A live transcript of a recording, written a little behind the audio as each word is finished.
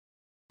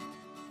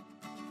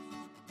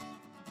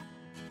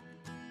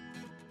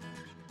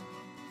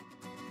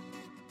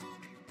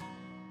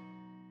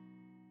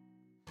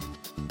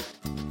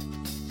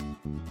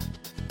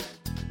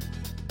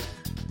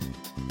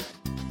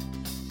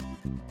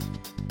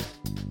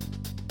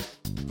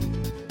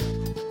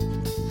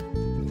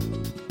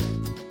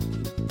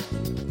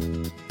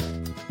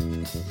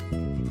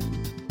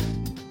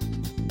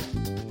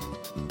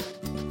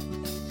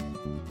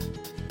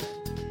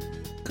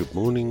Good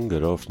morning,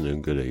 good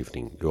afternoon, good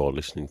evening. You are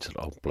listening to the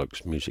Old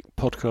Blokes Music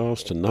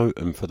Podcast.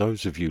 And for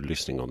those of you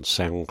listening on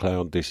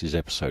SoundCloud, this is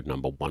episode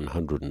number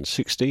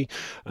 160.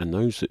 And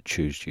those that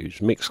choose to use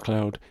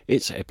Mixcloud,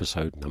 it's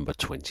episode number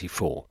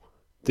 24.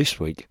 This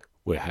week,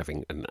 we're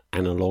having an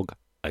Analogue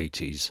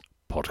 80's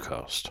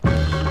podcast.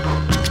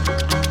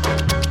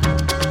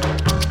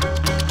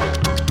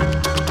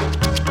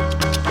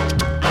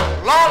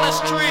 Lawless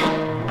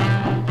Street.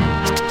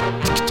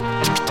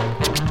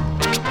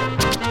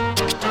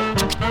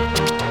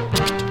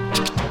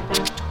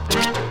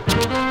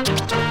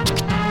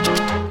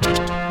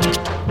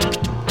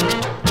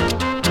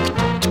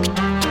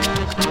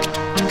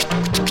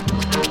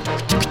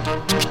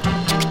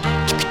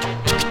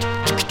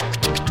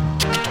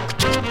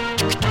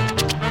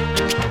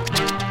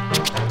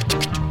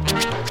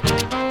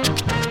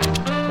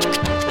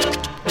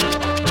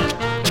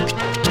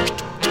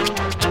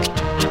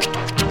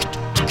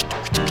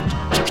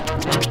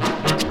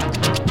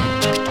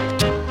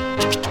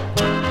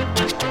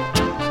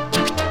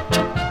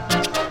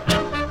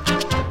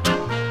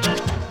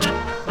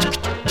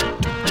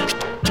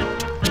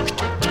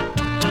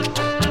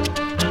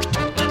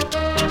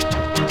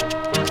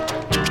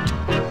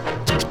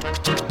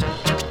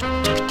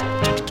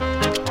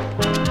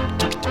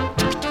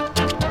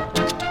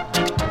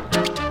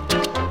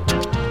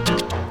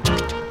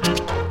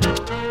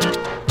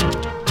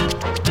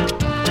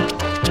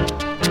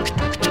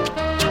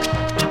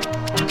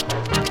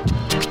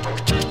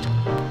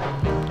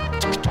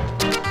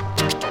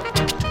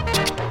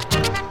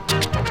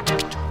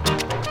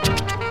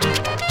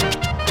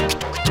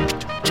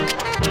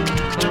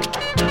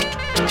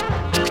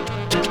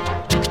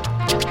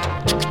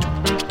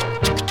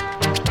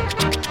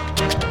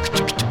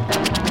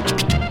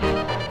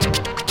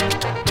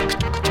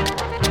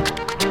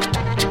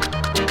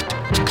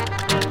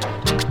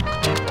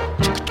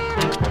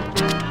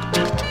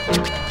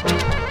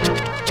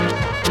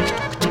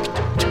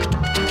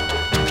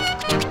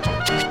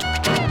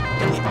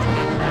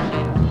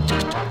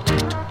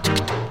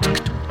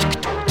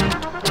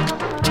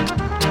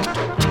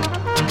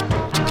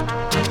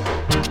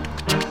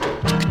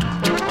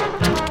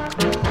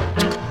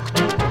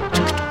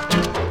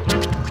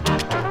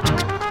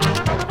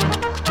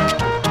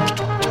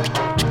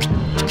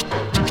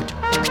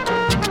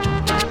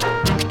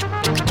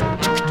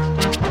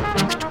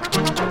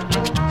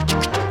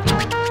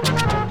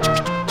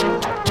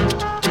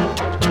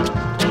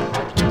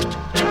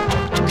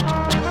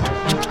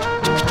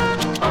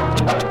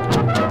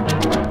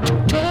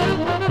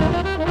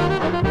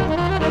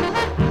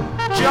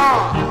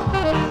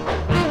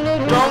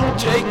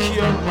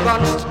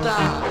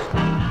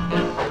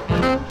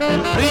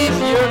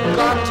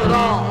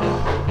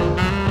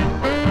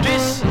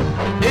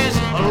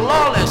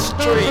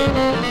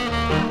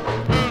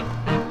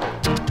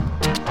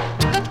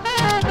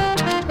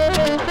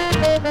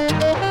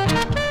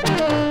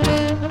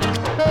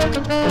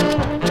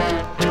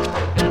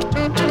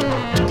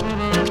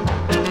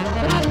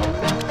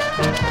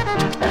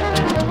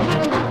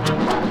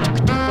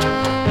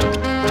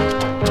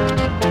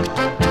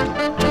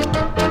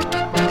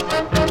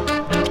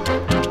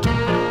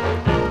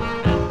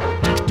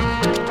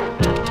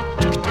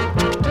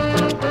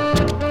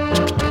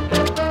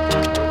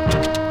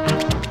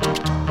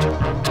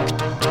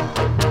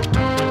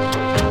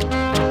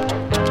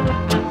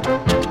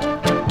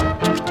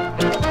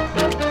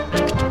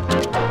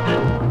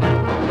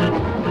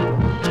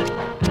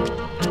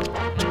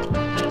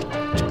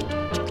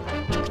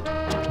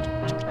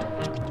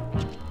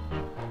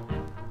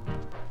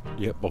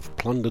 Yep, I've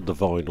plundered the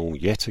vinyl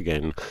yet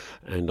again,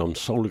 and I'm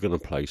solely going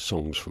to play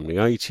songs from the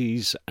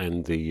 80s,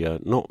 and the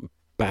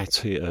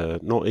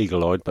not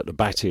eagle-eyed, but the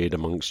bat-eared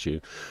amongst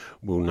you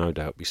will no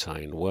doubt be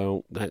saying,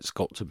 well, that's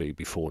got to be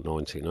before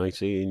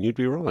 1980, and you'd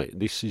be right.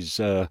 This is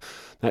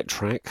that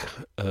track,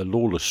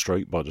 Lawless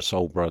Street by the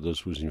Soul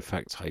Brothers, was in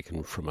fact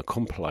taken from a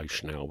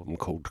compilation album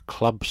called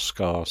Club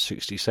Scar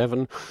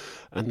 67,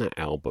 and that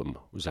album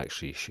was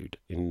actually issued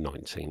in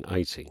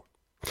 1980.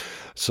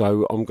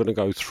 So I'm going to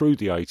go through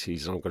the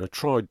 80s, and I'm going to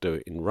try to do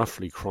it in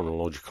roughly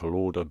chronological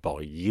order by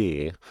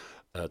year.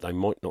 They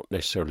might not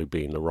necessarily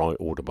be in the right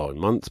order by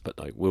month, but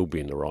they will be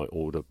in the right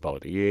order by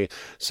the year.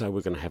 So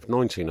we're going to have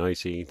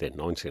 1980, then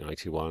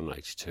 1981,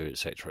 82,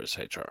 etc.,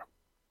 etc.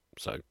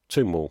 So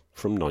two more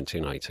from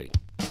 1980.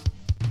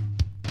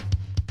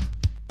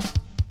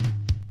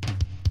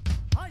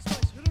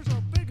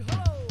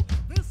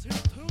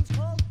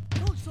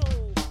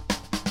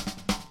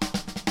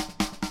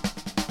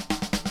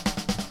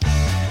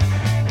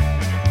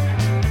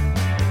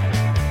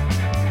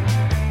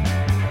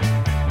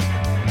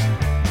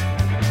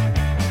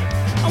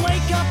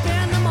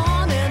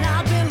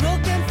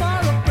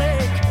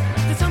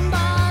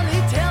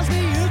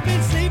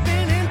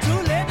 Sleeping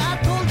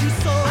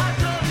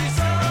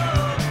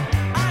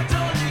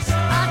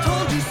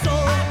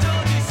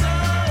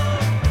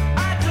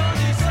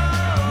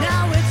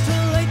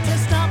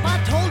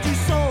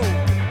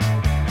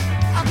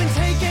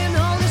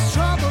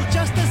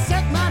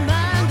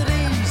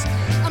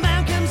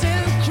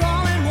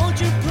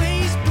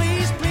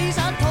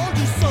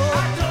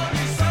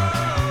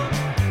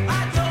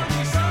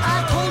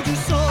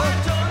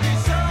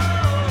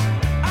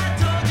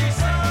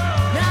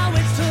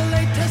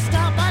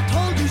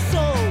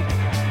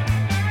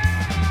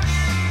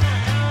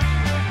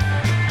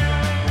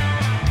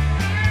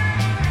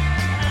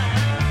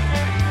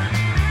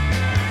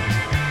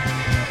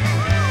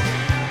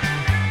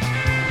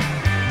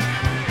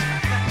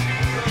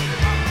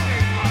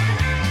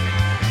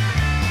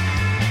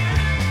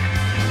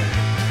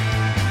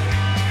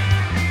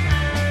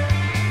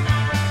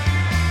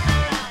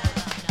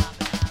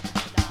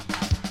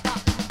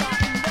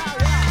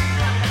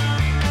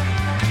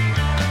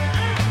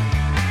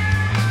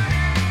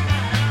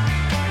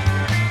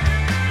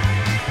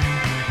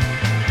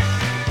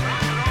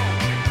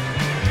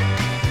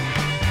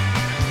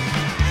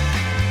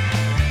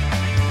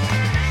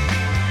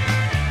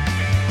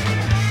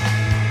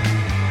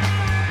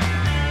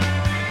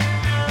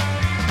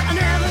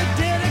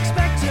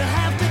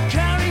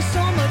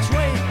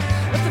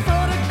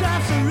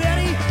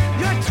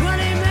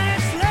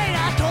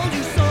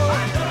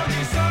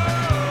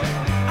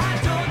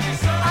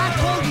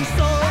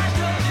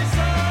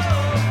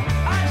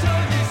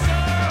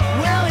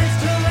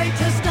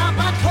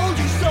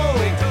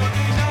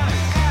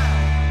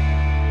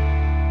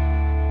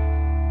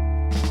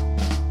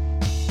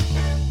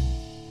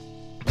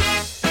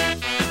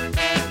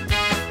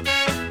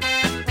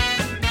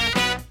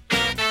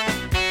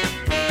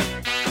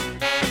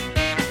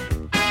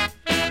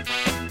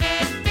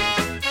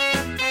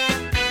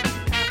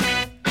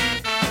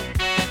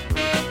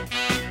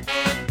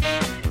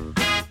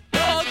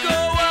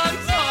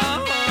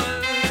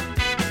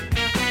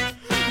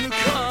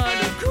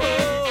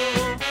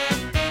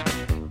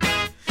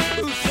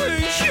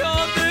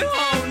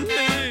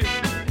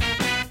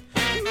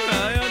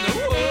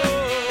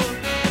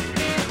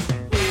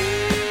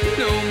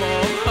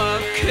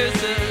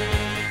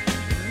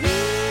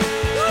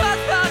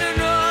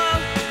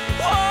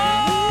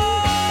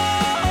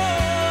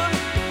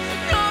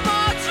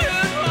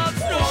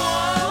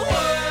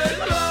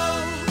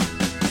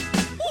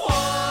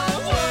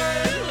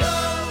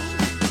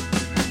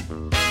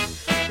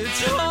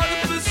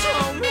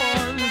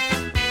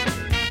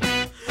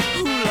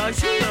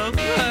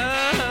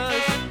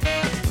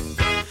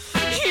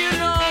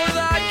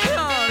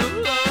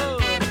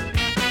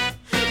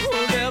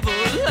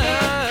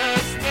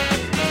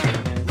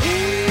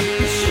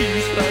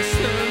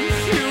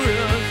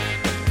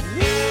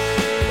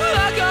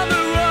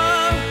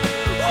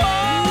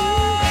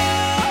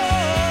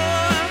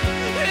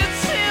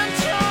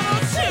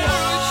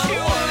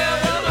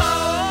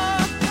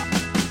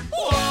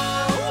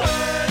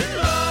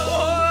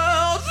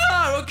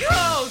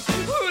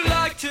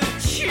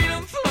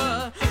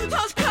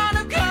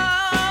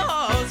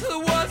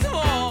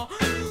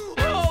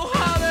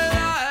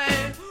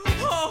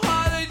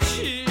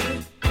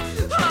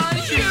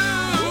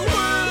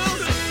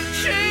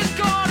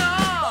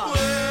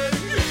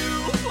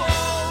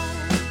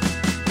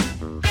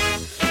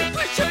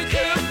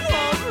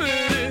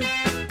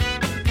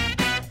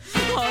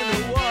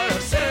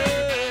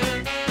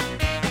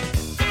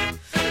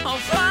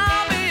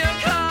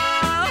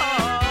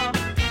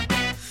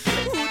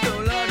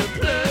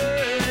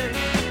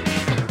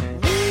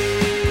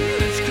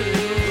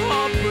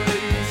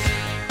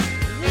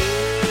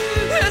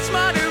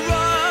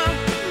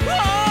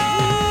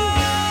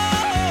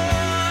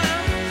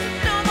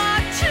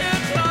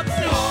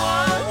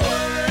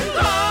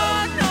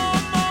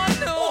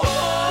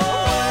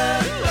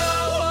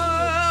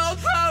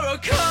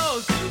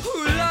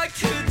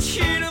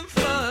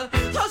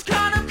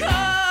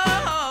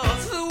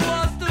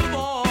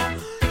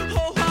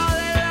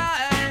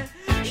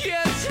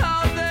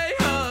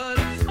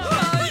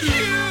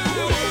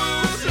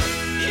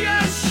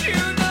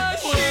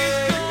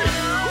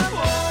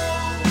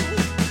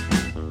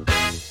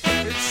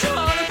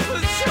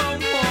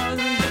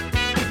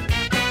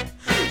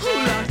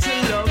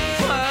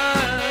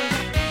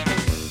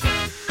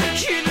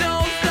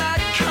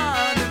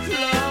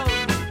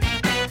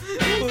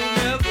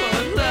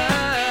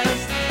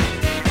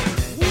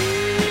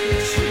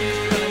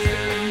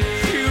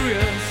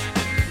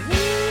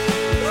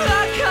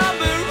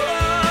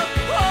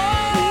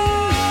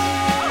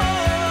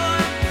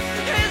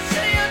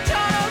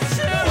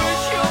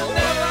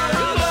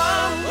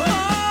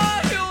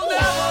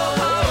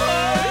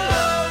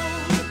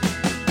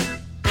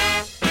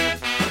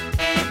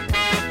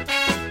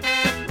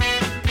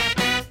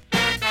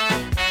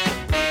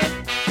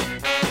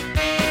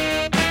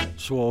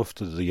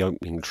after the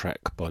opening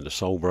track by the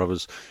Soul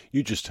Brothers,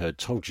 you just heard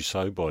Told You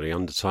So by the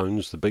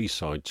Undertones, the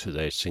B-side to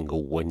their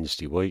single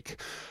Wednesday Week,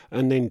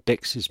 and then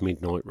Dexys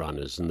Midnight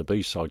Runners and the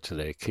B-side to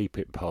their Keep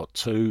It Part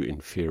 2,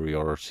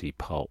 Inferiority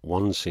Part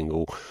 1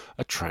 single,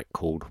 a track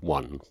called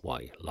One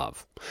Way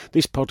Love.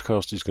 This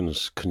podcast is going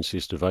to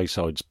consist of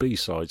A-sides,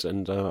 B-sides,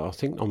 and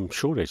I'm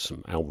sure there's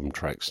some album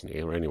tracks in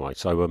here anyway,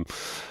 so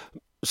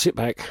sit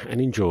back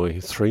and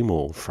enjoy three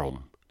more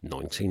from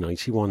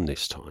 1981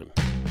 this time.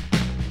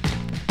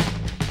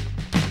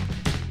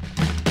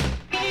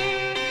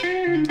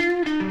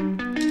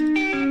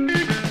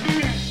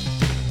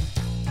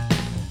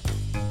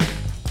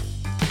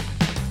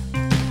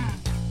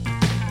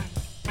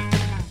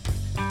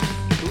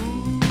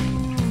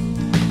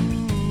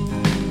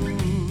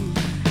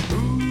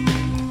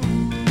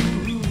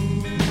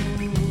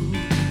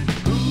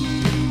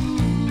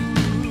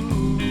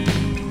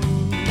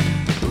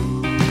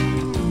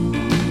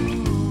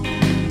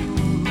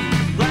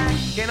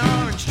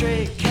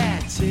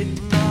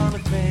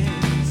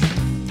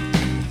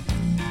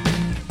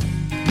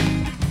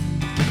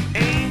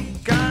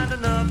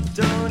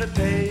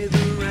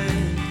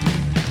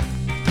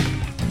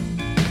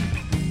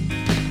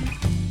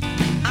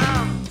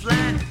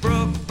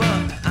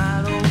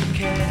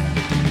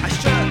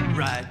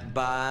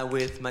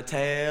 With my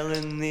tail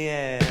in the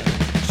air,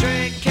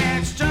 stray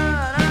cat strut,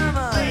 I'm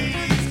a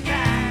ladies'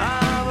 cat.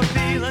 I'm a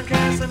feeling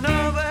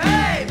Casanova.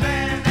 Hey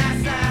man,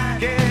 that's that.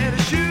 Get a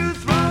shoe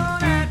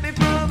thrown at me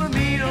from a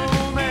mean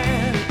old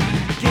man.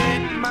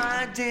 Get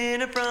my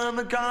dinner from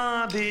a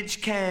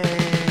garbage can.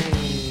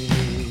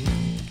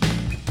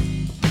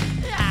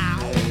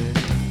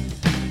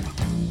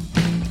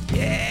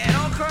 Yeah,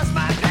 don't cross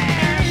my path.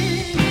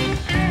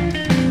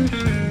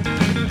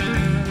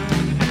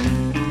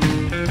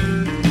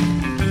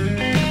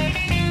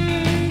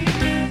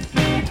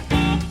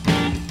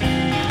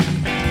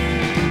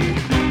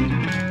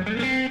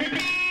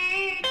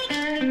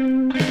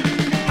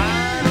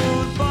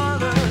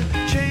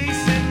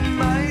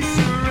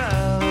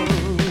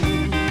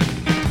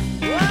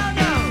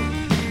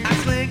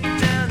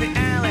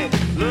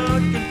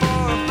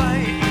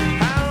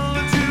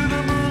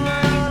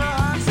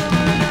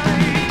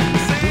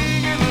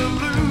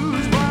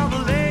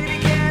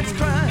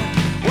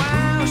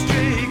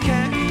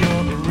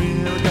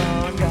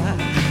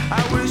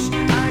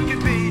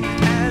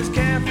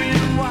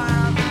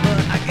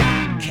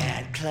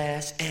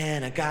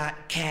 And I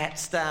got cat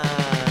style.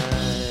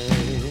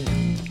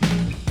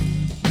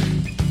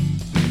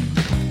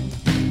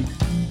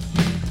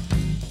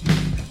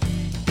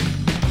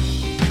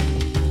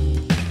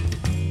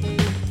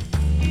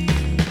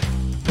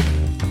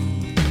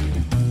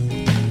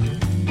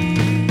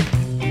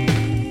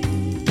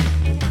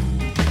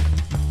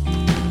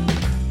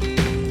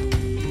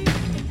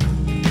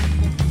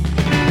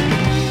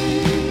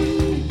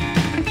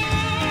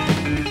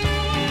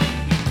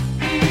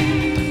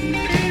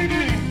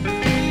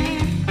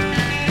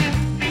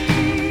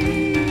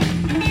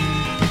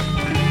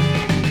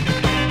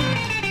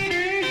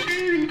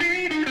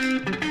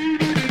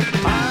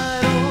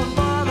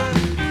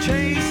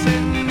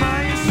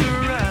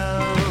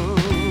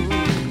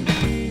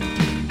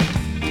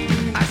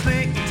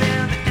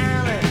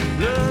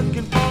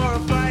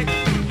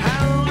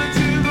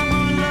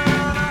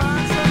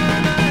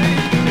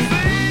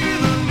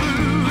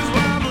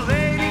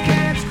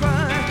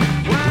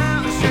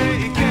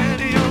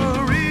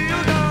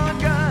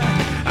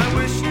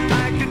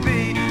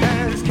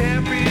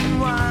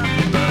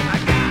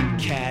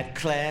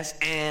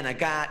 And I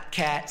got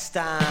cat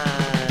style.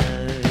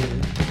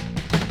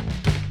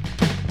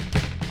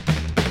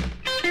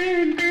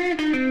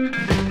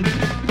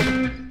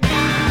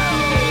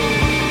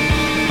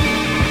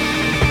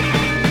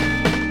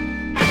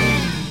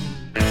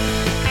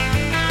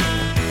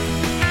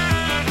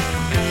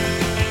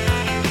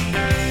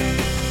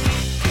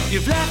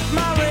 You've left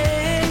my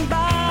ring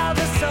by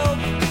the soap.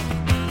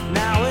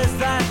 Now is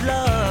that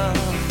love?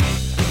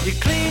 You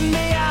cleaned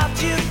me out,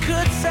 you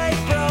could say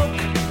broke.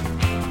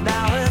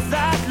 Now is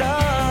that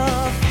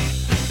love?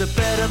 The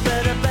better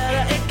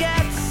it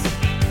gets.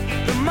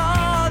 The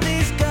more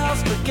these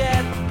girls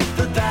forget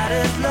that that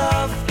is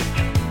love.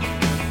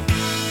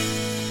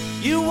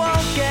 You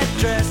won't get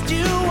dressed,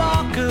 you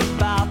walk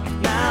about.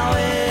 Now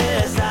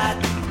is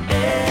that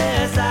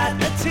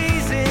the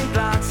teasing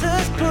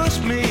glances push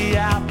me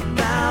out.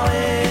 Now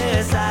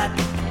is that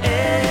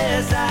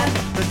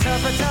the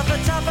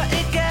tougher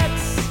it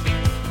gets.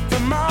 The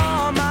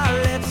more my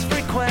lips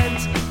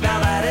frequent. Now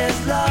that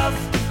is love.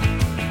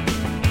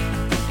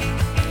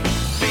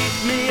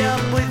 Me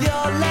up with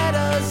your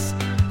letters,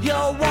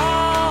 your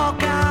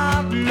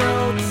walkout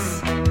notes.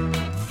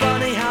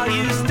 Funny how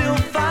you still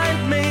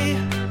find me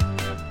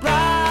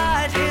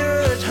right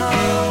here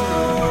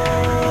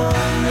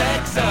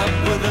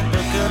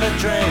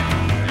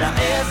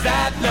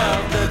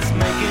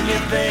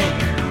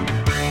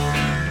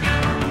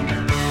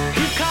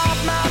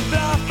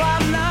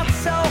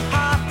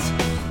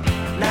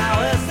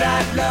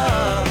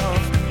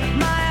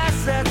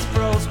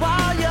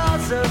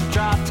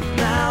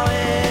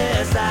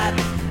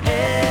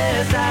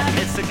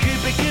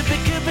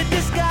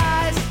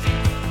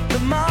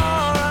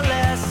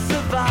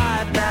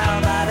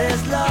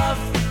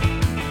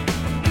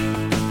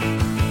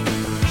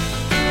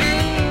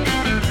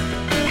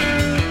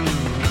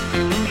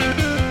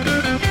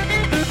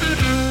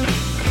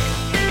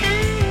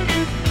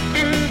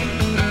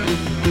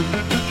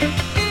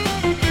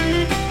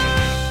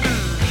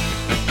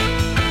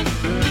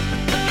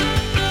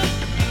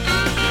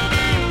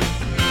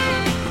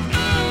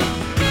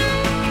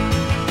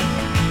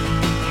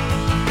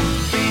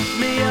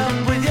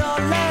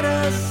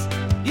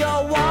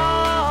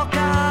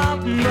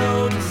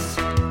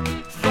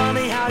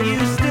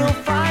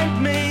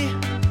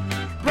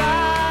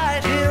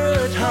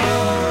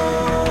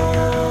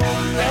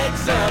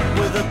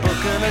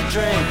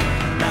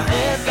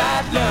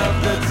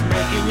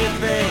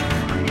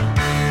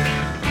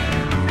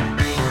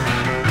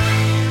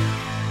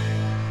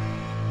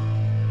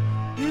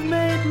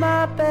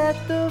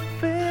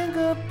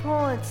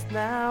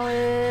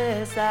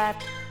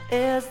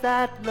Is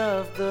that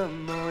love the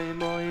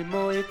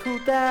more you cool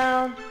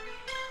down?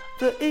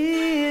 The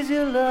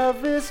easier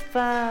love is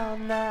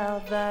found.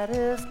 Now that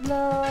is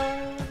love.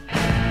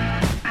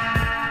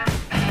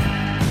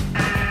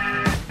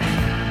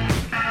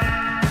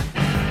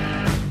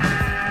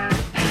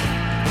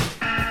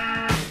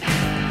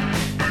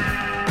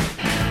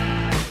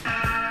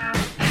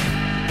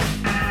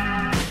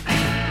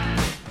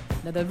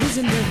 Now the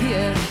reason we're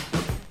here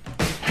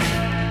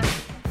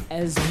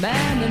as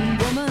man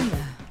and woman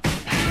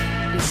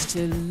is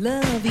to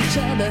love each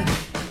other,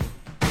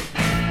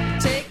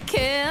 take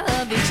care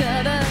of each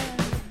other.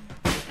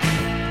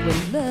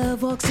 When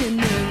love walks in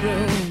the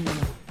room,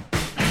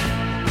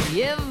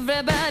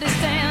 everybody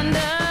stand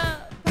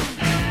up.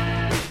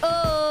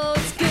 Oh,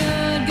 it's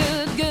good,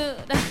 good,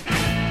 good,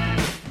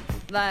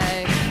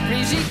 like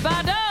Brigitte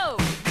Bardot.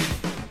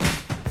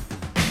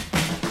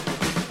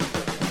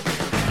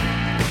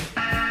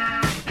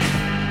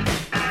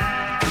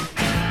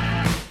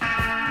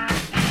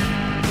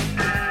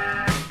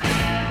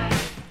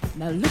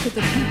 Now look at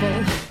the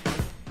people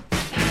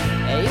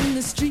in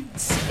the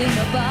streets, in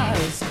the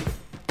bars.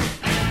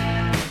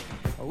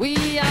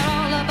 We are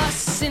all of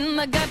us in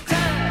the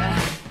gutter.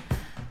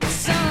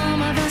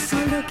 Some of us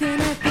are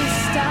looking at the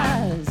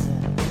stars.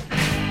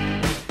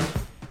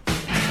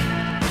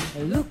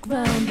 Look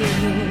round the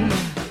room.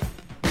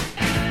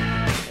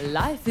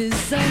 Life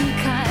is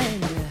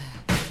unkind.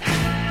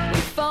 We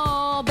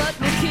fall, but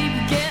we keep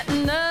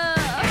getting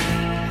up.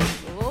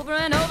 Over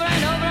and over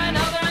and over and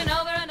over and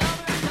over and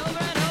over and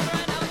over and over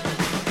and over.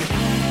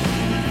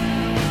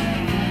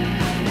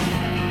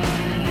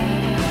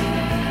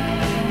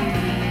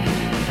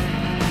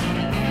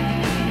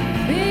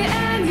 Me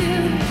and you,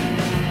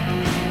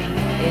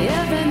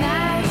 every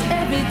night,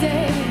 every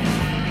day.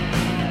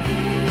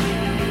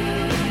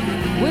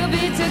 We'll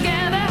be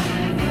together,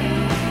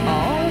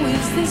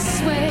 always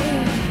this way.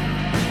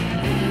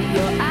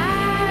 Your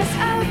eyes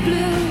are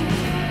blue,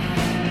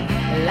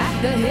 like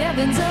the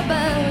heavens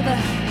above.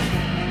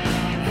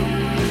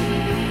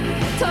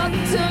 Talk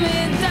to me,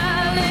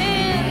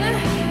 darling,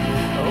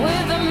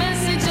 with a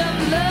message of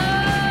love.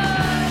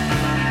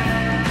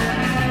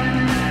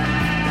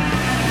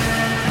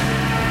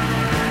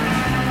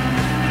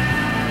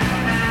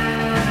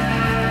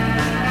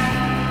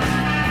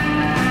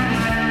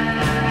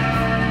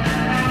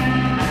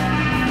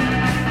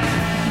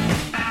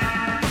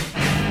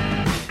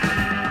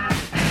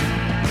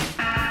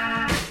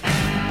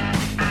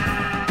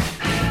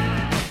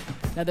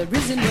 Now the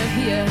reason we're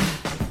here,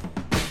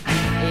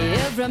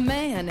 every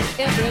man,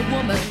 every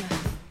woman,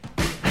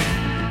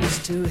 is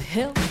to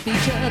help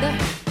each other,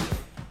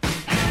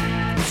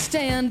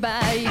 stand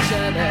by each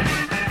other.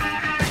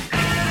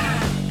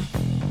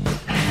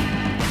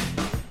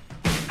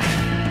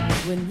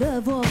 When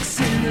love walks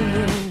in the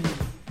room,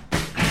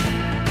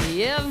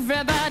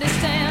 everybody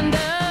stand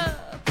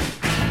up.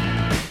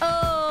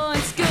 Oh,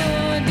 it's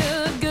good,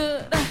 good,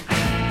 good.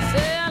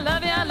 Say I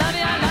love you, I love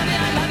you, I love you,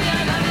 I love you,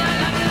 I love you,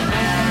 I love you.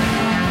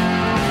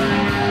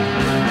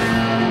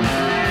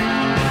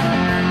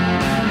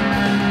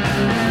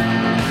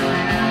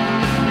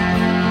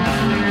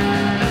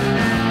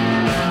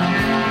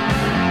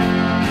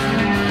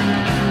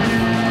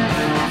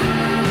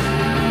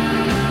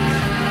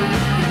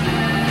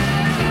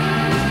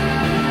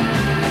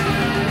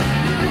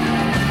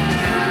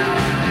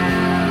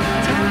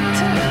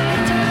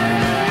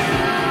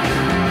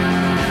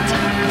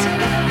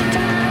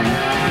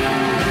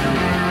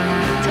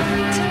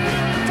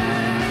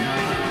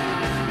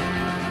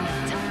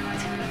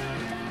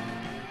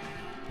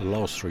 The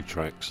last three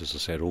tracks, as I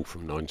said, all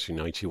from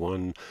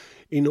 1981.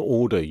 In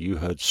order, you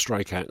heard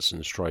Stray Cats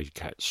and Stray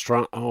Cat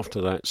Strut.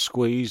 After that,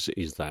 Squeeze,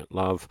 Is That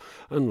Love?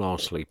 And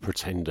lastly,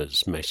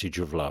 Pretenders, Message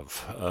of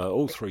Love.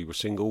 All three were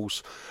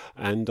singles.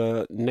 And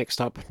next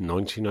up,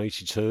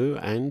 1982,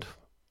 and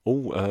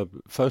all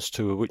first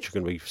two of which are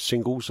going to be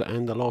singles,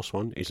 and the last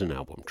one is an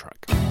album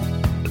track.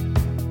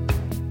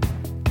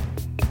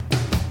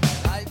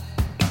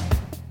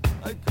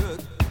 I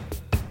could.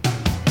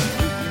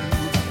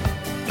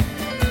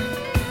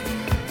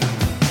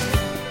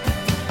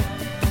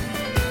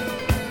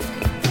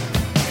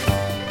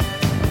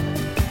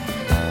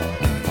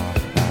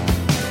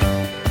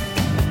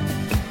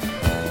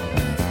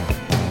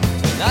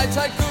 Tonight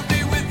I could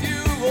be with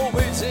you, or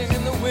waiting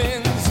in the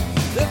winds.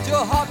 Lift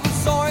your heart with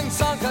soaring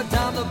song, cut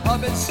down the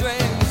puppet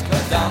strings,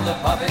 cut down the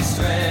puppet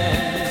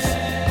strings.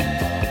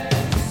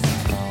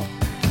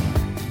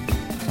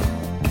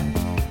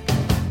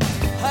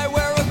 I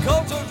wear a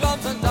coat of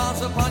drums and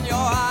dance upon your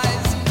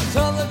eyes.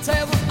 Turn the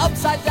tables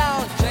upside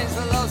down, change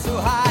the lows to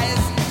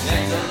highs,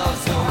 change the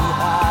lows to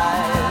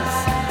highs.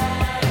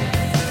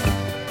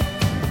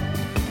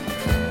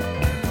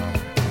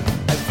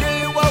 I fill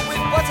you up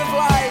with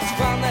butterflies,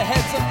 crown the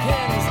heads of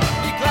kings.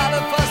 Be glad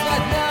at first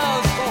night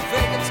knows, for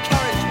Fagan's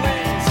courage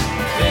wins,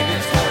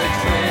 Fagan's courage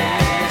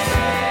wins.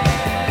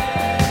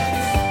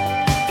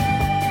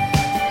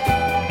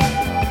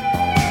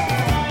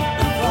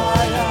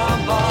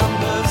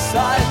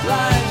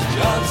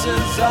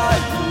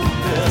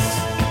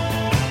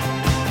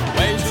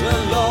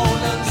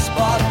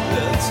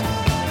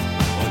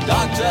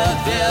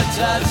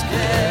 touch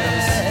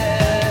kiss.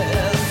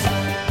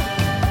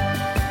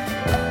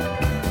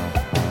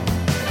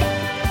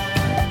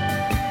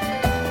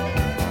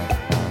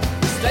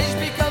 The stage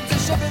becomes a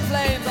ship in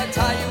flames. I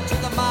tie you to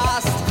the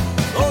mast.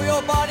 Throw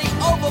your body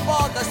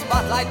overboard. The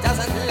spotlight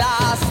doesn't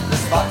last. The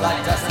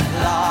spotlight doesn't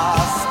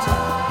last.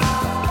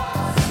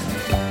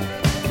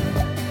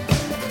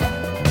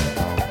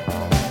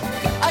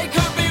 I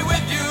could be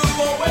with you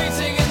or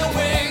waiting in the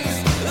wings.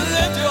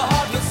 Lift your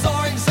heart with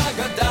soaring sun.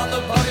 Cut down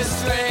the puppet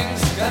strings.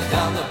 Cut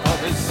down the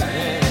puppet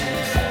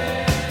strings.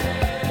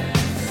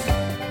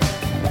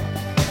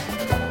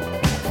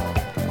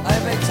 I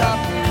may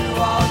tap you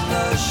on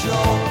the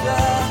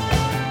shoulder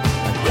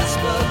and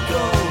whisper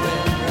go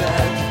in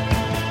red.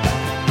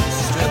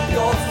 Strip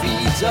your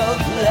feet of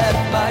lead,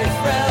 my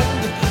friend.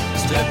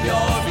 Strip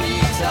your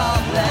feet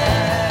of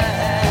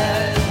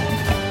lead.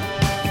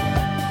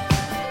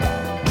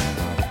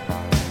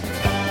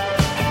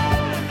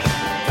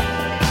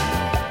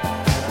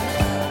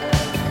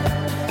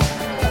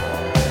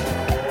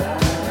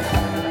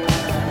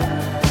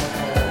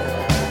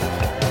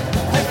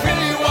 I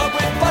fill you up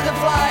with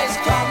butterflies,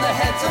 crown the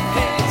heads of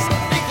kings.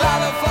 Be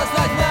glad of us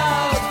like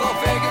now, for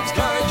Fuegos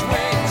courage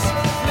wings.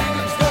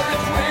 Fuegos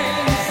courage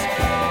wings.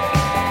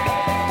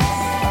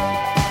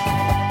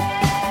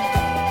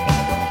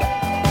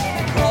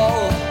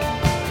 Crawl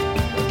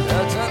the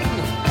curtain,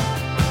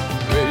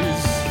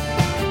 raise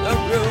the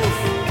roof.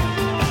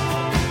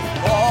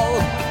 Crawl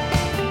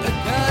the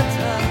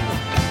curtain,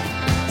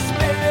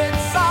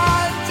 spirits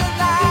on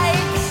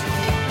tonight.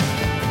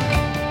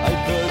 I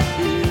could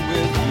be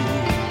with you,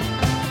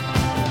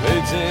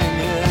 waiting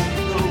in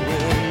the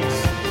wings.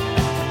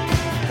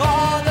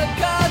 Call the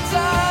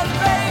curtain,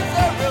 raise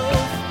the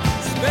roof,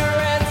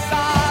 spirits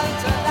on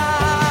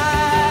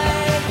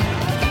tonight.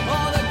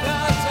 Call the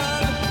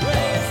curtain,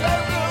 raise the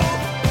roof,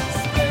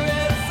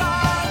 spirits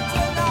on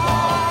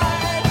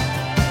tonight.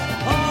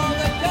 Call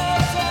the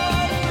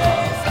curtain,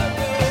 raise the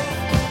roof,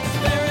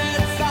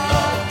 spirits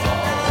on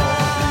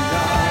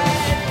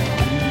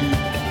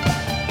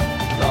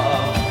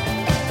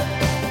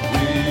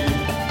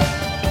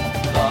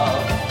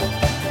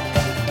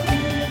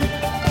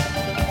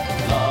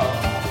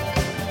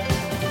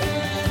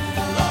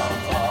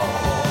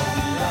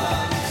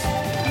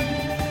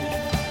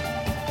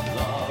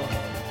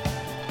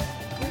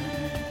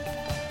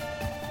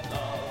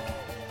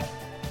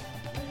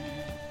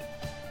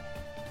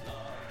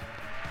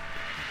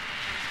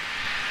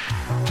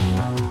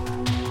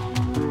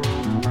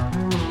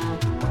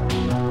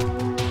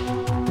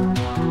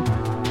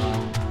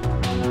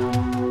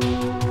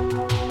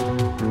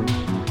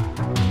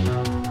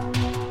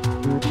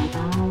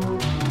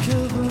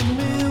cover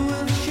me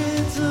with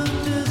shades of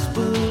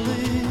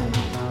disbelief.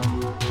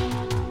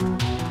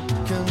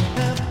 Can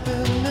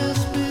happiness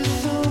be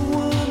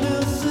someone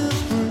else's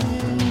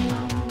dream?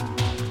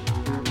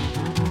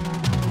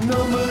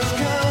 Numbers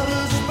count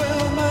as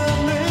spell my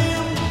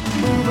name.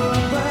 Move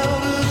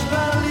about as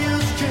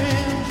values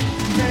change.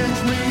 Catch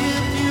me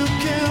if you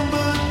can,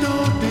 but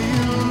don't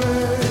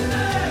delay.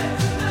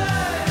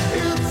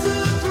 It's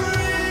a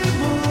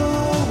dream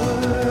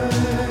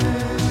away.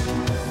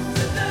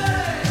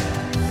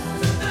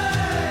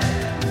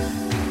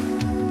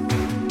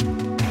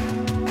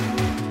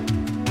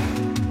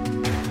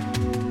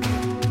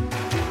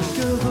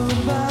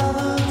 Governed by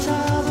the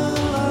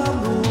title on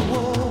the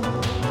wall.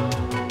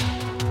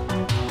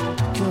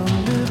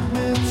 Commit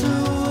me to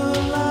a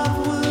life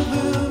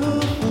within a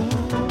fool.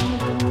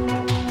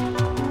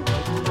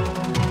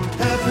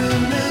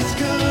 Happiness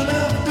can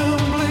often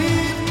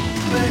bleed.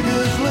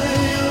 Beggars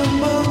lay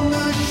among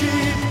the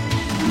sheep.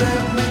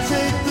 Let me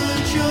take the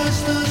choice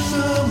to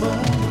summon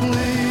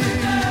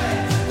bleed.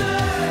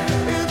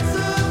 It's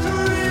a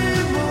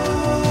dream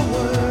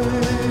away.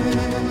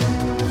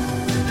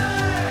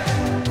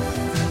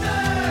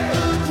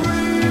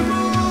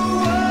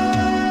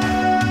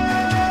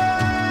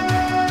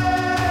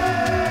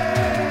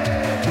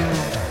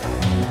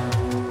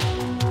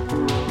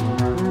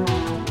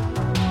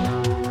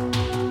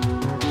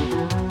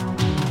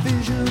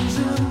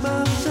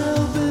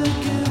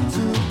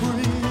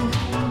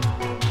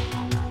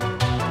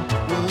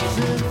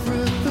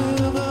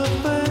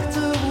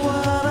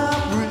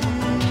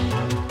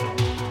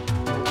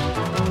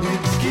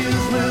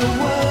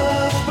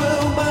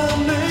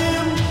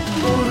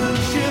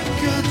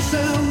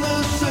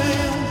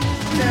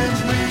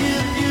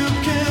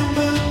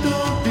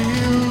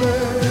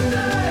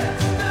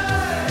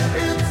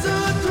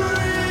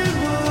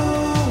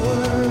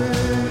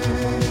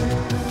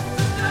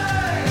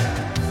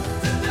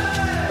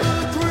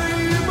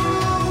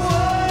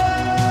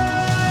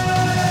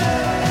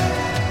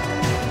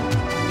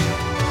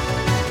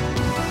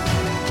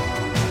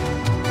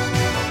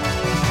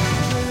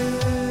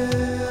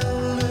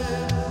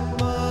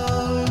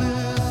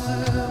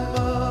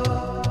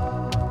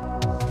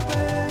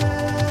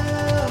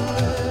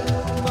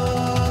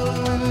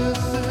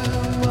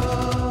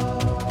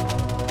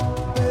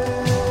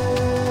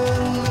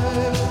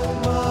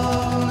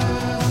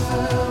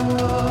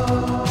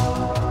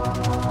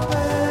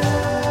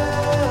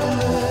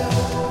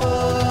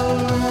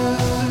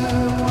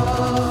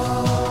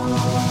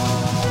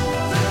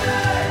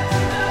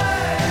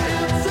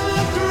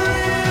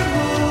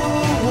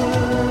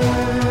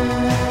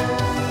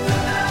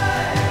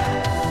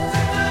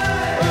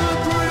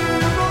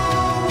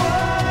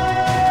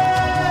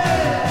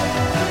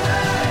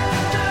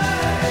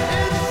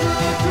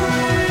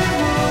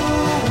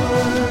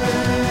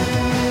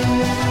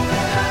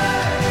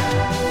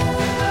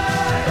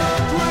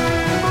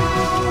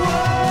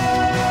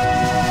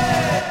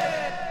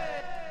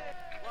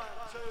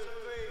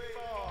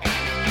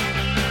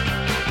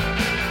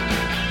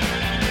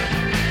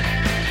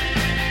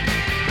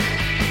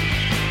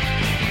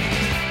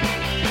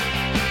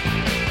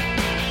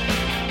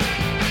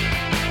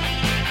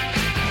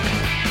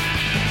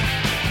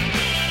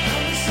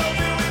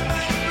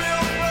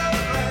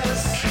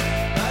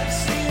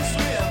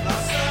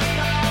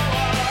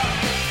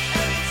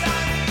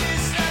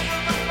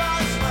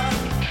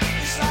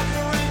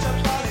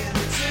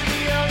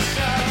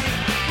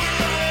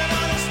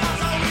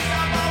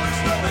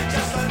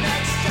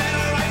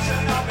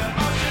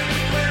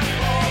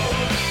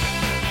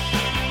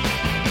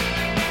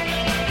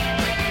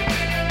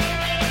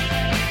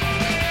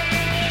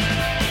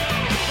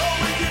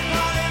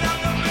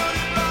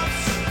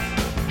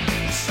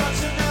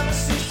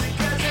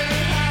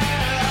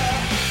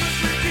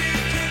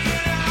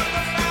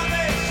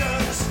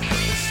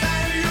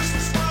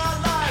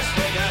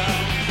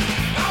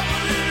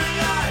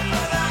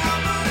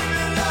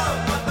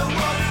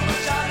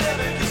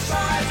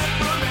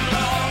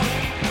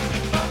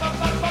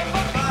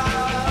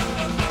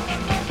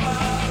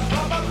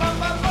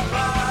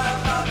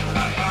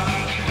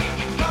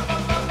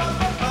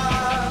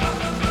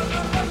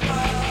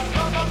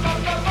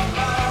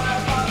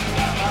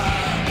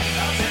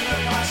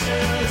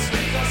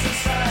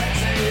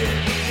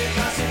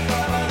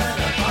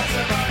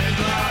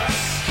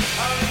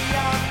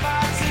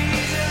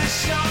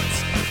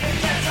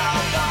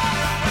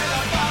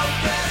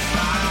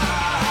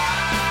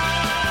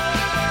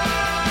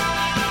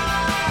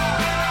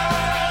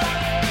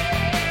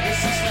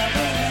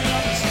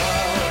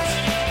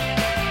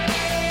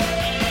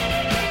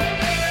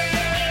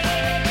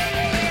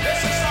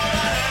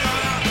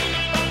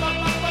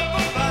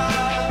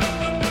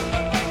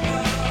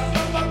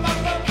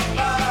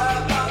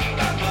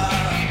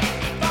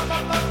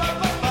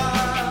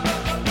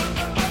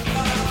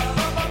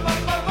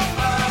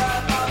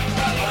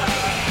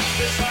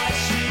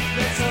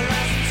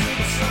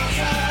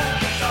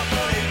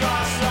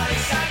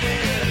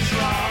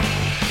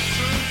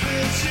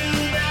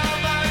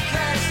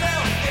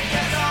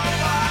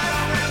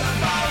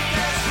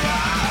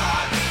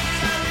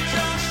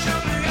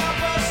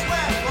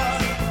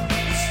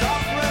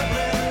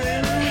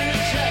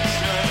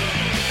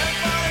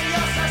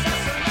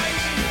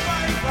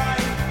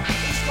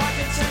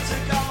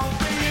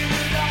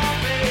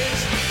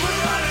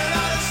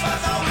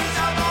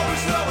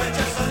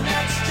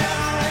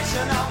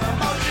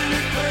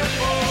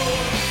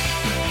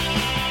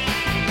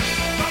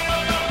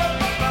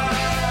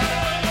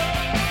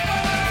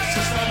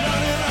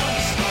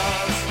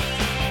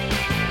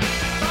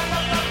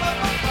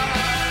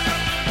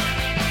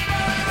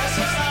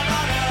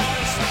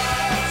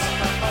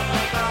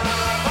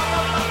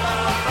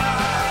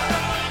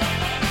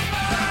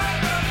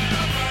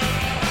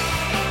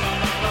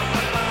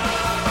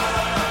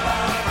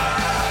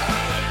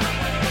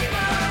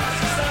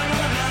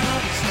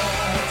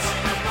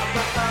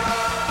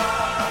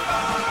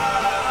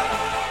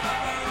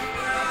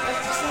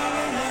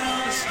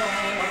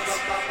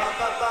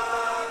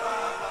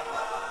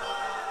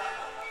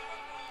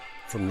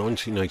 From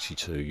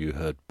 1982, you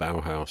heard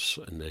Bauhaus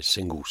and their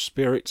single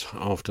Spirit.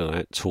 After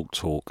that, Talk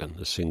Talk and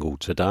the single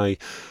Today.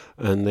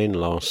 And then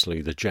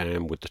lastly, The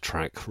Jam with the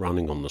track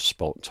Running on the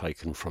Spot,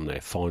 taken from their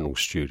final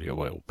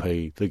studio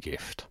LP, The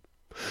Gift.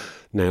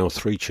 Now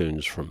 3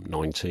 tunes from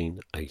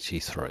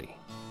 1983.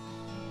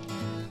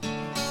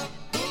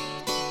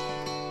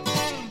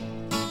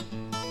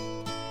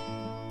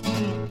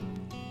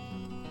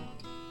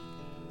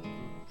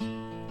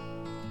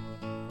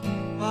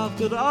 I've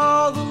got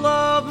all the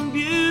love and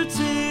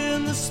beauty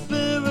in the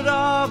spirit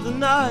of the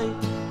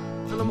night,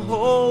 and I'm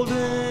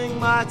holding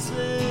my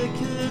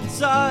ticket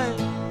tight.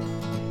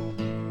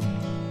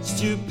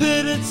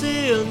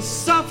 Stupidity and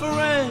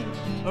suffering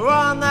are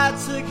on that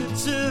ticket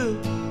too,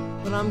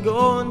 but I'm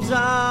going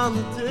down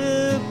the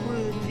dip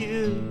with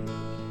you.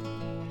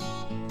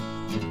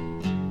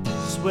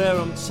 Swear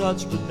I'm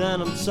touched, but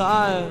then I'm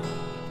tired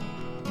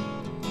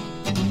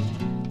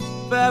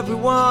of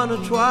everyone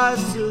who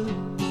tries to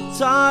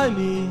tie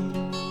me.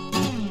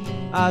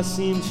 I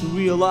seem to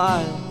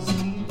realize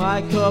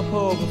my cup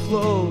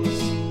overflows.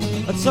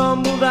 I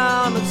tumble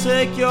down and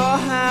take your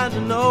hand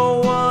and no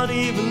one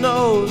even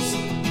knows.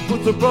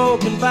 With the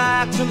broken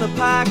backs and the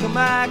pack of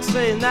Max,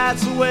 saying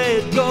that's the way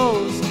it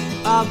goes.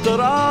 I've got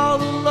all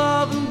the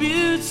love and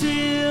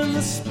beauty in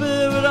the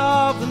spirit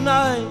of the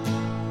night,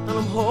 and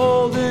I'm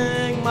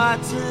holding my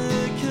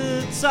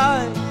ticket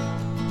tight.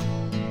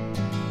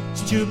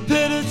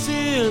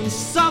 Stupidity and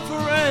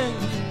suffering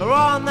are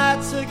on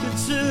that ticket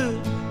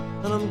too,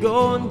 and I'm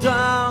going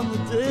down the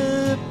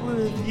dip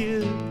with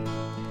you.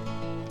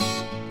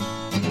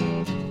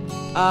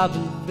 I've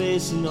been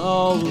facing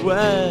all the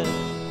red,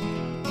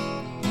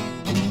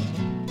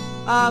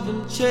 I've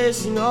been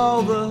chasing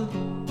all the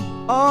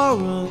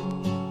orange.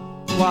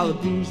 While the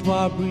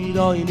bourgeois breed,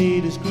 all you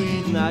need is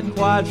greed, and I'd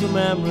quite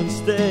remember and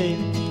stay.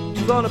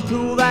 I'm gonna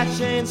pull that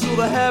chain till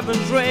the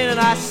heavens rain and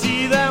I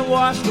see them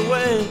washed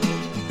away.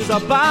 Cause I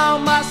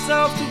bound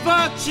myself to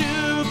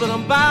virtue, but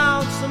I'm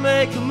bound to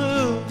make a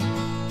move.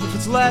 If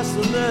it's less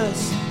than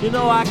this, you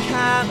know I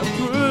can't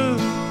approve.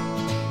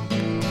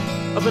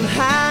 I've been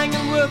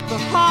hanging with the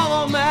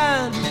hollow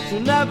man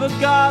who never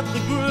got the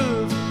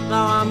groove.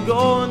 Now I'm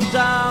going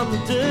down the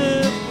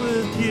dip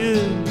with you.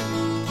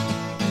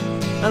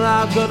 And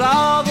I've got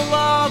all the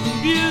love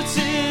and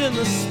beauty in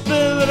the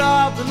spirit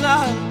of the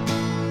night,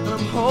 and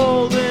I'm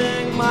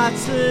holding my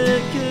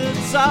ticket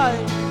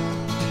tight.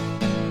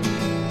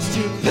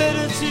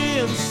 Stupidity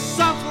and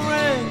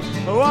suffering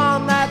are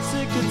on that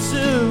ticket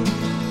too,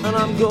 and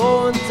I'm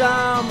going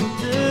down the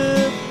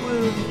dip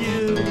with you.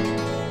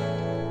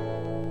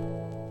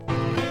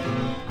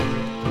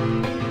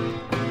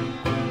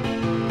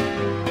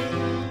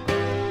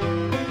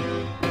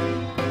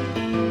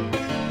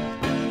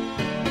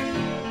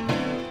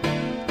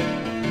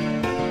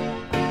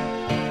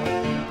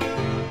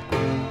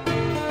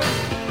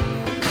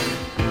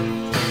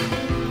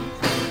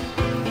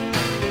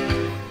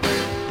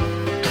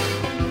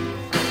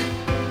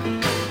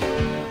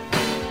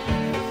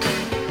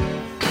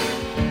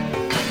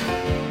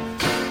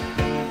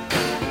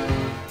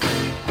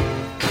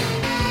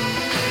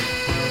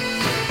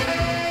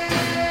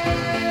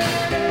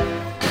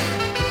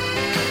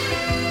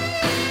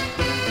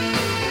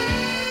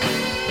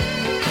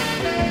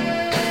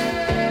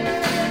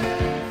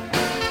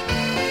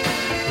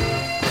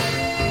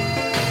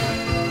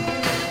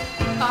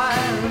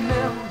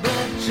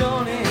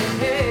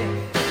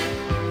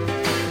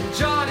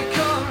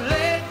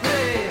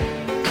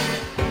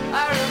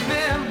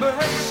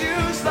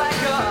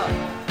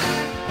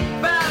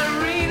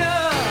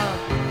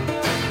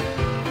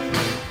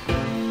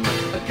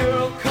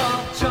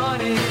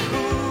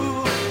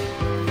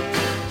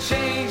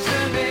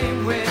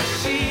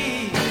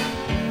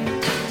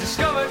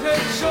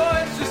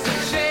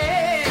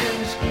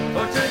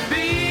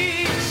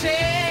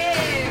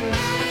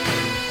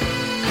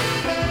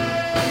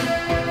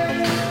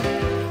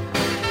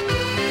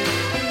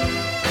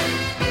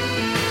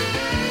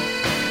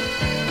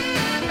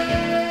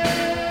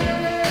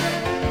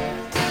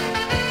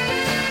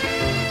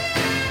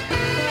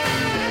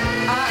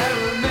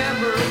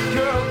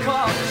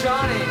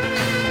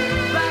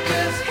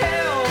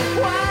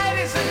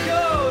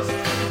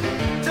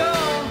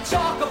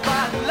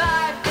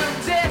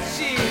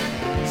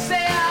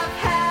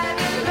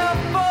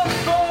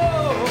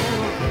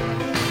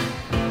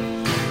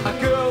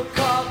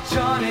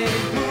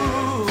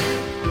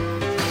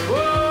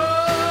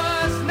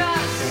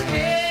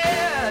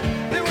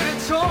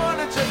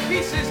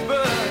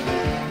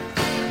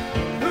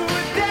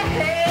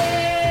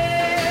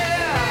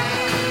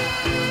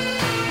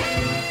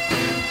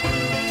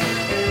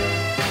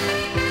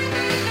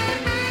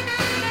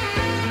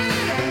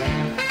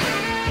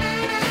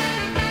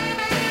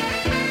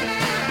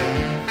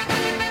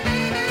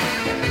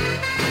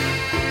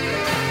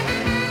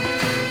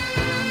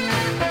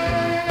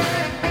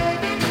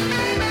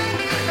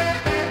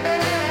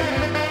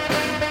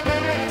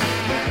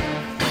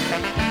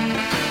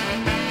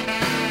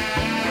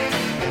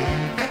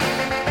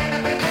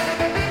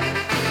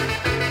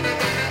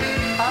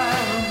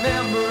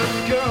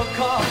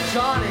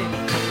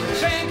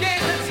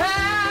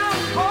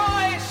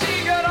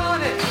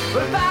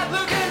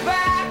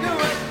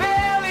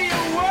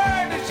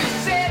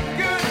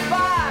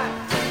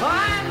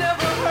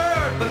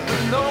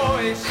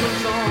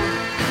 conversations on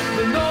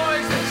the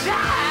noise that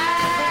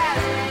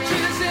jive. She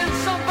was in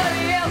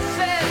somebody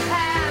else's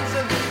hands,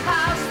 and the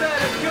house that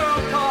a girl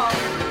called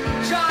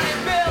Johnny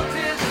built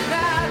is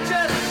now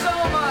just so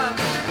much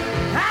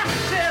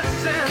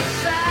ashes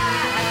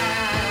inside.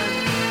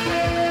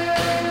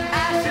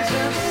 Ashes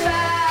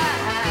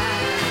inside.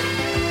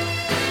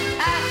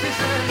 Ashes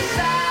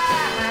inside.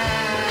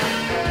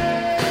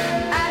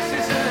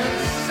 Ashes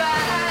inside.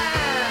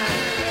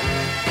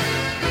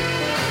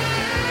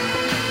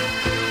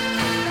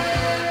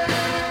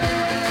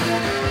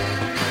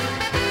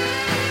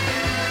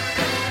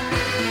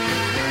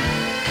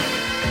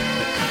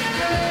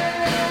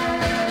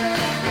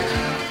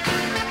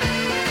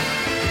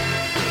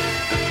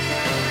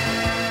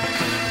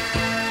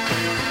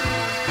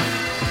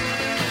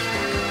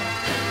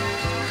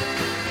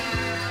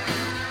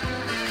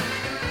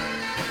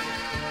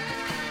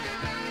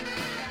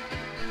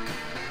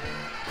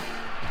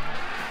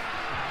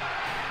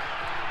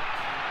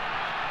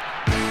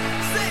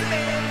 Say,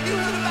 man, you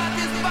heard about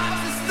this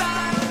boxing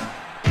style?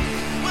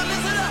 Well,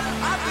 listen up,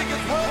 I think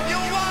it's worth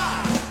your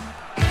while.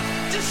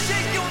 Just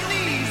shake your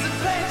knees and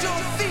plant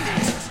your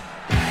feet,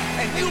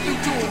 and you'll be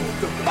doing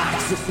the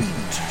boxer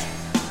beat.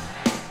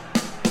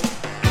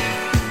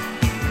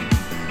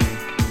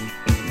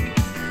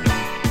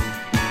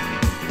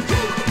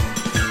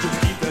 Just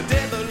keep the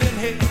devil in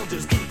hell,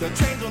 just keep the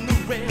trains on the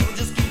rail,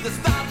 just keep the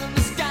stars in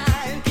the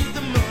sky and keep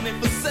the money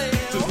for sale.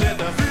 Just let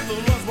the fearful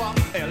ones walk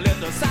and let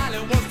the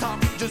silent ones talk.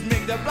 Just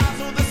make the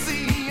blast of the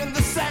sea and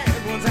the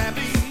sad ones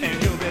happy.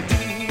 And you'll be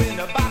doing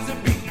the boxer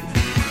beat.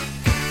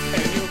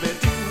 And you'll be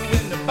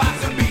doing the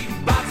boxer beat,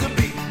 boxer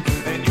beat.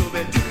 And you'll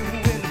be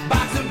doing the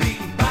boxer beat,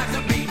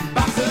 boxer beat,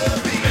 boxer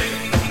beat.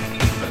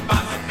 The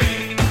boxer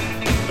beat,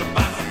 the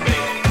boxer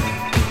beat,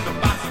 the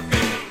boxer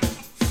beat.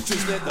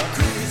 Just let the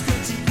critics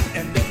critique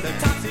and let the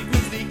toxic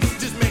ones leak.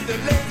 Just make the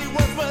lazy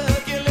ones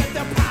work and let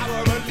the power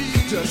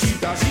release. Just keep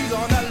the sheets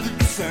on the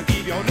loose and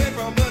keep your neck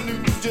from the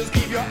news. Just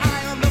keep your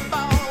eye on the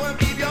ball and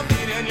keep your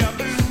feet in your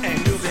boots. And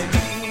you'll be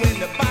doing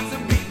the boxer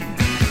beat.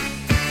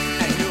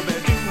 And you'll be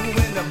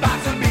doing the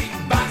boxer beat,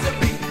 boxer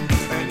beat.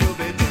 And you'll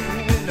be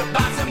doing the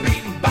boxer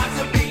beat,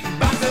 boxer beat,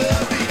 boxer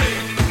beat.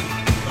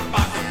 The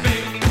boxer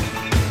beat,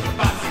 the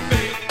boxer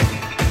beat,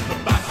 the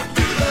boxer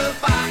do the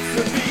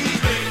boxer beat.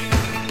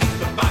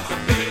 The boxer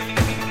beat,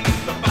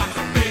 the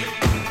boxer beat,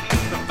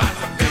 the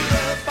boxer do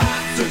the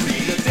boxer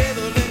beat. The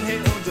devil in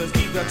hell, just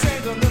keep the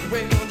trains on the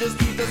rail, just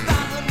keep the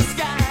stars in the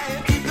sky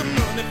and keep the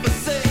money for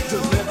sale.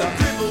 Just let the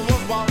crippled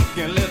ones walk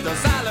and let the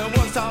silent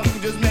ones talk.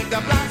 Just make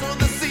the blast on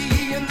the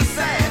sea and the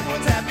sad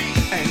ones happy.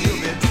 And you'll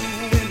be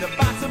doing the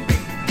boxer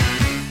beat.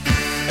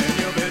 And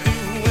you'll be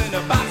doing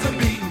the boxer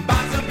beat,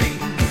 boxer beat.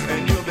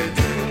 And you'll be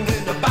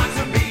doing the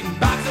boxer beat,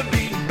 boxer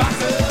beat,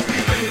 boxer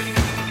beat.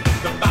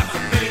 The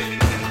boxer beat,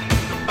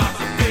 the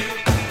boxer beat,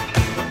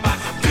 the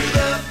boxer do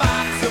the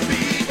boxer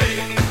beat.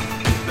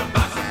 The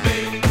boxer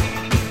beat,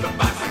 the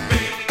boxer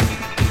beat,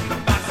 the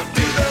boxer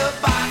do the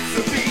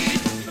boxer beat.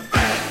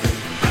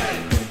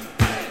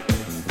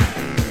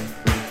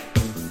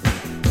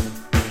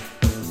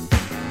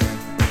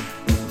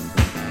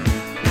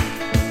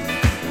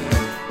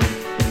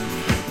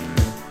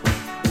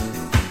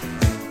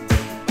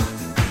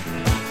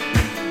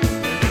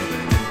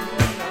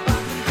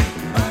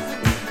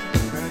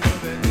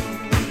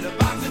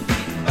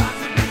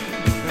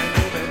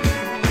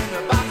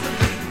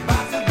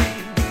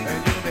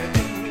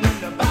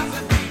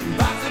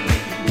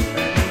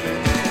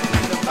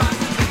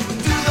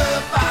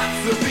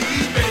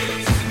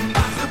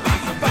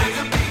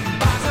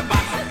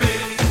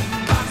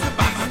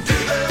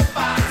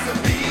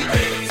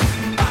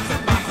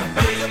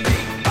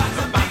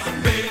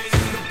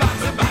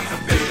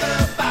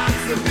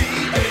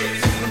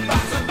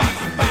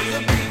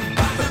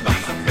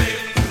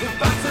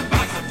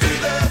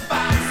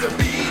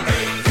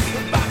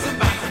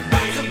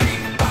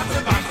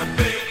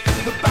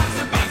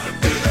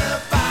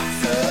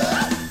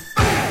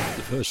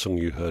 Song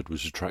you heard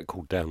was a track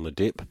called Down the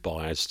Dip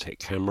by Aztec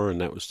Camera,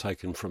 and that was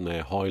taken from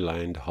their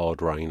Highland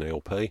Hard Rain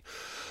LP.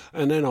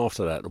 And then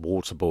after that, the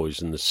Waterboys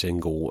and the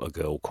single A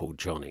Girl Called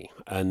Johnny.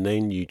 And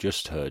then you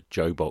just heard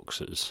Joe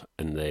Boxers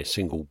and their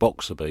single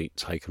Boxer Beat,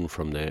 taken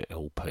from their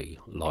LP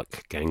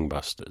Like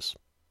Gangbusters.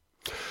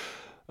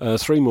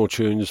 Three more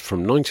tunes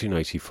from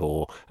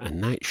 1984,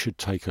 and that should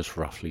take us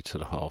roughly to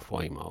the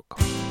halfway mark.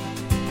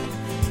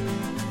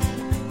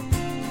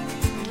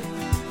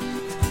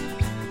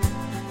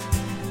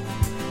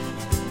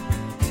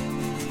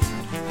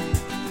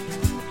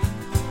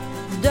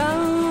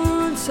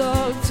 Don't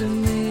talk to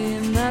me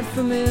in that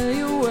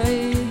familiar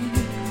way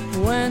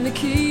when the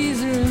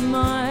keys are in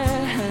my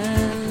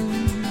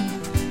hand.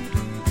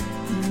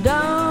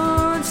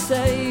 Don't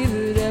say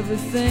that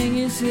everything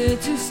is here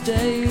to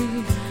stay,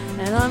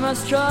 and I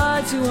must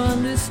try to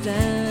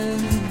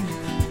understand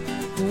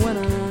when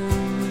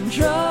I'm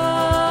trying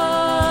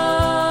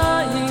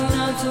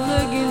not to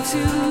look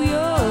into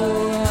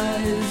your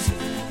eyes,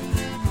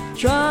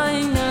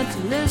 trying not to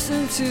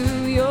listen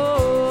to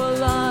your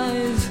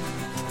lies,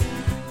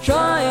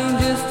 trying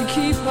just to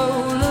keep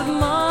hold of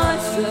my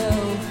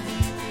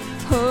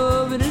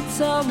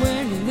hard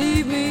when you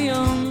leave me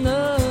on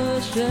the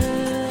shelf.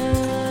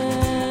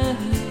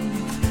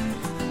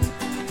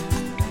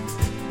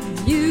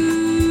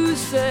 You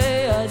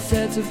say I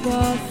set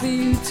apart for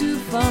you to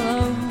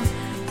follow,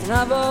 and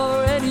I've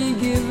already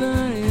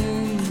given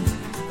in.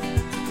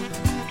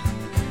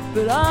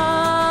 But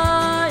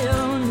I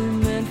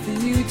only meant for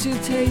you to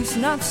taste,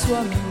 not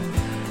swallow.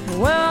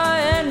 Where I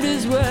end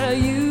is where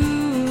you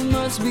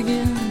must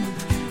begin.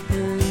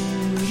 And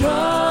try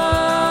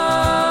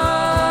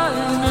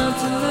not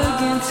to look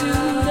into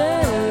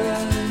their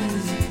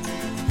eyes.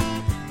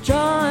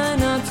 Try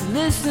not to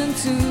listen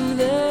to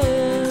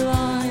their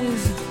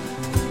lies.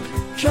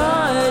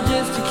 Try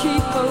just to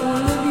keep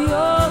hold of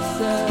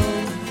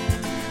yourself.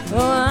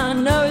 Oh, I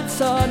know it's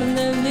hard and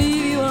they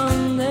leave you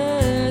on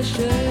their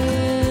shelf.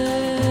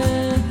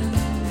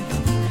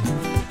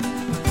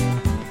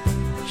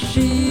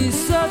 She's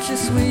such a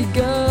sweet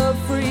girl,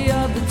 free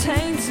of the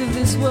taints of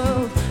this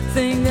world.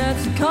 Think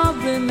that's a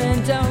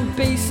compliment, don't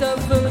be so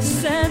full of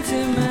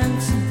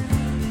sentiment.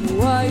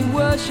 Why you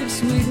worship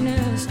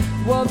sweetness?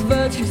 What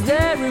virtue's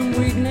there in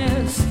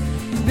weakness?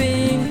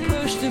 Being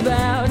pushed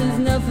about is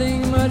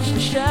nothing much to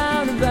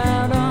shout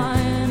about,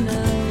 I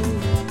know.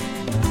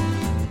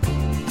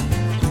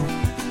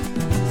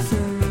 So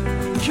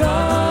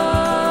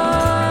try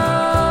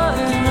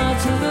not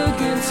to look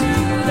into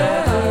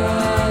their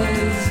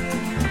eyes.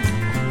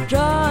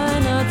 Try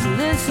not to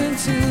listen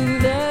to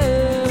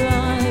their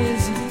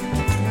lies.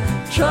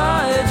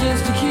 Try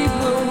just to keep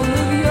hold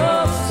of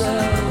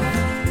yourself.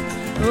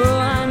 Oh,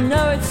 I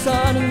know it's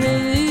hard and they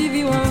leave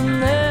you on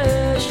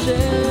their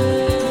shelf.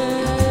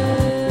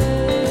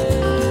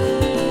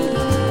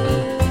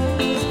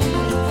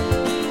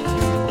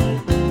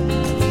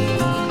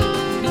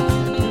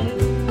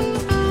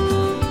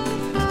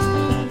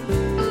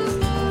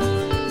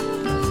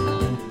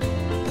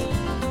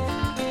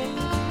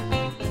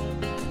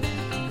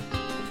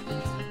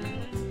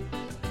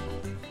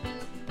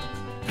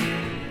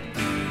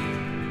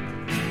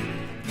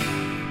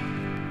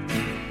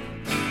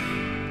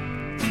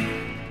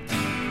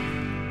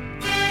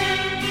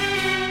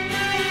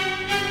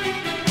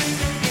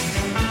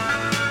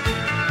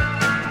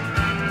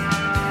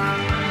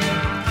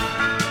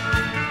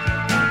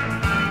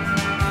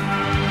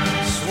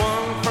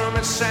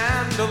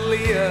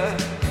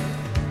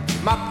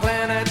 My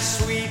planet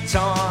sweet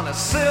on a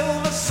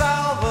silver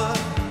salver,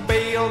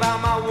 bailed out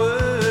my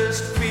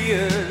worst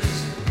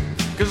fears.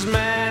 Cause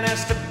man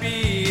has to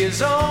be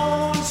his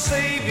own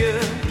savior.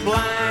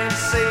 Blind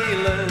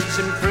sailors,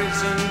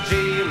 imprisoned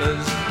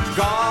jailers,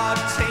 God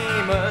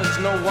tamers,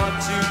 no one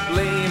to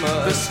blame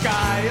us. The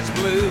sky is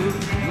blue,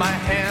 my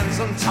hands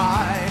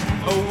untied,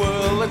 a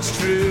world that's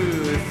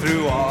true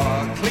through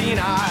our clean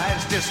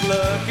eyes. Just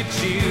look at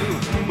you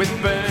with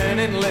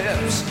burning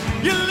lips,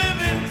 you're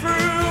living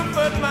proof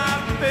at my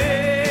fingertips.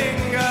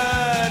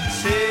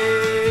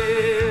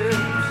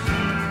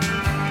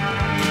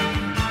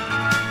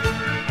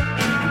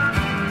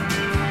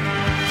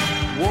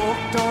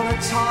 Walked on a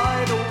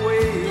tidal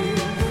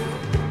wave,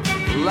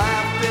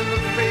 laughed in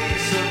the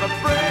face of a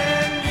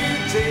brand new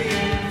day.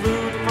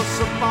 Food for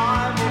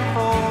survival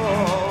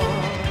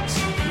thoughts,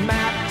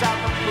 mapped out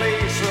the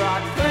place where I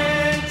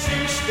plan to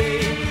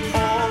stay.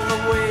 All the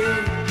way,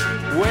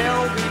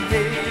 well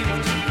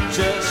behaved,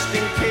 just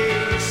in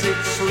case it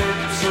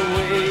slips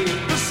away.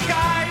 The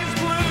sky is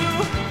blue,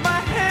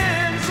 my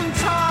hands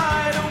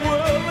untied, a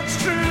world that's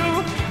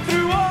true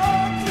through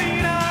all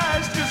clean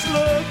eyes. Just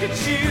look at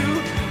you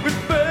with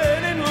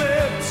burning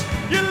lips,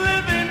 you're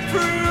living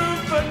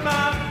proof at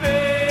my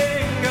face.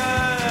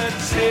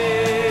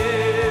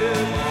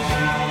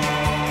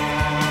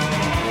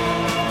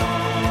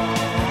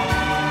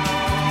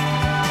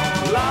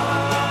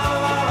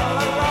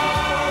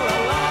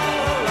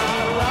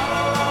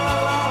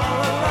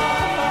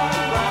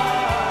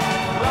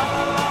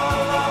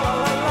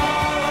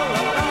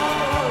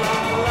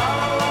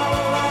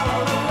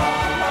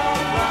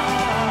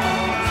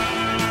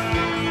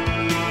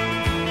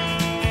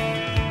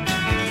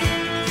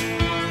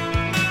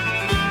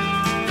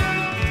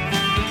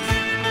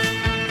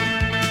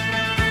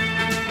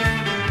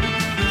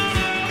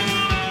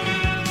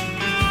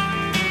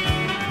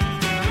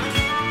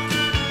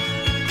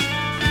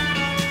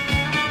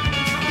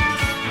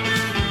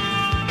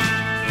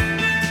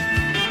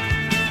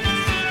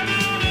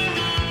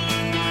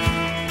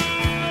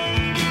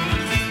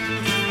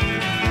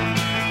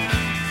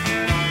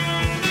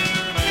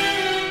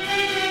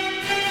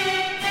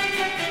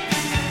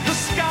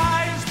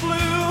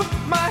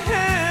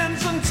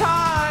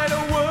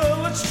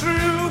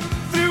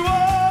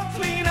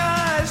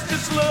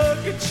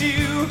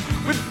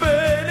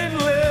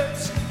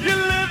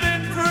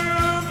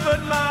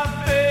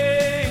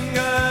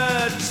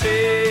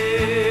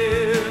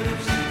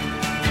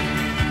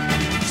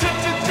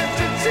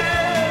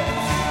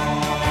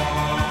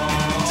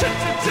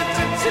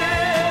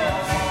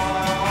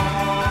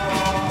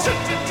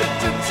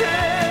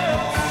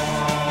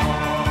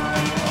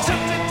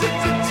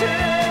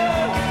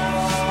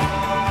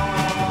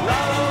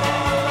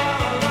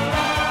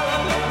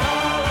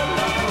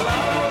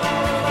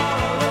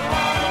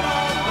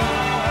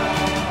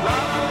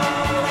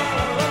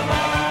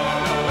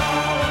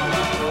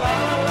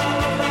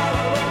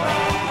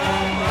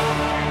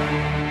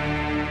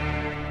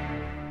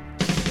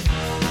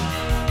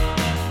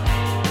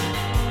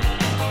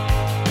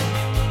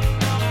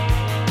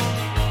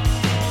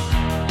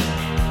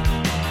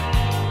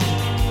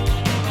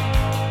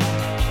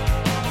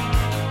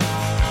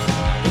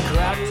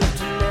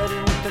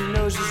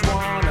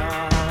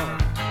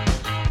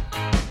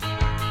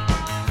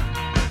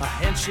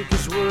 handshake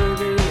is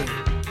worthy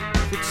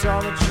if it's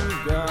all that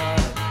you've got.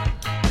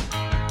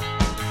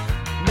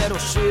 Metal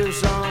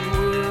shivs on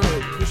wood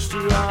pushed to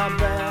our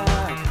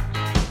back.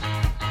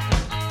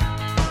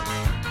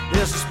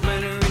 There's a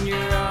splinter in your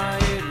eye,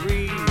 it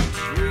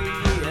reads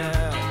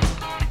react.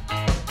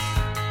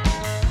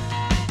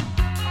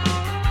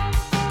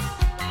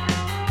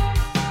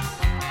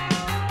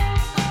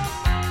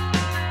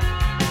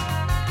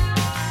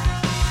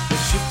 They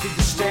shifted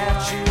the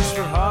statues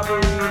for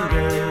harboring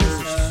ghosts.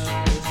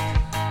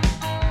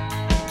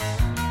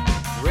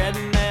 Red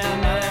and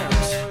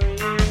Maniacs,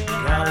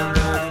 calling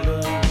their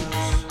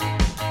clothes.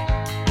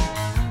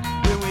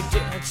 When we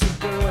dance the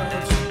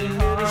birds, the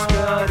middle's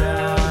cut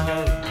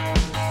out.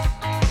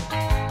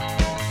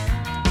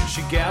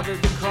 She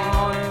gathered the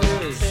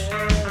corners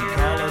and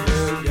collared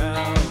her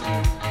gown.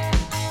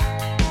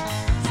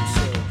 She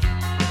said,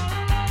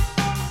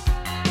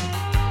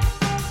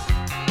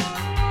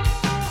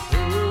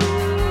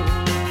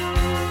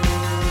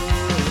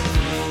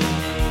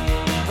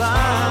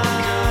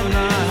 find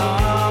my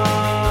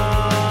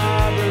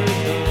harbor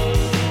door.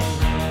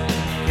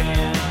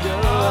 Can't go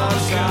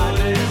outside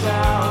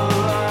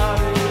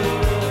without it.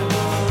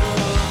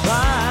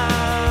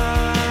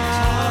 Find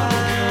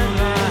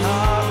my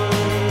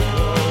harbor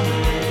door.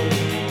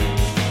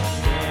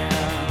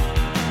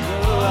 Can't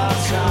go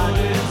outside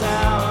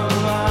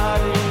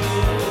without it.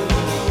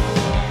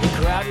 The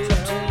crowd is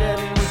up to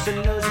 11 with the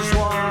noses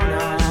worn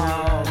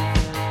out.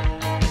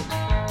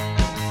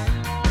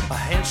 A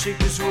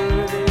handshake is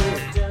worthy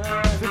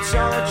if it's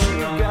all that you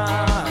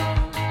got.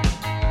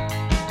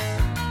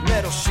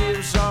 Metal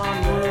shivs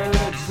on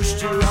wood pushed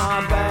to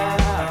our back.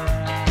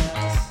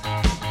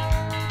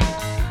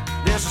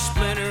 There's a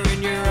splinter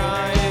in your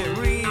eye, it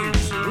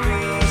reads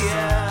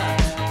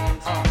react.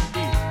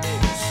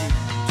 R-E-A-C-T.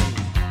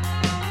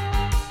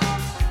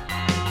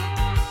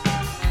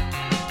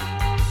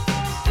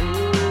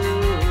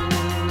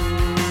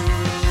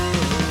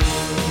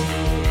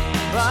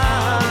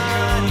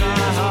 Find my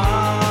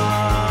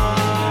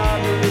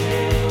harbor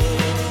door.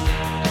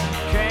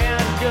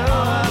 Can't go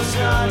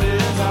outside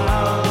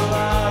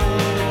without it.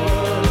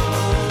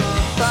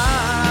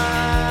 Find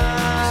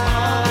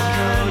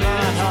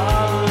my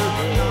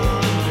harbor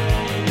door.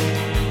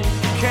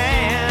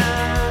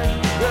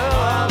 Can't go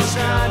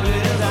outside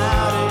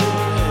without it.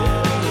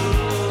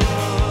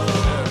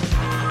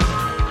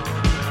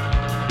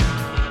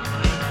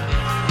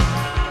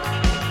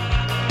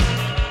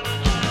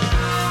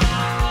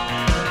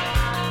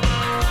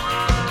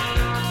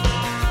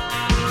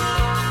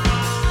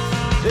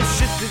 They've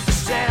shifted the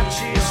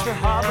statues for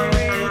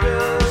harboring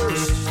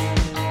ghosts.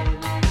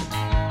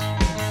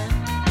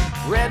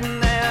 Red in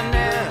their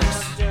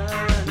necks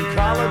and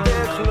collared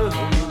their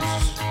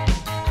clothes.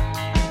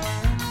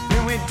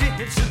 And we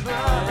did some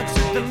bugs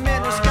at the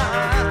minute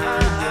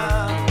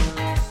sky.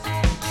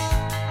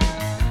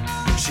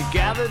 She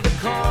gathered the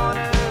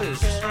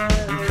corners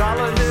and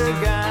collared her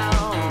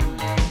gown.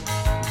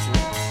 She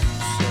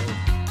said,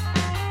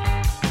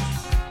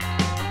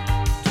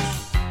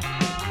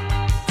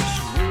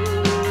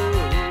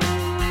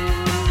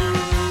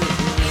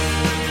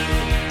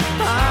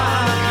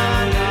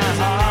 find my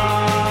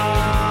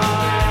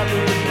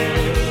harbor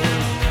door.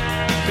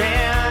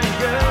 Can't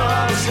go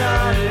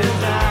outside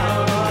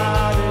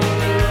without it.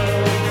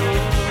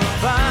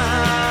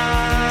 Find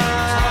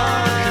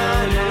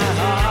my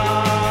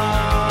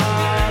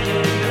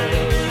harbor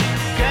door.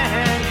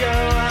 Can't go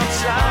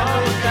outside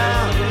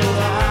without it.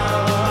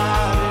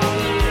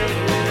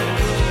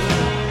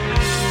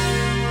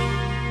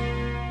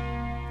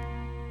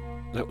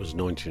 That was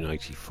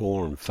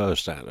 1984, and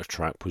first out of the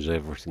trap was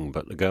Everything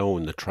But the Girl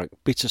and the track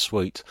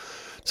Bittersweet,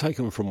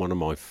 taken from one of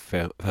my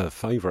her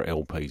favourite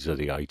LPs of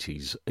the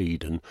 80s,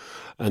 Eden.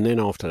 And then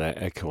after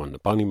that, Echo and the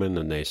Bunnymen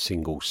and their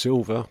single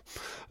Silver.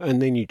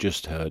 And then you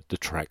just heard the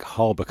track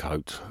Harbour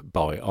Coat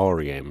by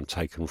R.E.M.,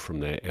 taken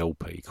from their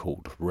LP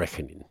called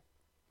Reckoning.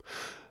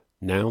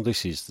 Now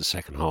this is the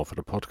second half of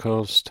the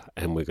podcast,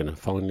 and we're going to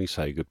finally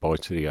say goodbye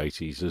to the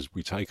 80s as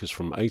we take us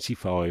from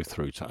 85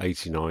 through to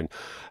 89.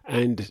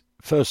 And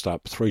first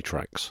up, 3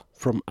 tracks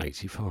from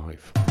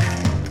 85.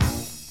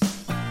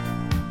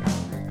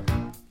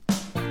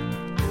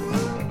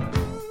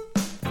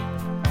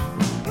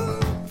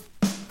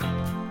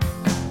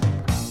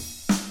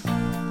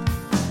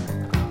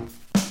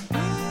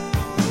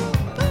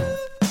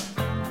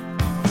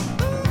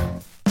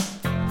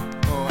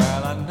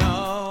 Well, I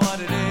know what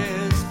it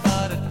is,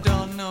 but I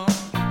don't know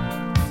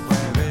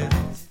where it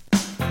is.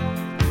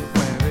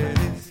 Where it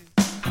is.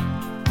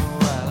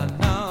 Well, I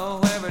know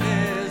where it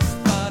is,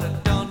 but I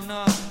don't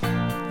know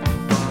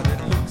what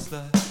it looks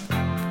like.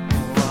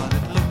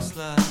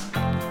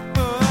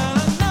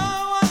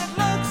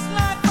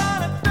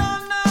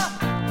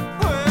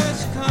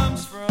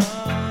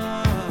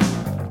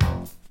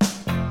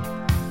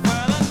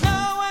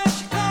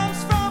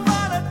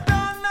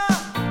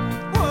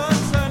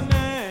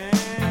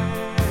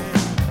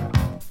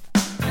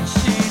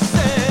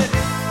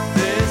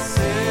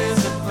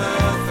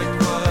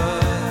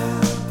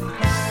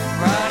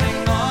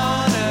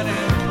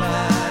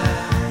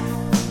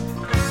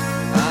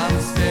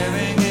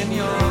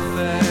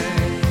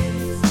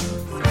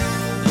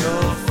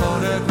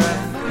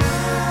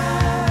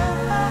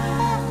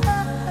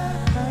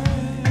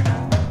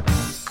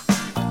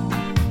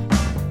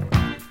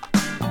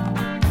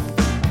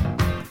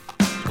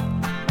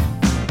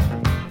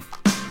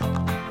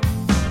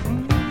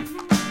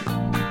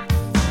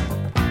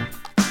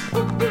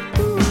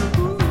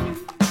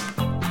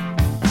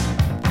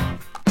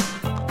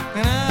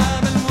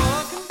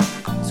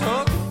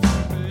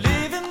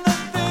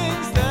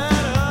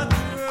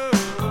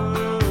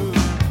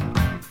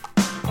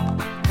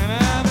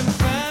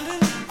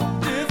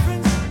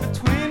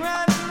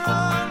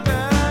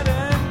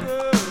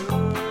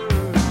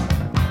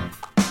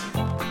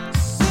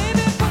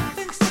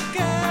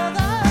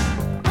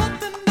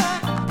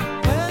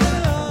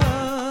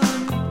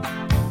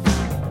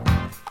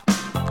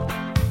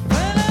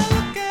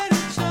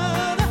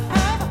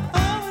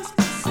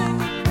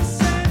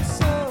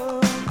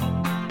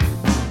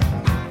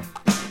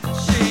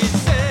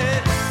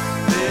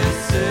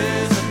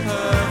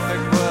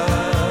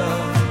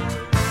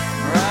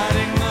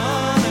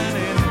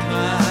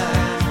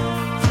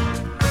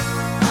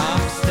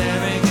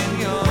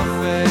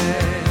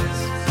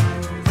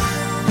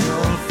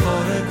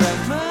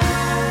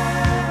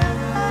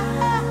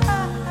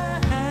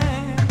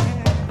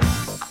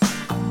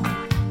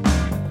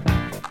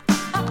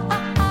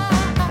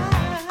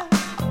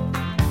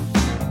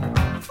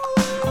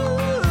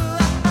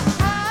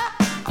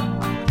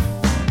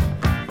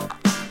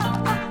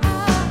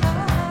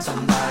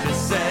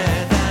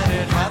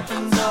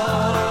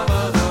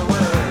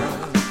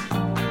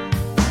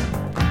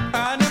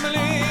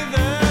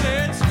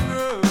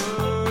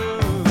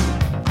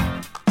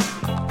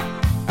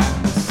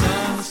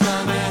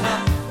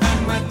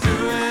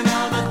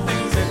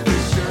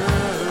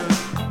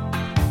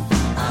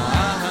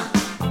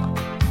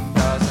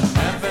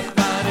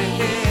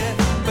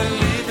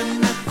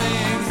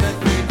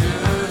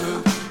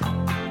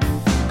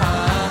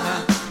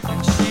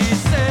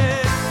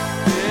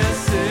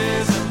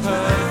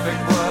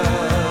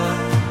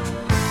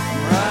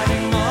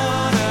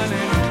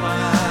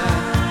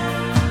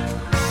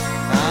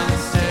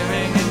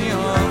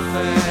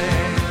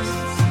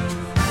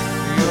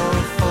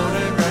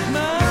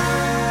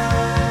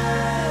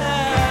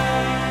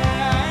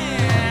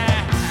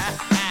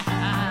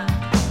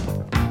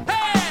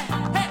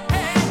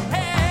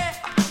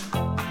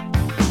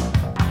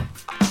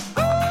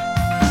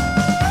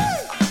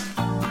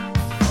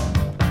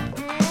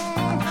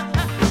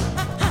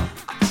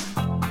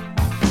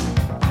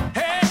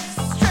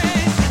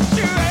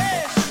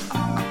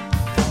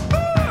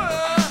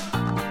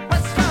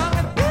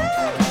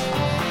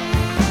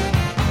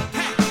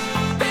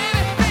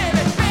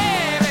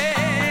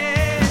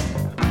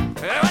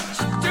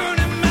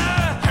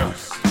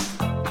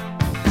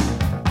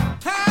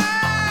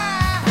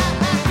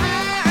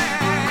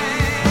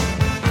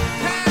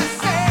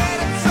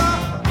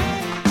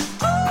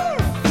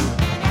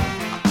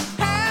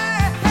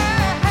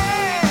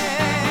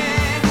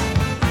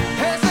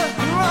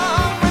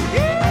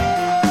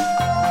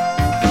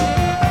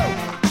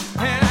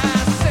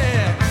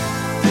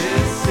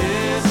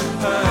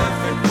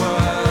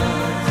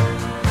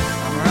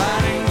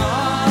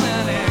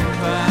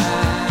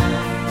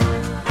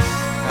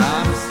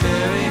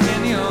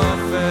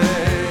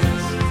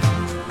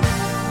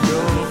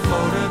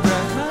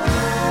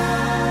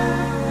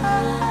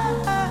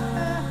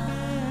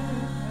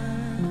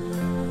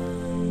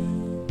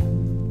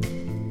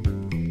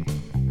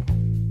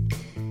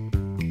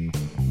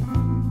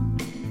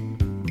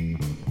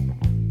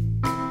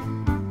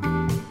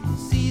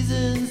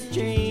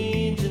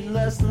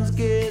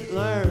 didn't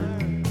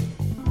learn.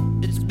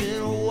 It's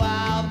been a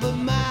while, but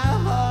my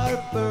heart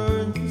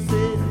burns.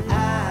 Said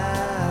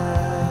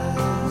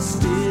I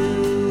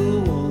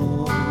still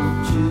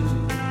want you,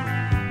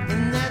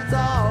 and that's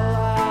all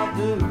I'll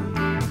do.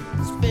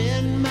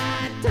 Spend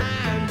my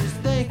time just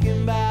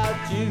thinking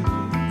about you.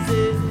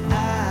 Said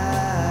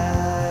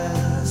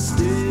I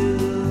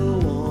still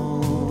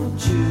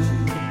want you.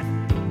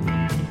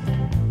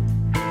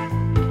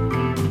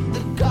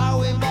 The car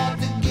we bought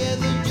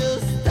together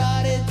just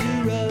started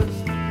to rust.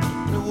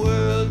 The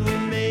world we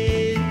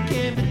made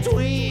came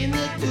between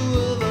the two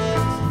of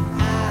us.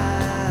 I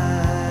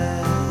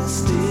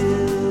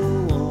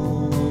still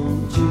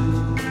want you.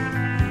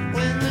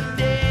 When the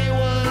day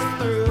was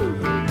through,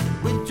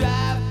 we'd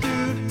drive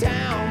through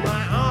town,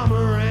 my arm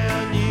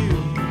around you.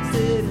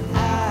 Said I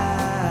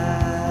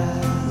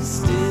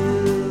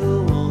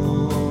still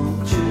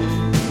want you.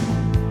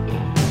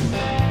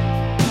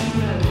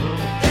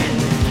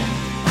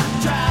 I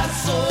tried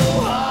so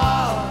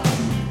hard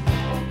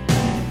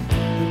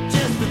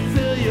just to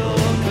fill your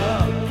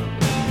cup.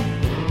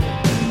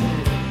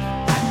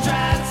 I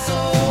tried so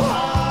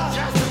hard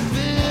just to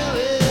fill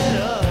it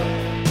up,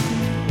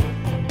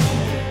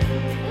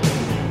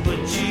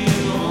 but you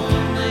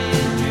only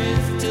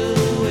drift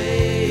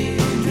away,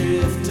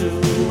 drift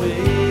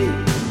away.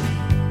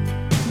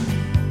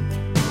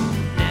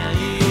 Now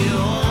you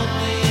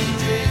only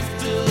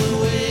drift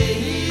away,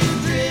 you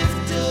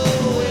drift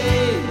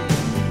away.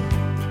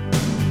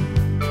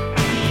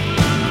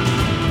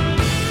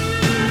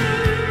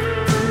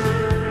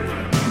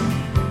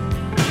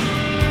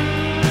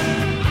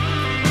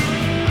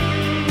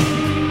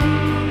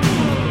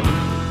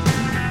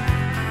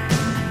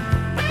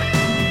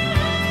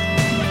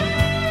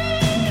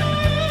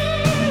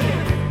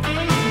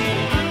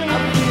 I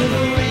feel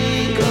the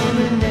rain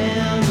coming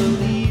down, the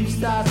leaves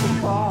start to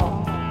fall.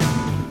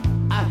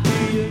 I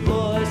hear your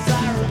voice, I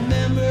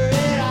remember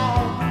it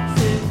all.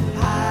 Said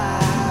I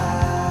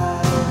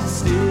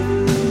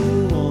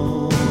still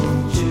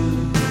want you,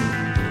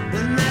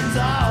 and that's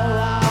all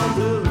I'll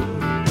do.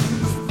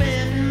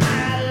 Spend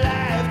my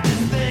life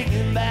just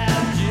thinking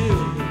about you.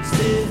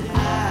 Said I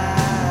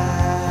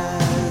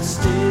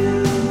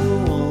still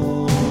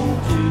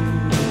want you.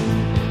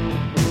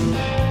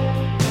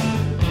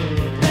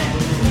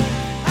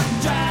 I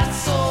tried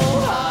so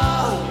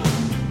hard,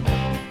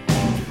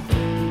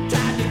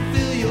 tried to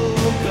fill your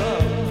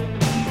cup.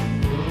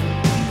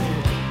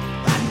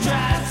 I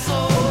tried so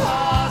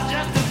hard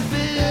just to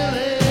fill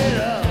it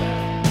up,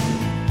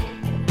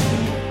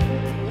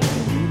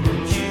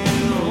 but you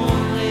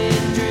only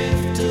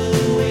drift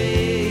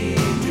away,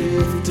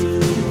 drift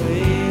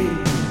away.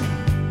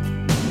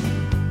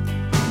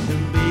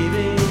 And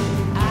baby,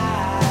 I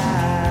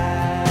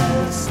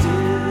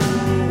still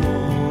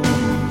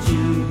want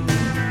you.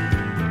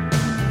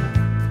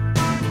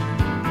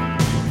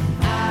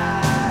 I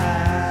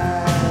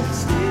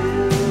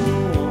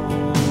still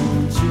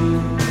want you.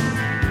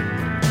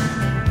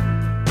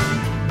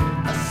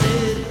 I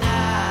said I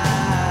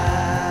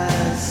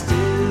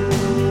still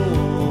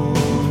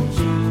want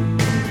you.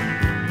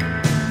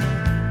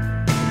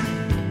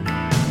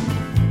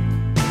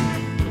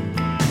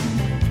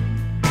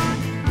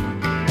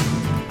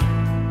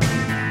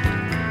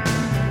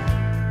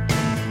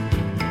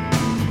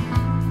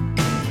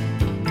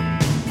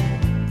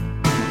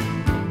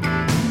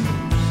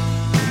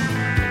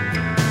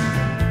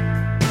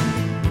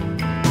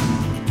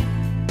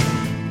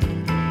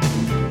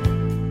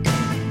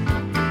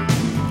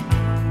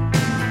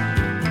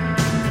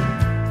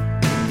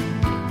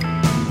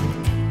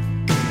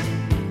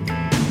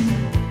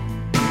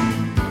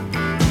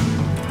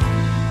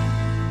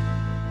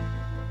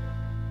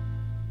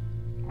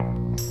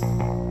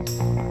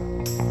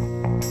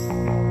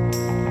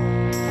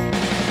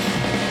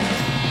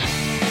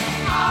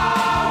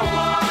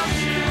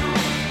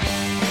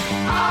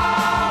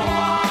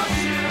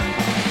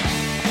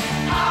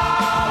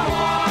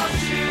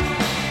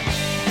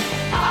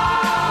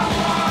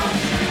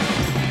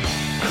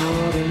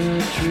 Caught in a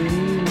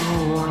dream,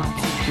 oh what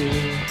to do.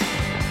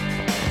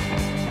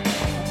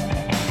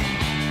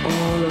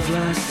 All of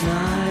last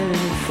night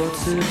and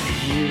thoughts of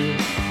you.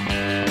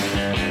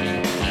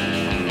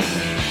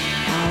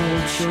 I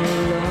want your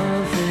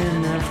love in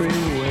every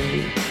way.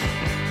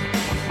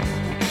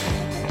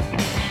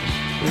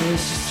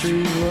 There's just 3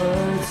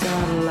 words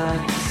I'd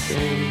like to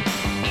say.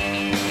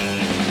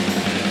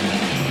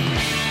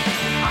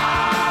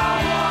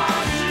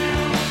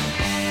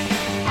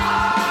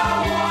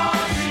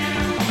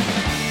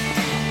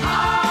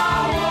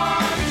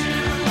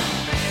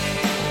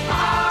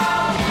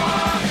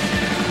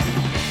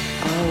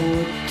 I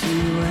would do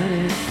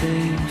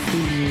anything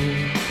for you.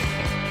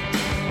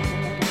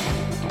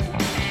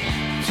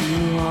 Do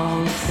all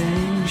the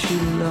things you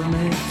love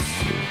me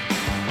to.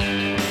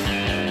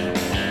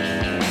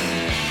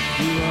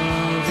 You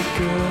are the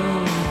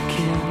girl I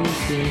can't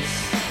resist.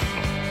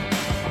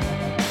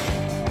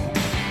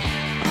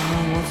 I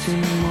want you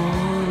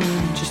more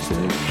than just a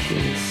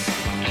kiss.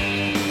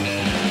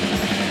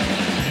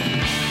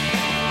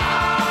 I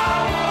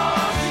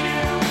want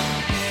you.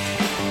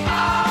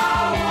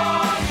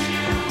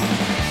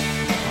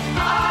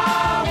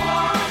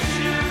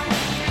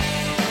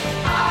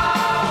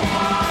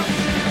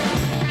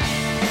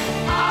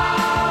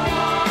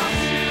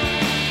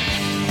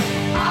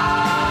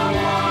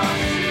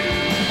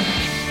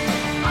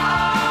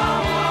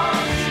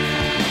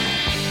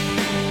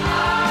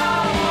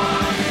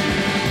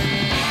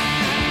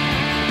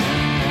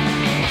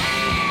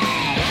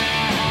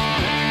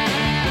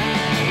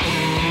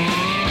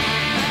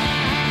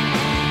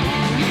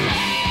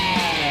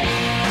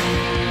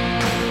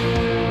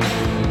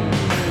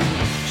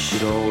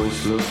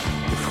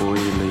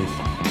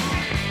 sleep.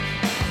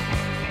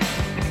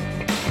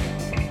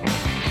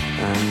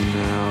 And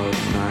now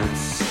at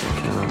nights I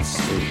cannot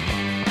sleep.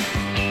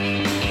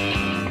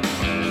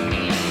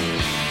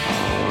 I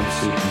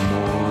wanted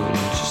more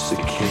than just a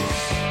kiss,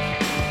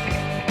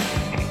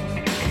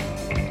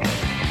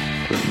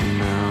 but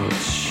now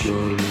it's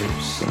your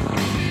lips I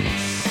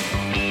miss.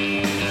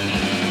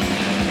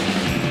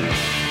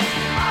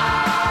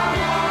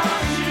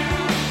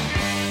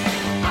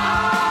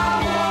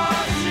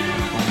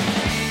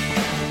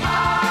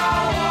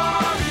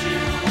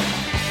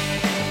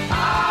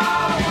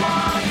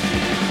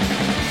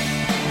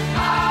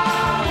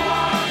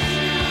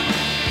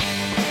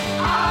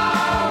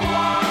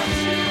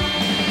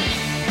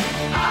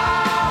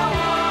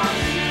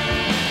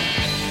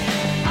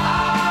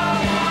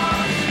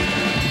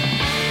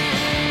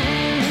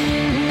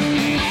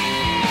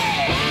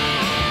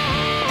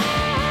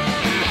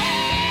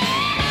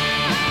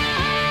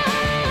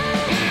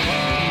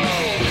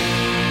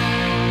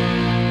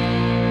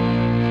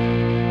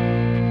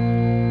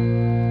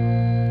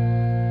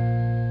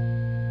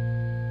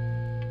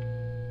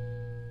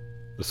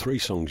 The three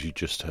songs you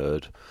just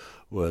heard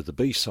were the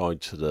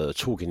B-side to the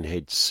Talking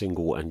Heads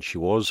single And She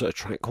Was, a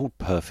track called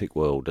Perfect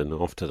World, and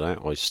after that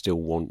I Still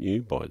Want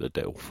You by the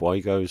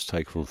Fuegos,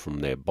 taken from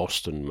their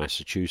Boston,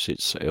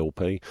 Massachusetts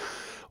LP,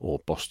 or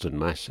Boston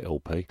Mass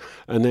LP,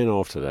 and then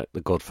after that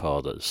the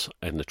Godfathers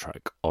and the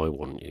track I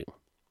Want You.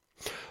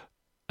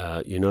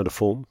 You know the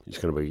form, it's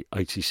going to be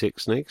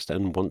 86 next,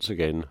 and once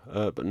again,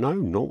 but no,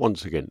 not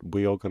once again,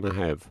 we are going to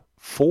have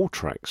four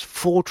tracks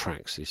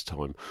this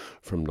time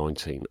from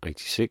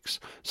 1986,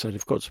 so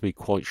they've got to be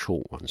quite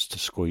short ones to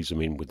squeeze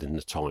them in within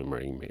the time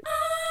remit.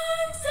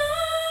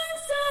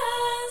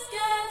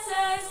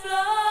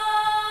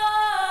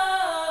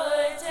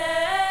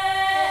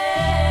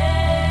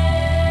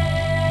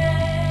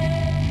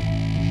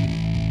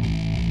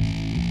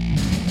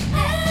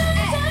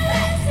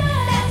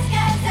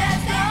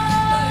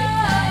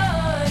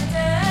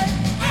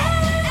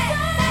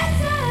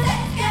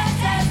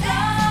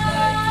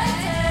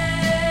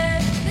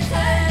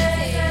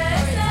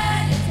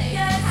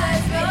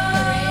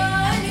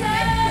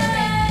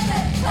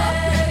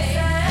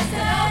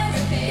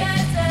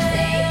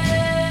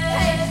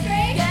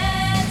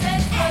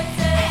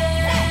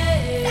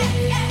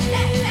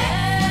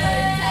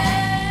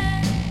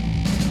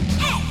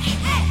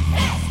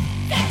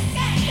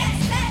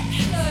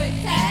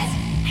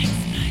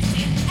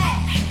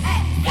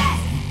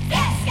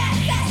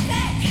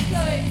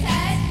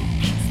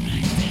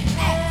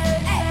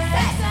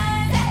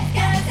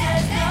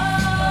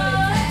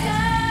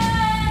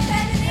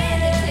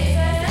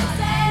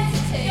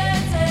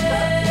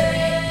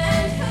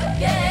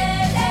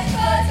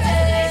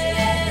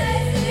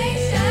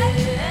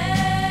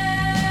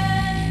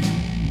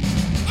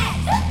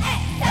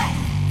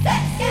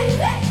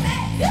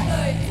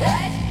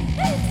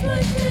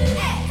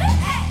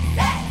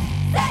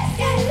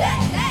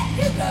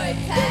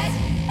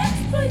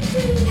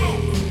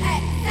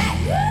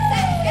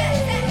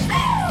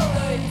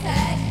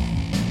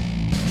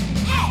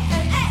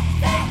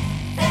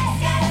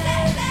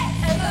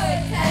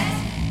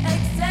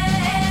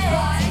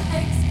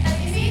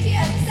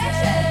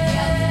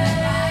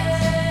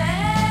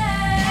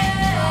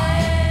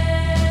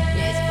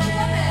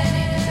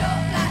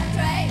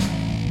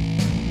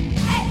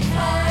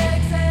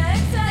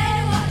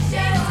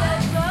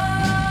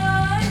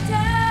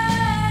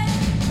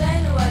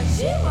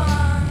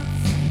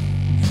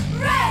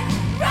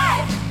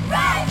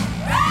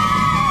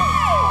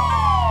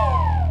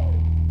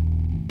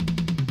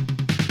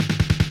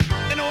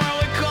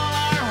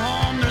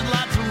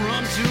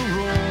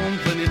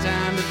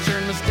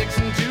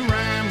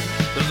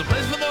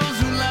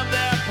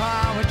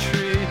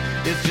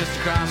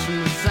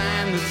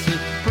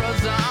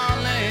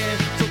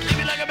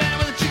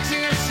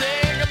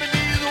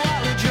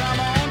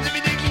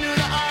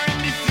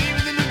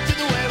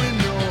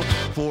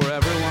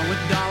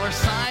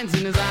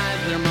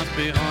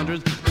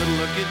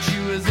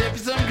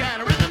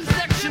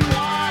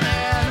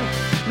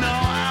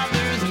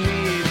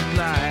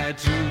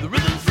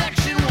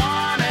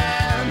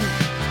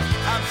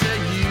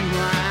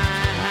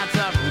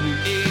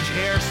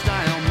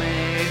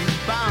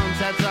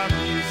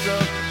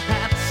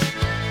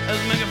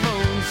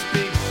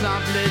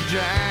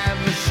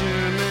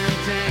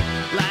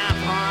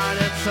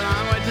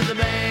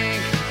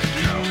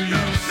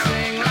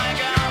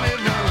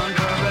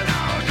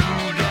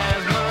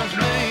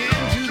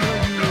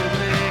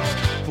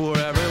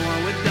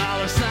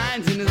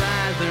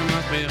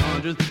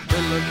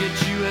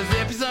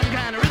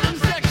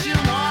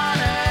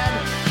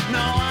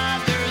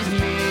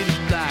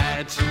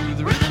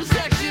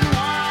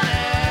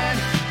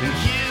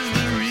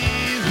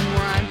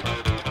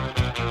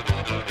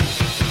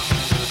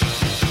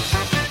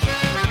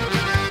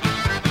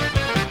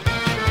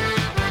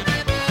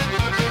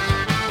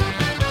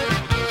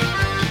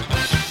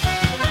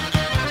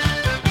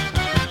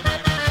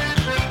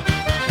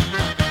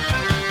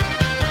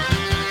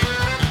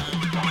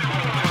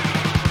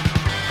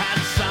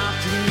 Hats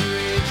off to the new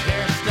age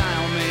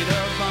hairstyle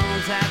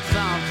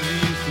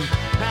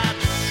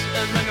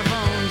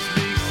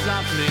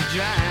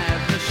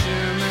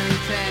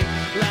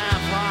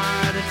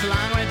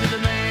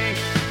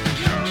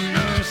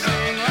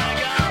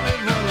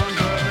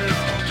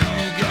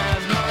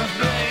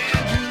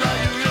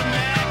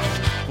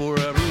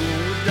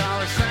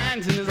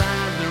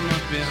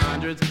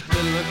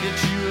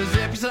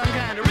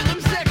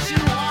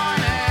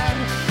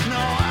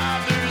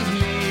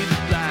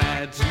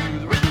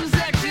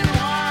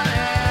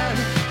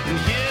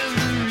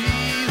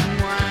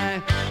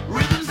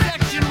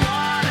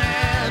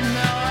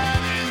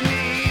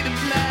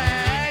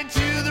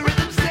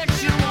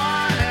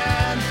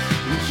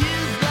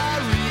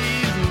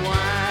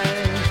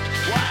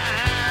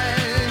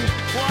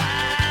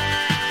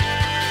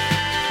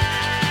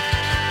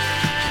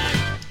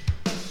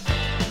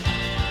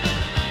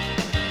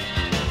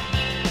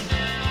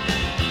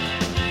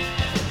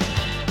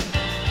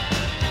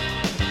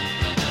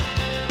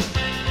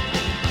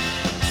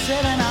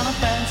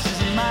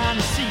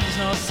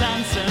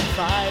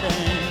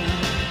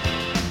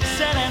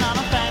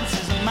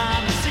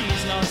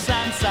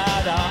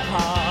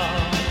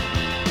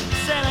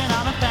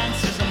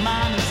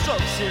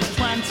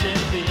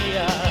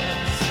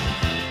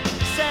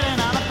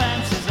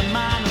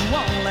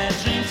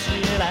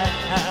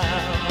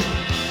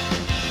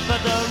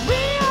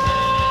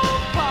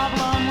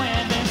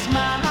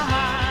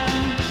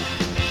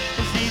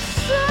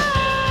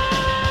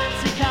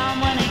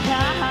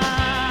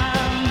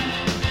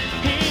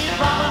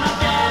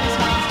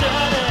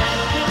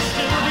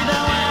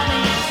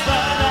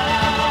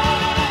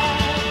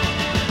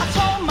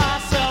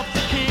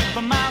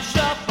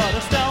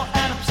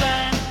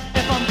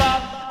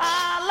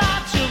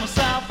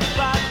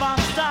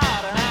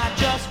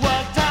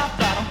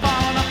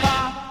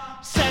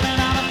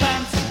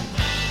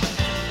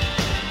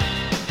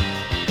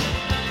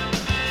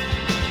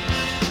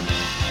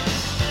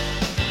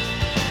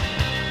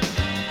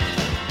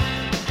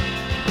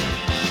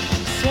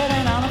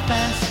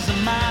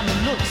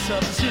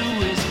to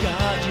his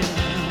guardian.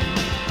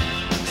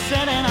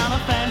 Sitting on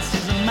a fence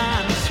is a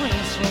man who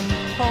swings from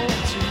pole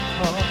to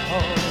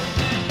pole.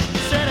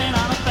 Sitting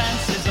on a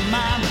fence is a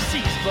man who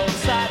sees both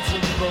sides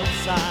of both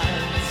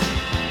sides.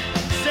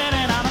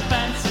 Sitting on a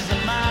fence is a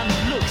man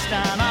who looks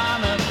down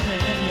on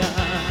opinion.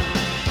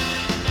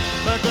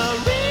 But the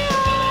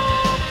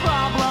real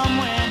problem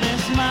with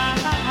this man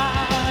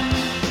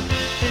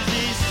is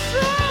he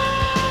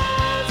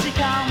says he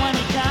can when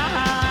he can.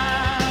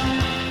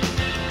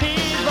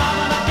 He's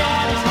bothered to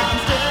get his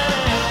hands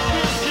dirty.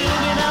 He's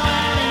assuming now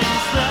when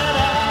he's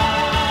 30.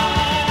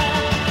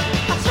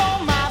 I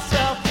told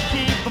myself to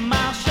keep my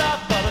mouth shut,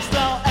 but I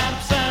still end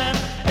up saying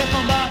if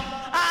I'm but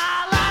I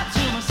lied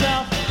to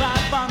myself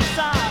right from the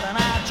start, and I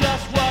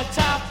just worked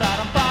out that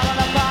I'm falling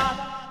apart.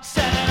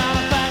 Sitting on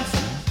a fence.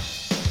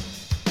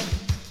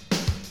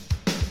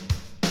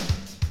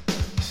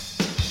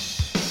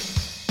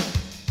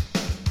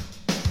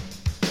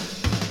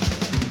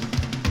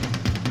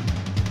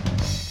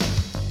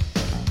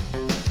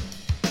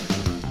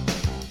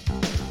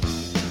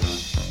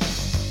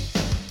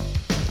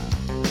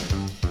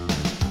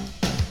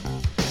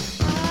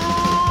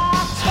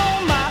 I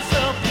told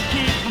myself to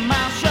keep my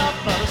mouth shut,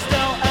 but I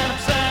still end up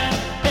saying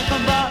if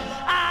I'm but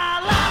I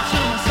lied to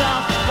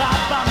myself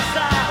right from the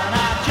start, and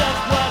I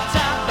just worked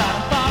out that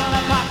I'm falling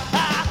apart.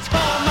 I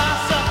told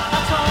myself,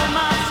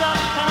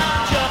 and I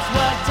just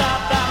worked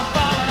out that I'm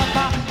falling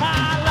apart.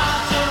 I lied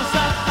to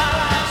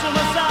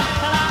myself,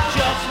 and I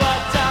just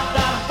worked out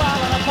that I'm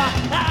falling apart.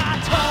 I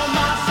told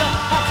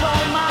myself,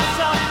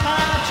 and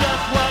I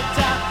just worked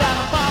out that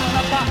I'm falling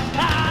apart.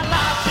 I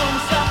lied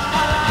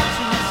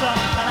to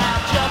myself, and I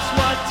just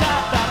worked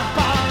out that I'm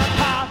falling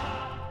apart.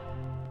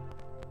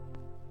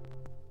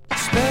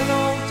 Spent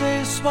all day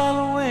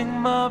swallowing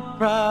my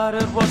pride.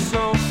 It was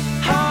so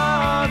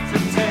hard to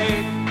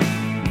take.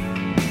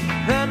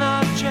 Then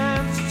I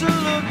chanced to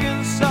look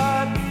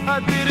inside. I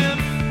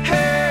didn't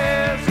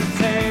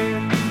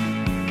hesitate.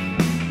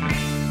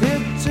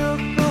 It took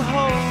the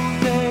whole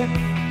day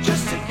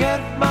just to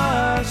get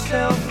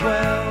myself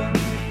well.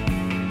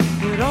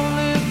 It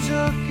only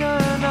took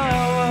an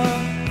hour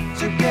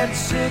to get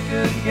sick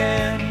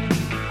again.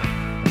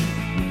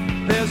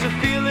 There's a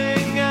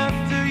feeling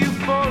after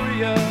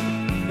euphoria.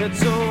 It's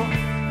so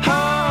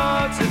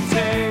hard to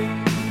take,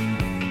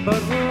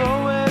 but we're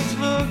always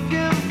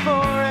looking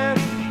for it.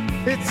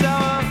 It's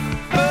our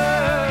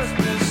first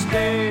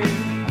mistake.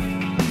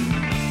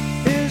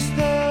 Is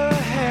there a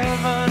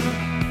heaven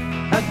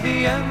at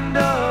the end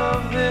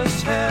of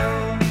this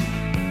hell?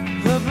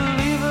 The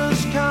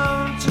believers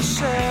count to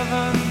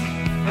 7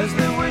 as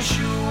they wish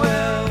you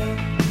well.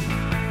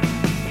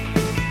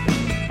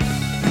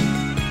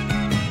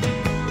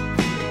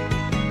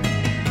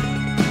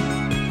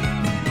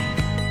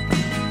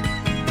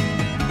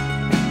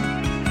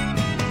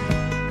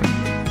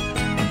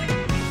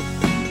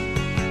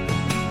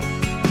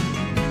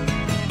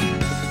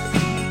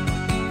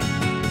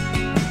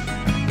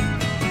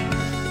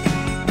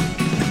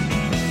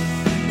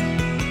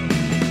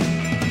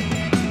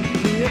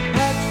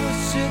 Cleopatra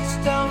sits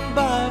down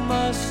by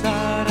my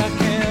side. I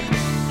can't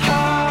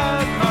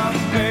hide my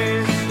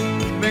face.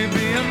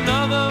 Maybe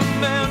another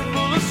man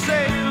full of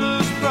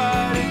sailor's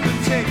pride, he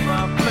could take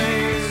my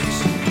place.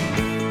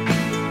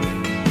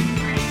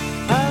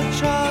 I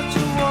tried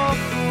to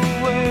walk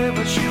away,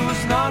 but she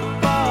was not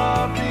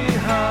far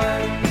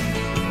behind.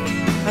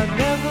 I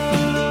never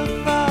looked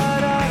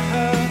right at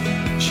her,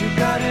 she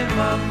got in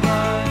my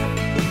mind.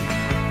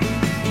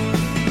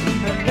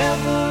 I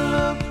never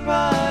looked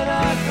right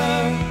at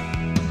her.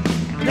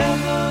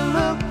 Never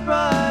looked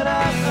right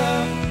at her.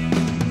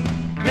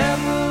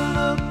 Never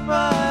looked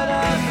right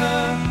at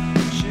her.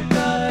 She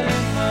got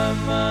in my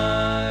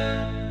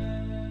mind.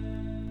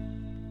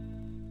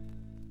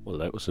 Well,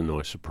 that was a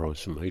nice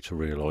surprise for me to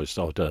realise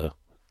I'd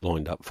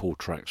lined up 4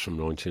 tracks from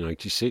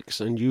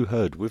 1986, and you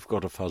heard We've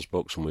Got a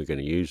Fuzzbox, and we're going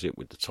to use it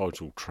with the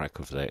title track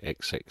of their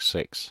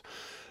XXX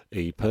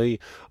EP.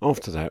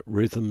 After that,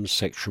 Rhythm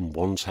Section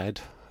 1's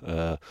had,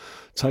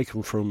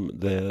 taken from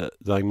their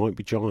They Might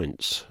Be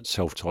Giants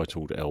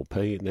self-titled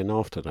LP, and then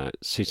after that,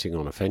 Sitting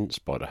on a Fence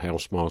by the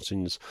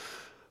Housemartins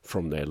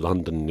from their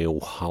London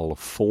Nil Hull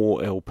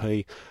 4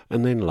 LP,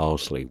 and then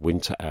lastly,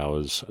 Winter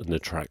Hours and the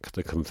track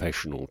The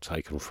Confessional,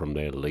 taken from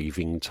their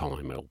Leaving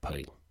Time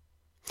LP.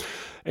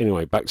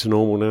 Anyway, back to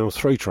normal now,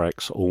 3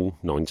 tracks, all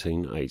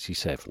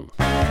 1987.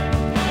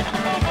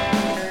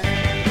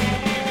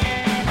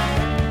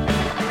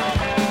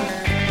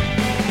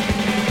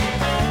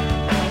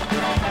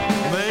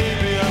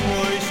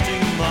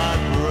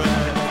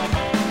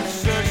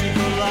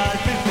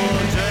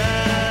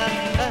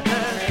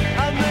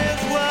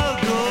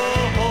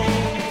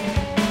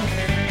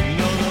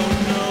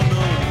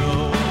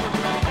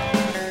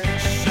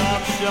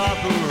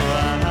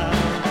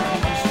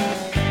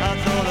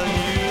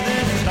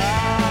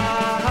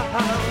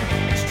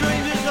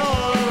 Strangers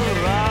all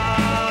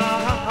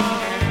around.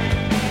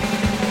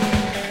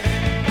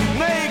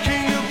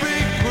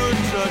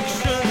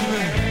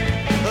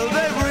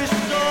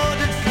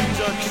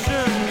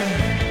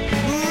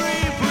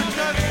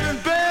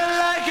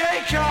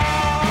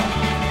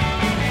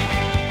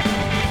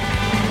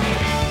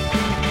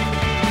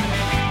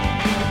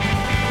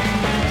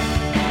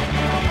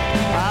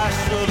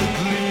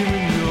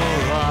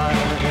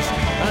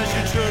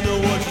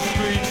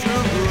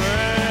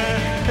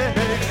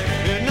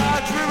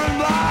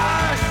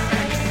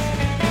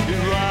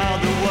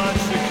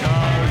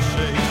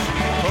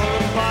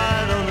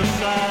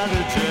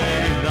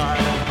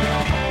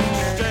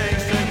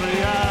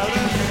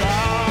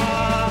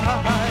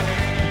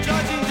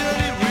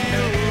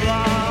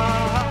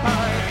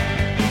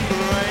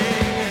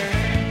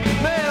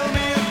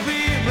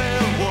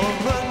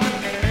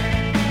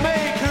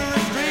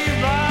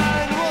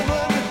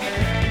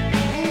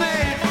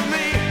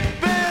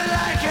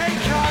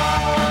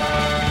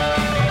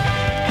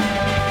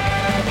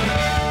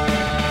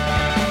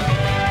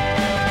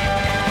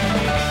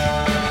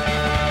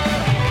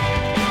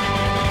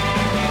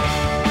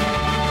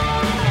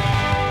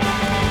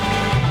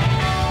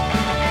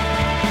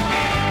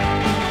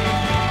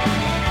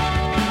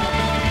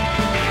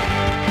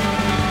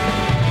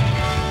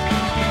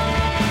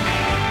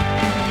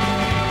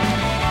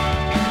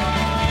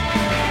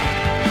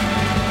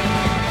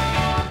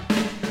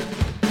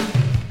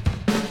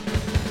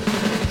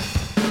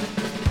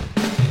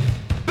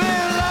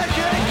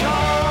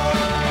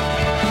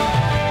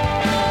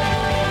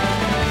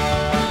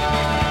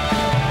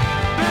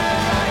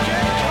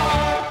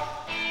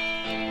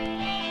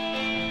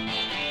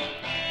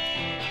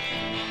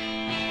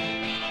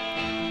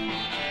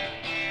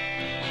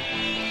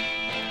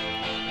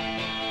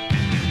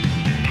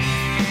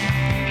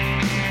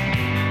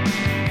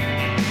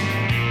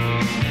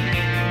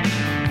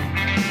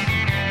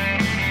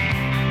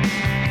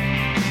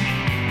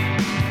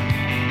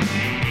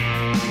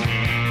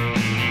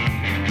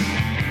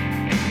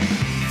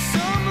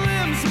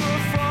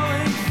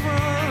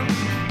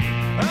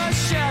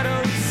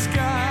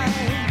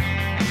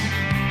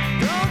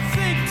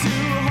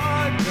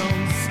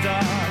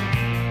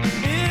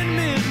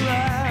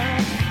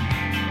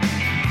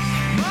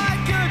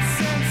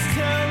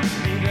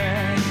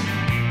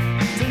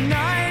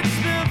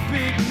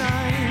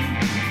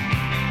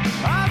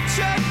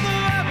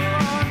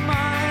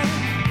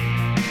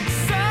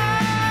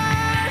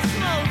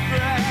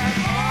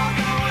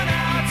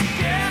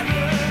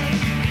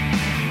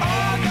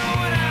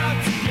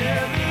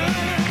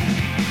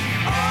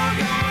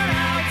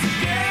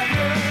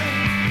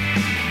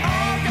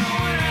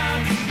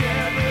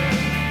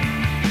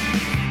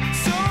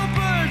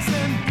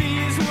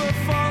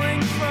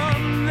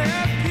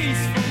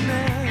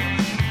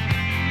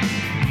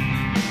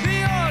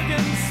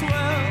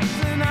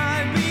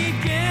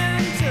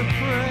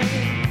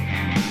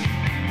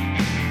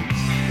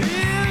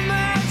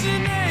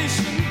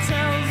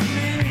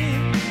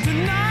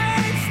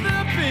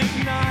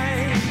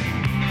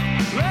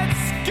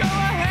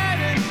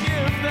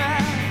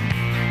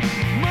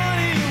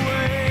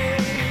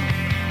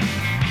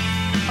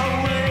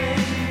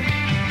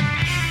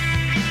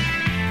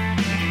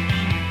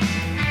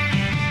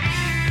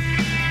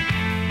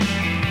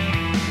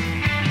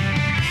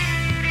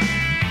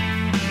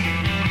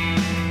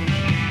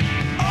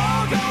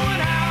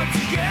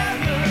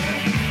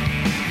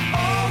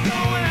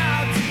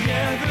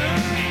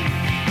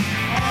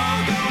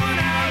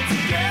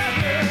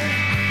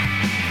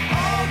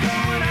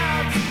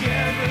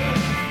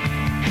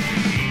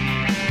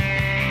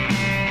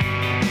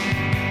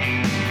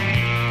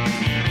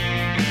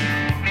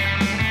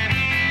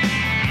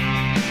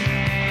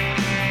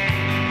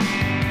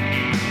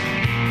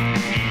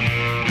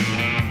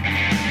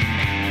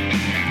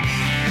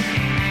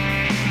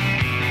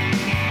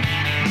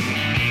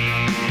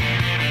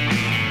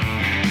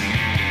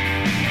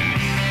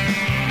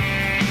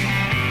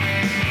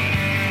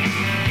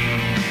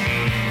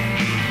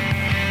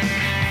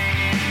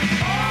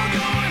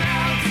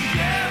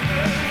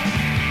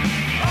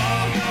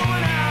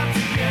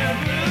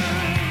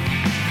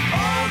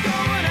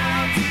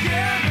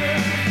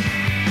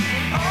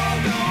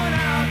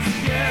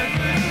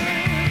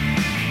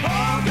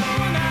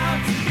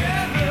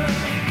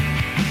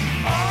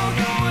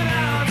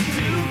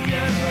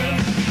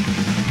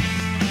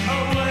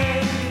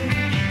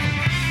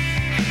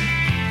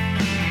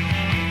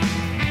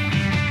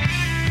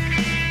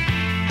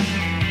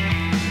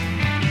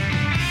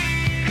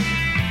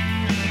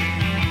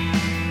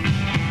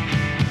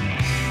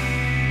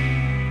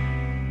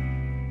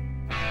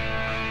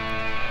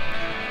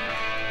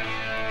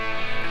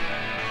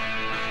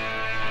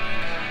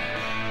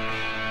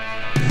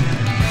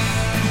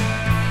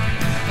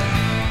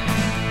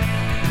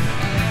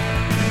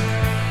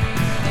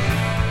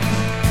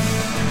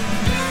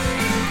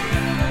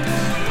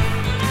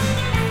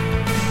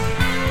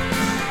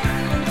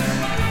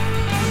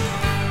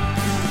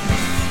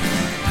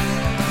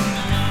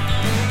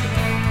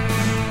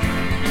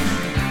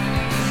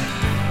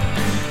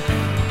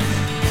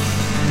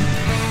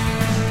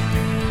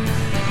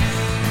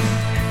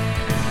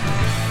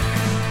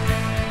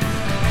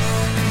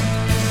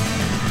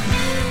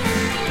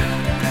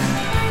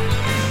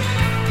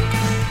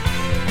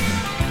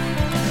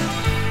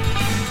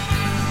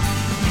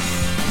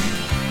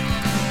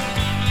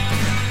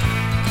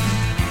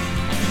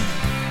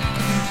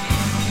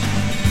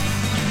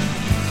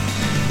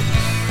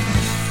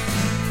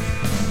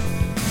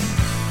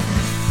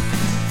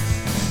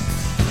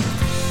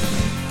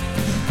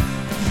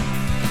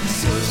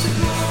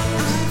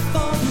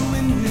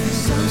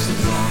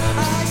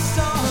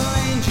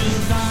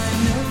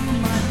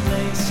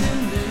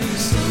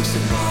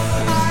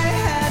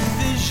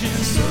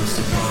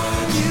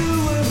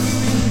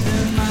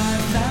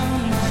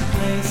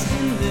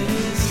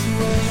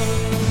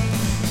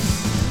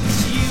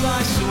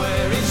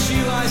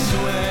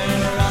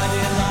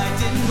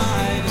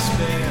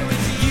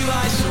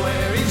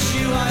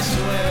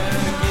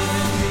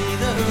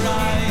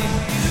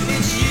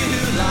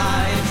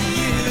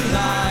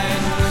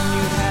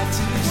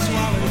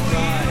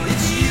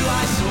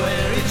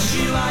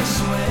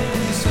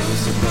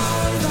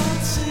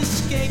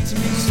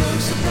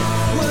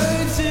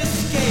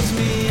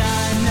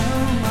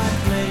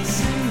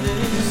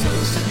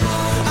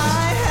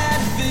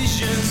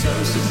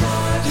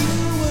 surprised you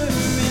were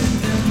in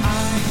them.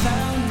 I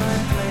found my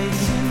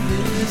place in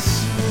this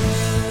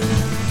world.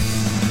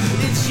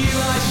 It's you,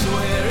 I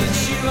swear,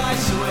 it's you, I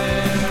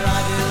swear. I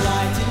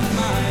delight in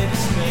my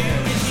despair.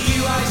 It's you,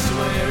 I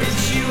swear,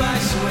 it's you, I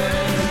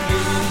swear.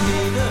 Giving me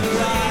the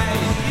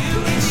right.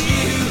 It's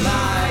you who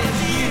lied,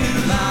 it's you who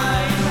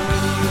lied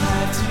when you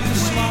had to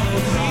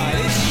swallow pride.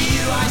 It's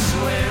you, I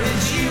swear,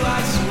 it's you,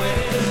 I swear.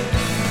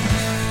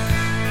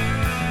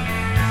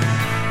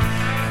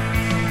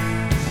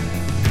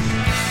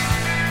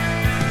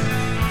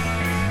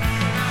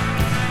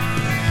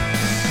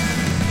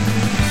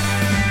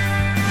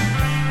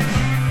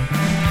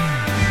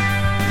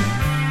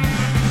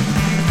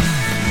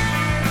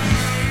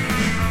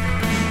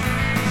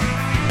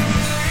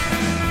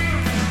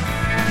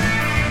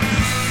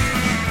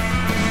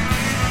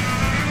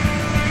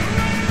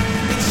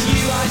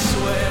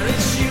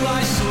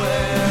 I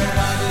swear,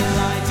 I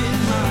delight in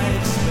my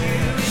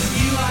despair. It's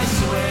you, I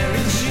swear,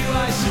 it's you,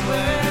 I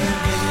swear.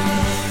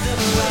 Giving me the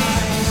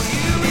right.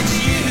 It's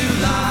you who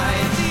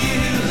lied, it's you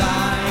who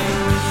lied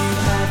when you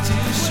had to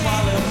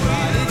swallow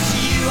pride. It's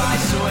you, I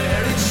swear,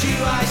 it's you,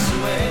 I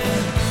swear.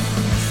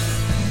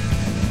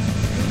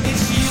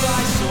 It's you,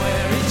 I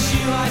swear, it's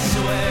you, I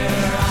swear.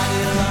 I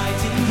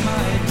delight in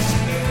my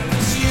despair.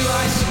 It's you,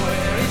 I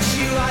swear, it's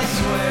you, I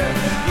swear.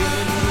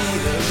 Giving me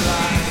the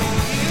right.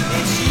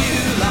 It's you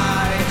who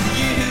lied.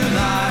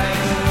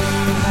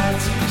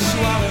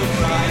 Swallow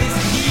pride.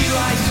 It's you,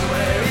 I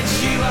swear, it's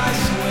you, I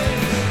swear.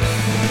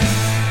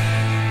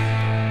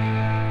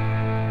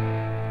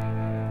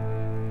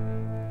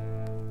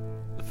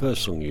 The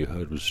first song you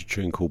heard was a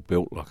tune called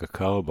Built Like a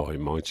Car by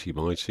Mighty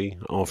Mighty.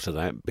 After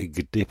that,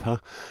 Big Dipper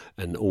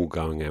and All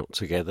Going Out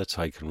Together,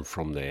 taken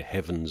from their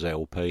Heavens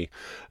LP.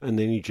 And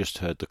then you just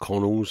heard the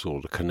Connells,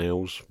 or the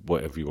Connells,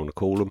 whatever you want to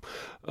call them,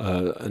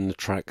 and the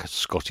track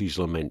Scotty's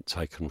Lament,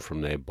 taken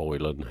from their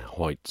Boylan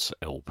Heights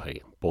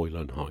LP.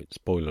 Boylan Heights,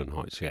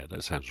 yeah,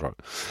 that sounds right.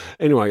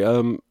 Anyway,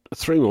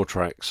 three more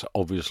tracks,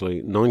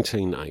 obviously,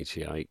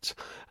 1988,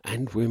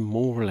 and we're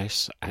more or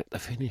less at the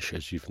finish,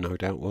 as you've no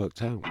doubt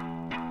worked out.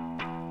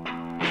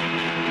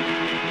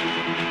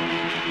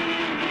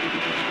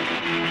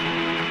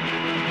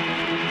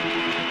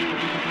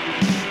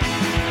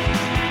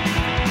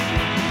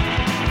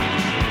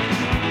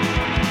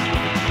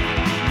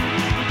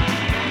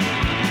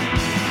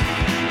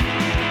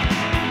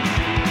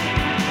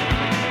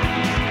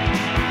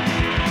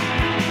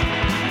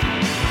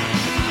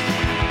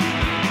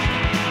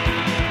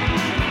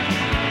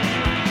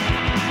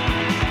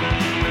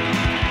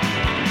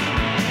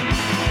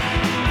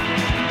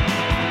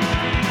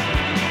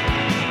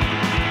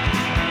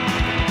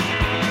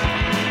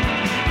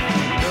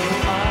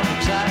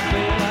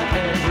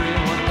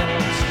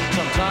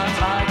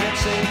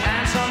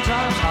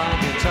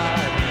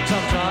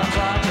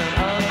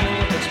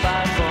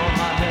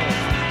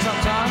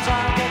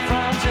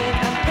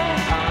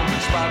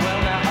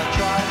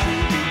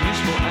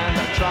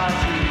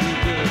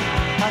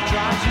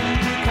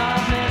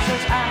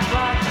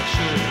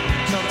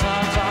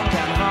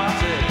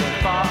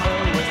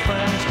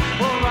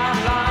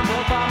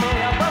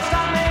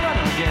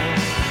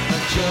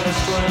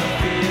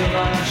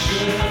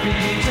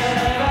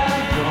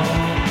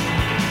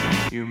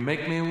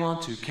 Make me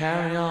want to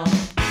carry on.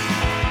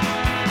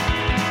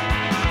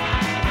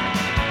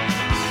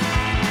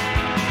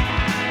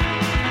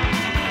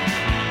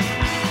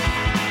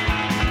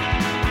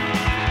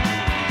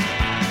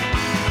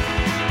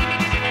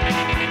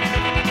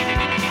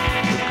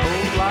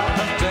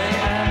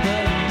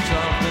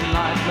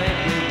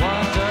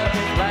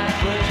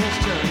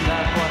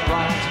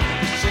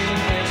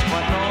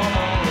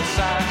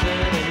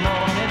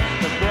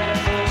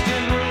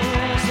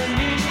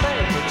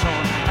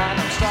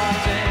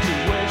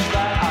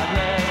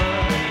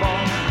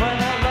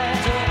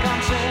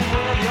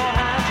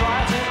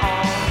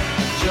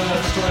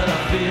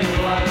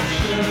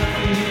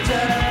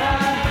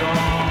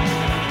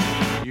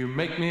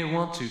 Make me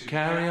want to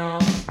carry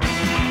on.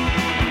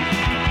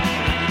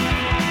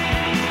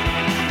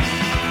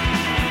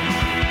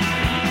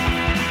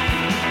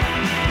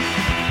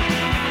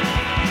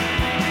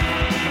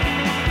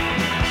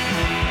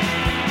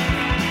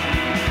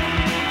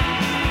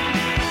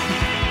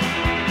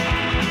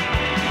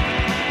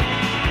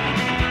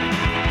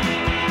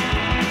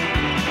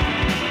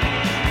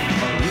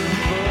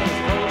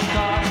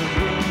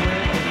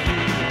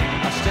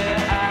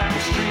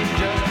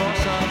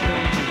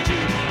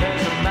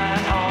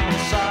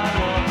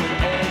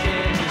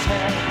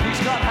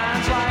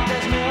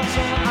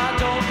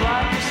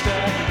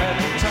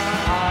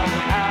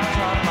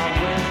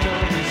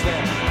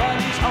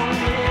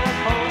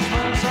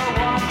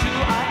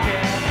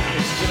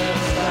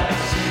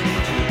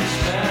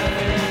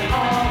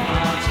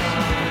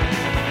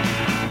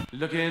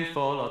 Looking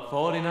for Lot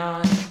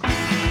 49.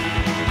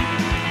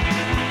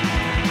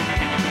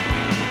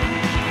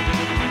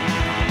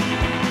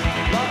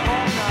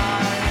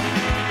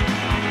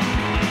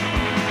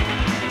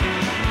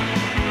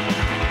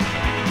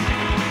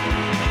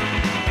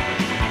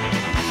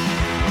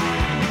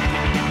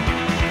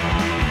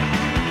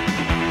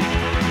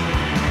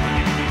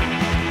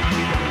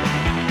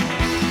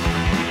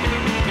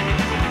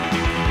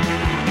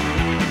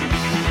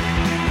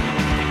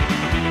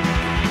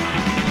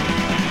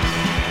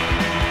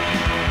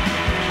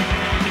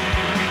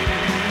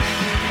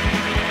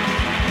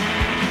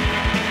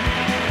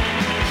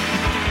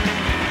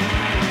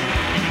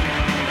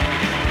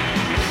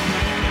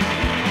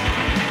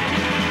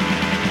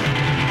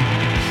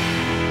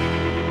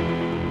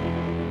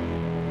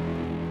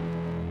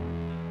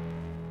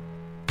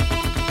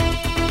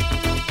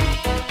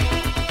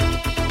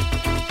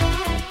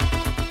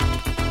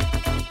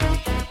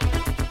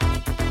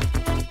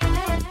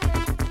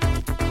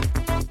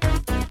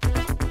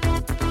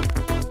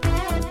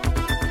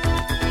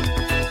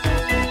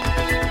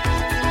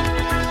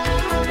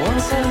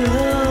 had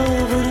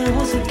love and it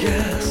was a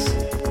gas.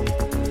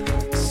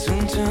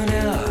 Soon turned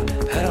out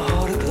had a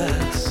heart of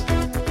glass.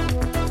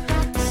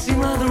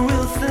 Seemed like the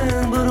real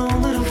thing, but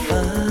only to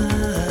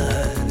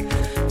find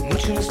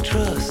much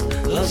mistrust,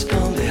 love's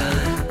gone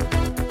behind.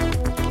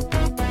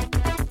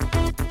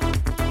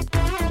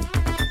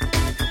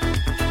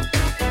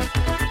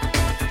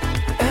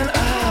 And I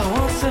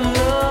once in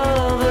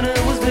love and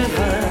it was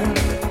divine.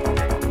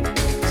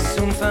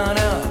 Soon found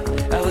out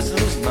I was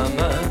losing my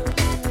mind.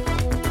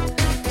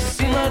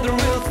 Seemed like the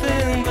real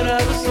thing, but I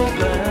was so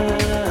blind.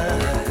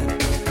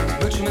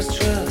 Much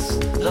mistrust,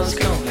 love's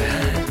gone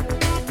behind.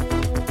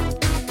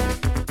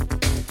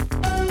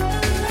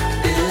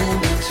 In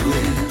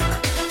between,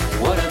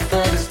 what I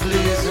thought is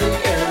pleasing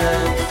and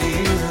I'm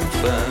feeling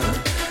fine.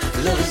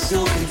 Love is so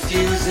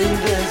confusing,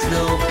 there's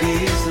no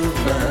peace of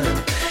mind.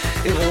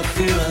 If I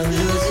fear I'm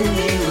losing,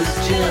 he was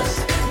just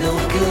no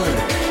good.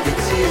 It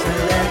teased me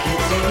like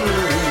it did.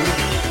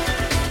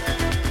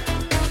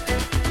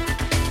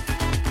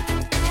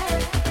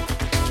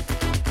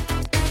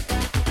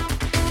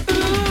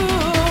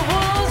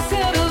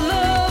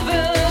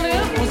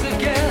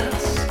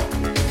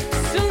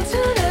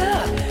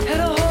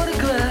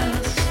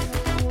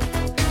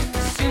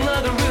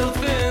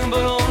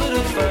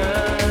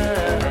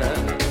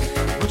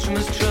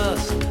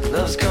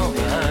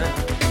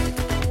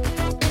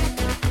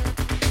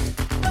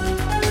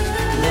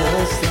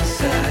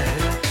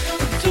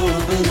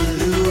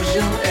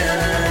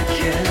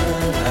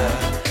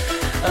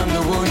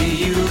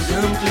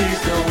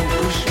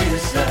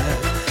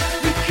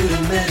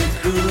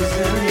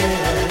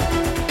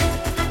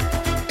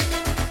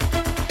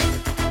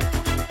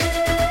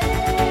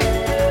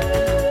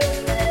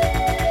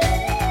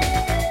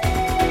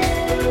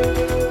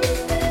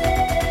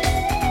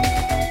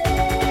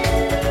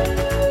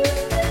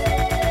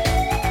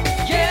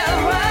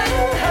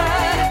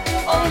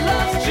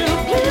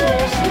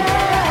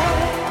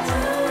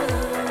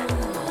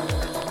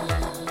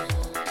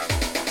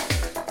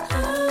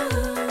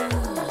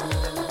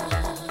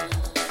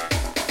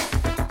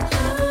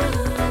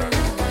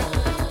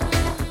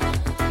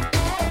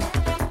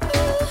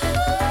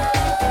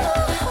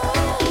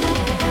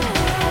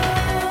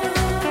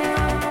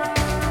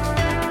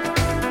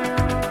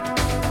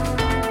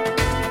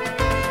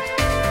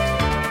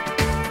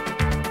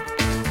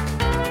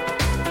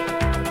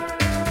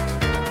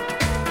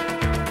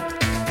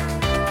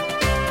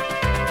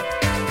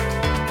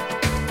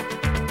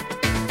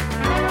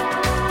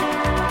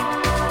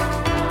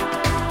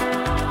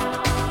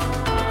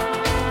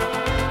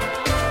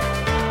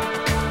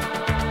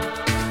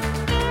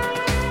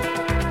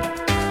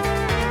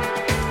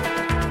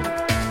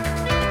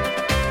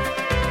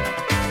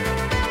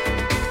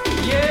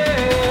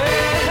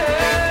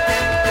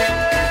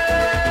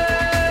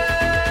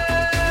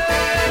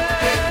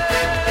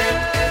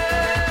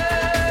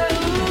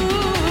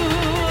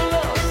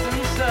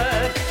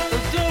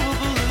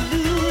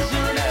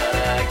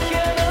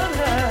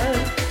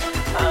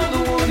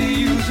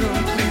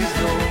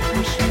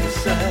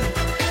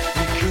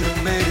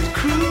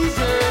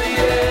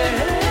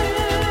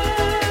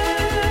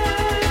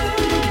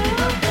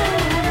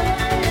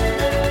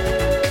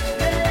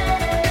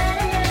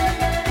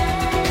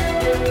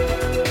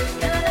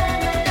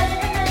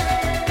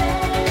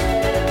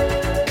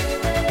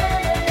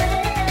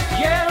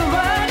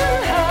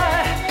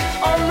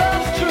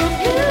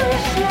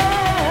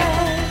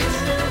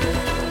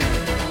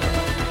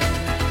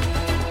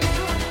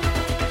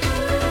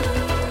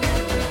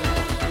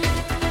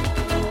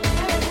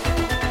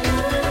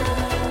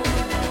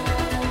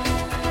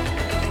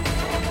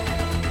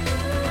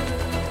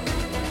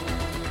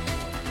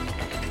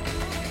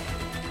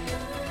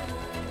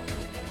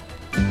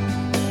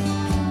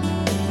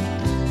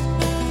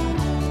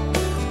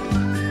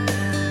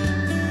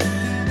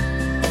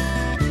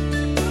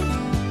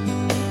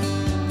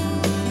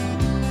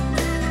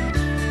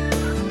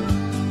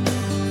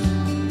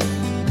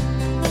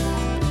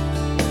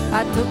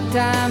 I took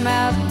time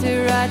out to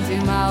write to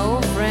my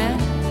old friend.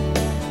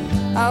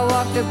 I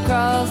walked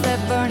across that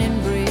burning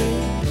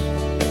bridge,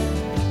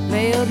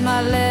 mailed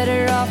my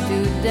letter off to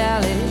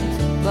Dallas,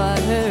 but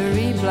her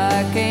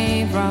reply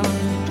came from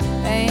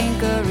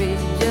Anchorage,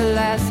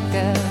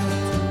 Alaska.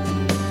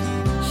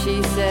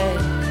 She said,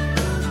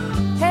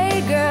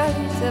 "Hey girl,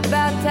 it's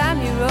about time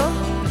you wrote.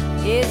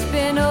 It's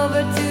been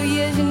over 2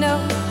 years, you know,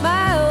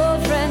 my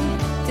old friend.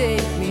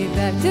 Take me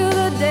back to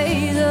the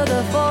days of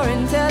the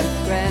foreign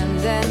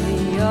telegrams and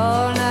the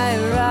all-night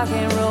rock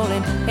and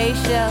rollin'. Hey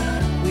Shell,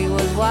 we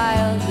was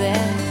wild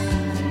then.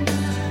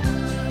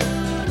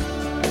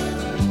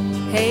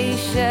 Hey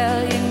Shell,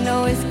 you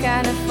know it's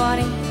kind of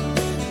funny.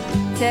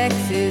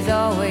 Texas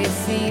always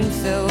seems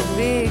so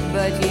big,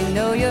 but you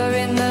know you're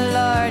in the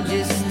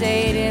largest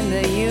state in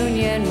the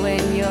union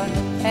when you're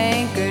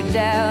anchored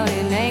down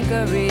in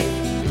Anchorage.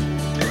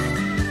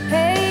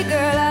 Hey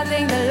girl, I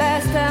think the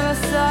last time I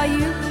saw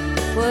you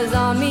was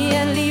on me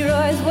and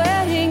Leroy's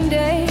wedding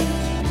day.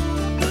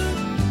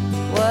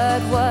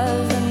 What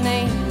was the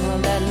name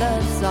of that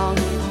love song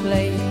you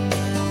played?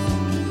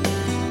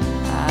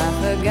 I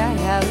forgot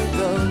how it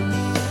goes.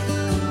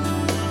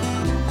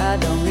 I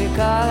don't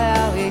recall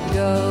how it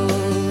goes.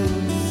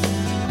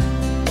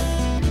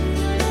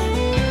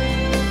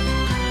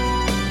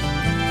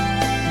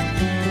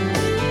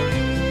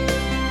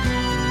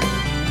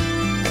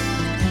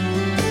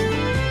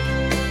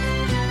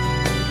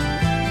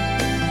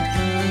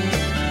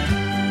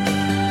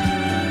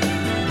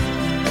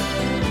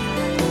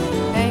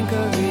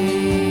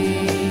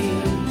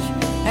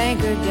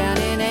 Anchored down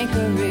in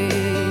Anchorage.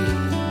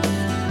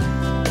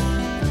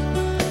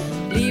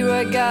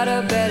 Leroy got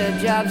a better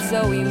job,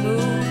 so he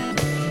moved.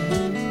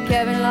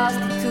 Kevin lost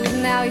a tooth,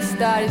 now he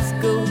started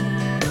school.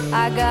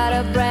 I got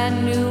a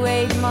brand new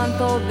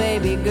 8-month-old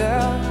baby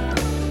girl.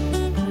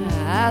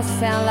 I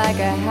sound like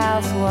a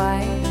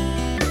housewife.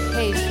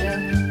 Hey, sure,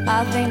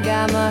 I think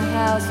I'm a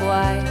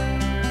housewife.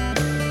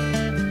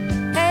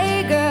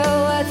 Hey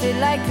girl, what's it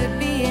like to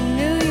be in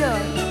New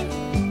York?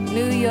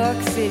 New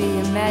York City,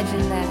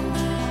 imagine that.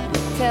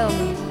 Tell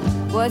me,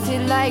 what's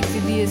it like to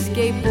be a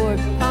skateboard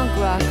punk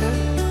rocker?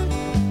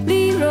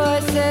 Leroy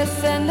says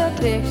send a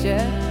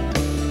picture.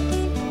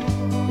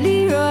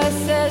 Leroy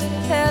says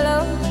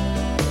hello.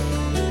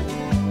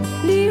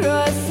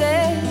 Leroy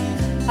says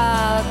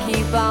I'll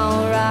keep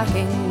on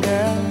rocking,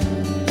 girl.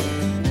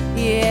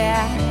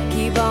 Yeah,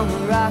 keep on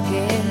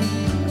rocking.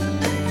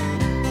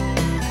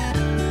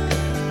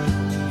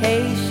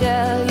 Hey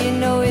Shell, you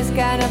know it's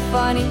kinda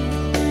funny.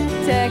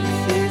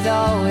 Texas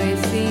always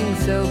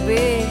seems so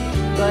big,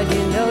 but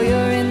you know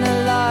you're in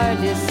the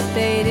largest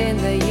state in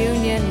the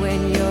union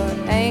when you're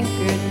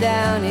anchored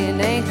down in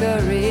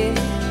Anchorage.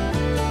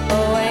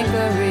 Oh,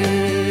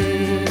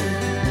 Anchorage.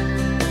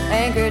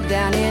 Anchored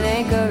down in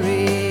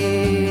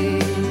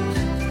Anchorage.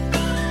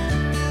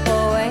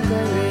 Oh,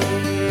 Anchorage.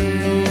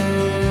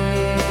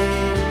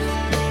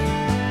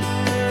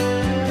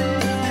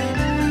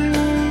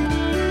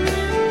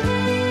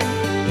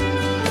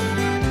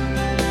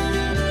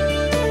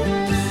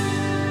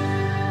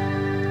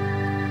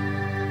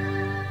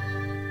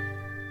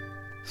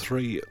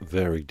 Three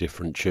very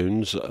different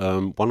tunes,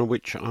 one of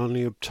which I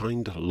only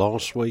obtained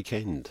last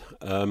weekend.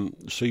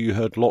 So you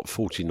heard Lot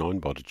 49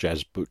 by the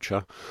Jazz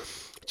Butcher,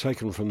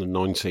 taken from the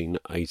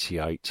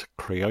 1988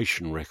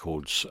 Creation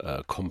Records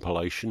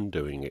compilation,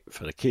 Doing It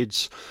for the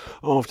Kids.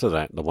 After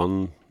that, the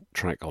one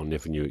track I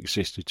never knew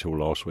existed till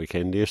last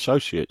weekend, The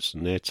Associates,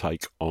 and their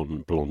take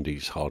on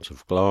Blondie's Heart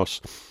of Glass.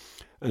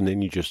 And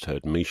then you just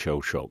heard Michelle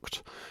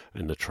Shocked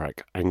and the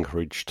track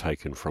Anchorage,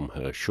 taken from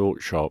her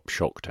Short Sharp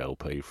Shocked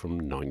LP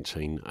from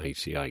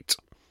 1988.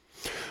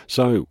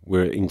 So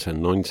we're into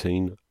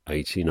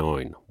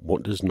 1989.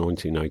 What does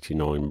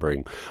 1989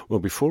 bring? Well,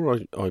 before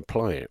I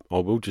play it, I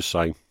will just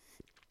say,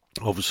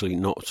 obviously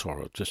not,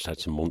 sorry, I've just had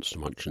some Monster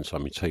Munch and so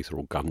my teeth are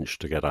all gunched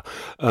together.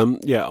 I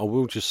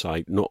will just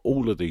say, not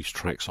all of these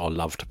tracks I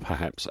loved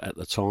perhaps at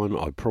the time.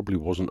 I probably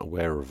wasn't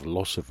aware of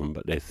lots of them,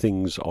 but they're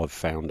things I've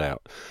found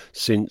out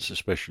since,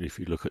 especially if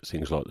you look at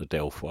things like the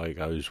Del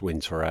Fuegos,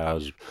 Winter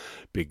Hours,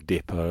 Big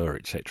Dipper,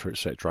 etc.,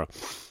 etc.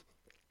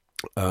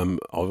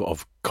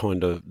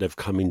 They've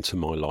come into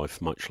my life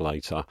much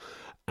later,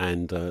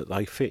 and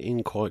they fit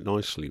in quite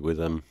nicely with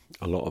a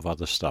lot of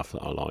other stuff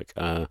that I like.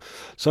 And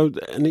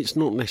it's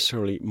not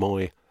necessarily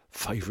my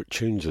favourite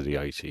tunes of the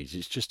 80s,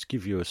 it's just to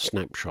give you a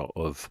snapshot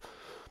of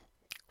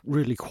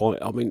really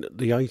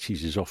the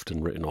 80s is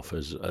often written off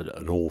as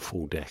an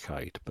awful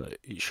decade, but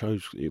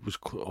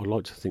I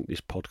like to think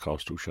this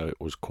podcast will show it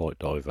was quite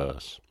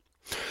diverse.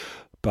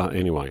 But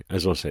anyway,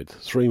 as I said,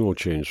 three more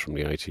tunes from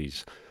the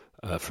 80s,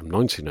 from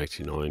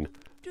 1989,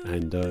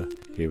 and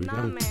here we go.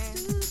 Man.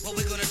 What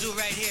we're gonna do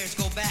right here is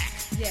go back.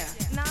 Yeah.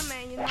 Nah,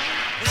 man, you know. Way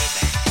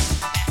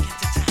back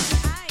into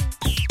time.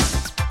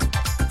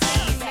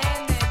 Hey,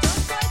 nene, yo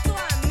soy tu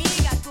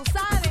amiga, tú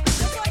sabes.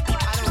 Yo soy tu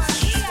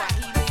amiga.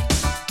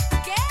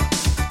 ¿Qué?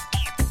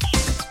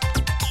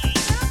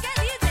 ¿Pero qué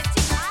dices,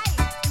 chica? Ay,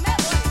 me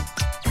voy.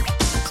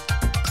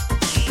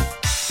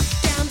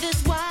 Down this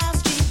wild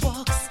street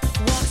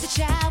walks a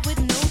child with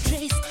no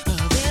trace of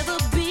ever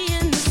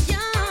being this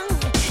young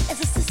as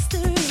a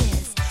sister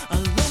is. A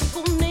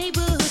local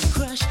neighborhood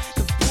crush.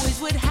 The boys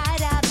would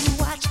hide out and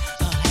watch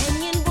her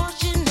hanging,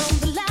 washing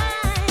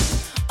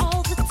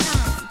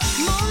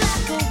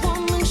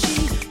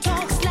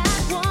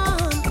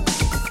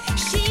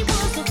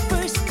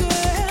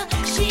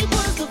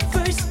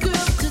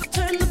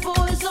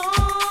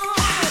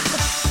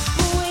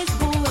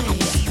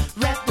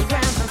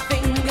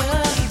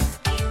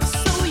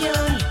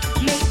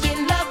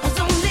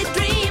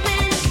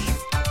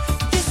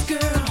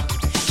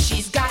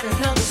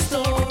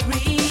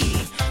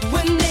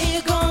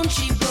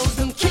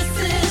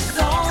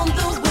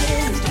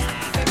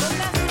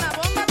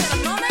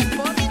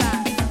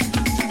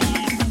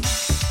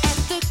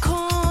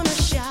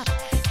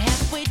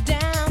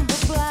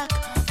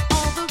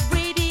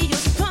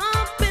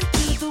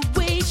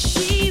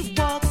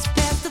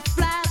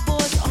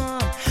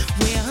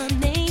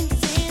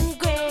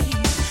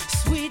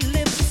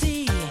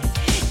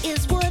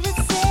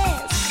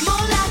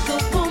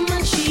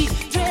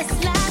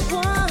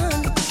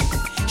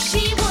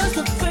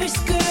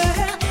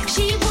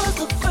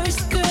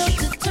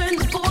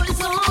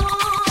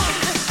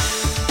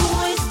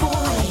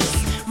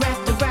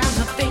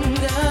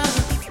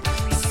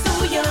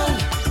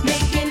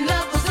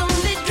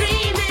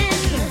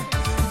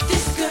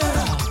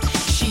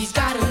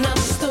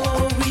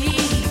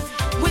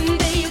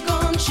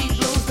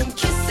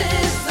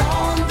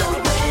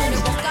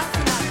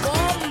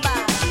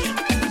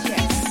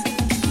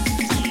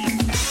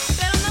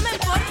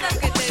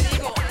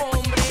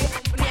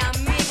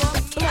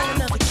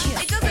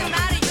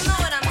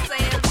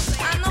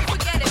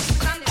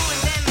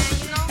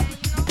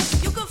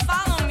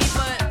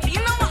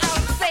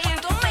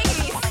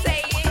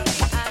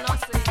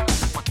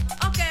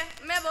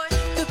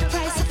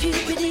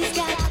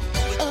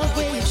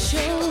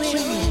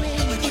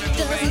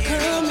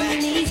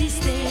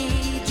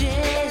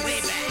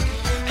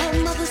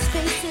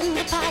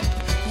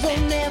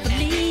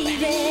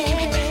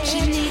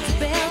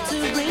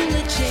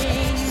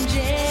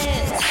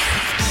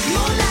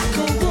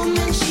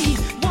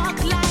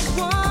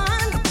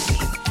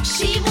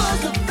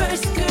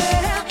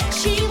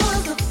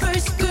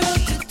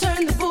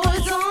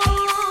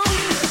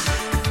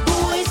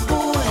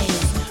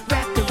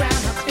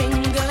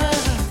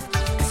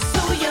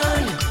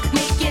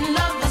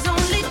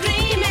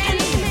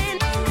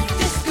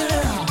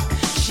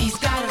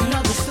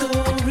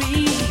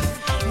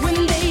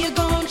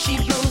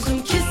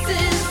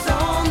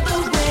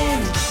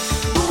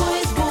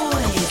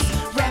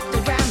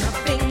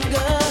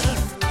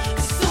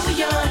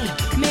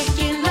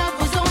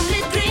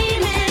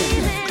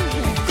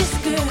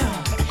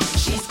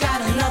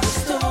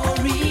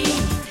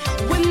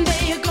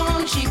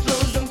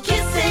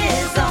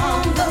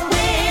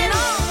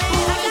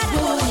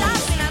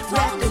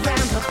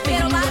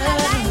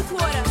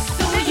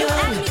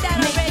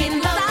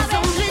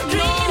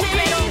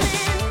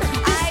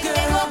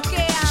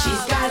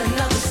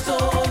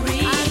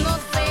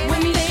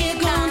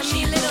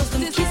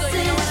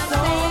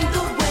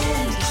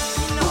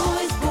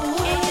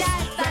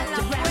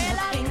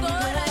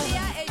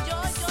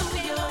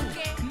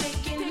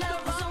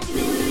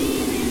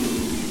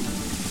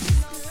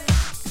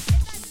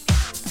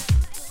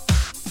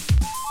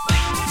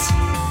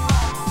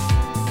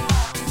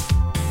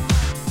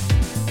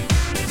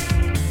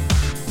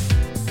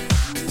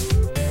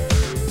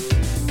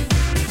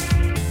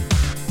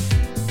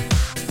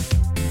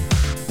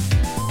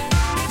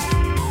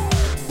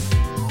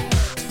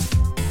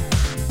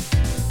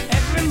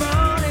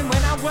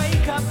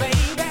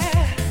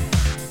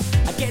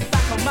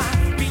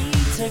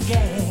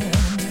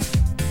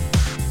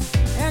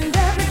And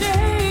every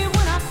day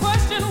when I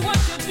question what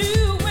you're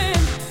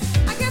doing,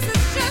 I guess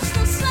it's just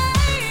the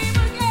same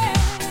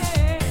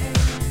again.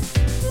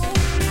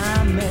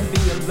 I may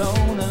be a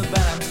loner,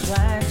 but I'm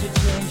trying to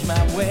change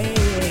my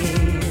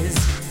ways.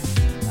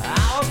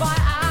 Hour by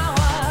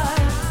hour.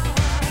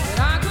 And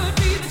I could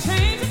be the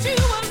change that you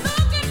were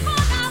looking for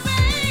now,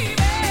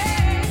 baby.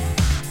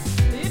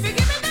 If you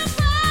give me the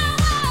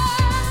power.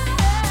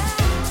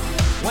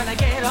 When I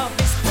get off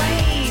this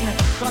plane,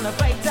 gonna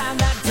break down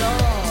that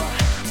door.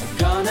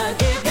 Gonna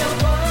give you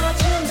what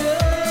you're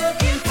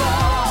looking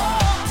for.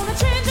 Gonna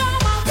change all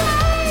my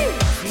ways.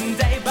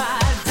 Day by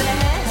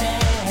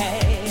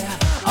day,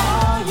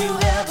 all you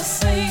ever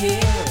say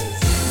is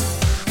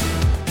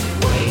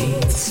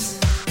wait.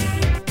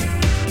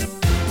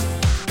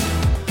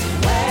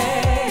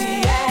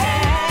 Wait,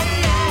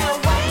 yeah,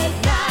 wait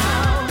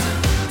now.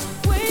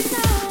 Wait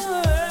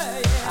now,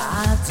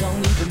 I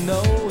don't even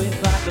know if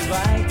I have the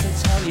right to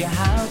tell you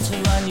how to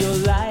run your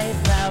life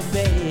now,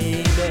 baby.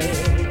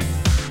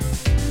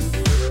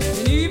 And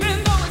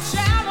even though it's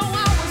shallow,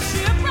 I was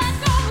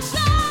shipwrecked on the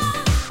shore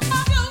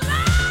of your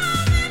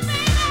loving,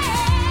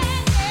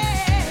 baby.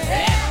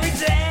 Every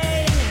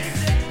day,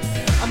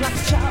 I'm like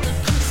a child at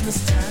Christmas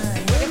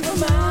time, waiting for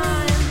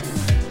mine.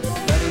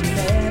 But it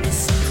never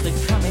seems to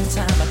come in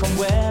time. I can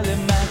well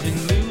imagine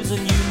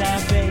losing you now,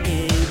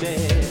 baby.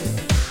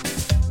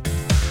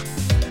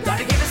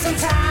 Gotta give it some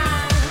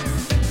time.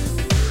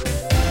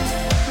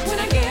 When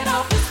I get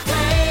off this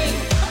plane,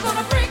 I'm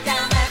gonna break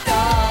down that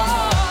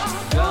door.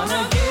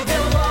 Gonna give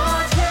you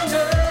what you're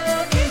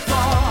looking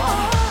for.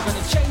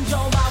 Gonna change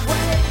all my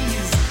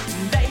ways,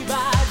 day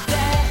by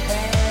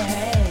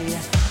day.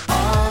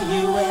 All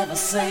you ever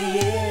say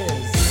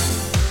is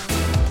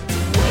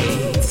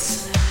wait.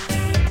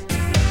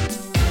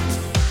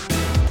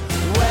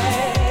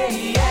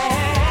 Wait,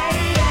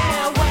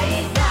 yeah,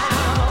 wait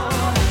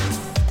now.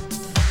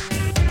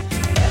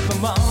 Every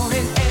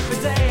morning, every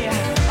day,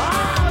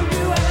 all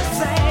you ever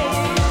say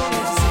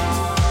is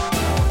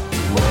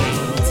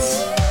wait.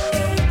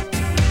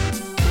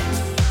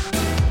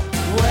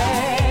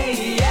 Wait,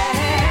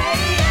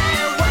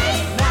 yeah,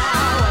 wait now.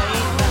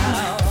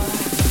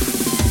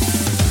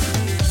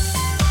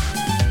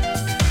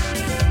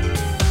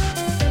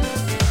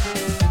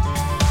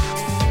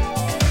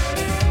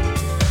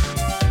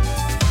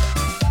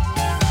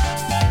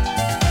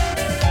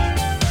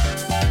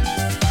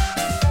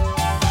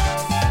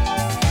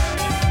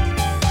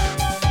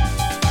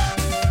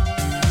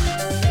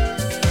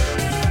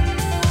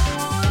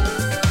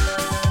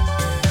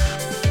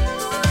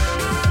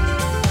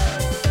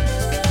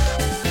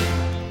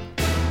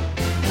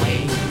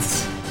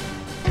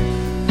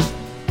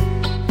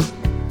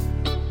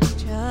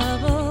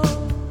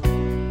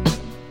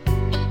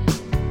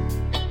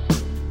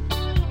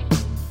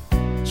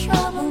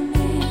 Trouble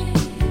me,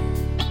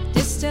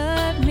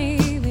 disturb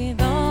me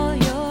with all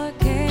your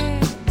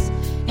cares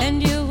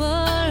and your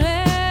worries.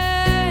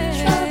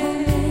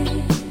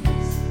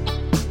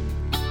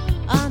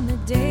 On the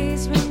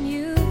days when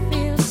you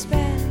feel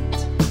spent,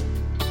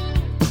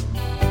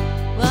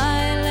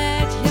 why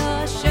let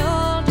your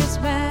shoulders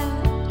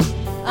bend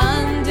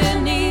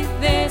underneath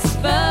this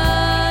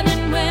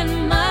burden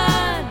when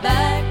my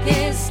back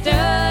is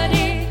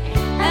sturdy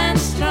and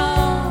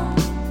strong?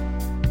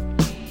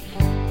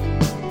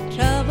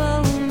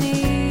 Trouble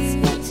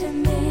me,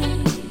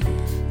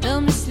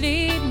 don't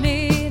mislead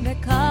me. The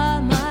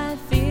calm I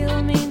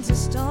feel means a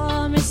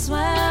storm is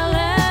swelling.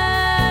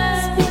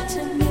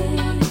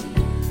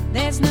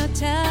 There's no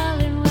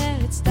telling where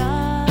it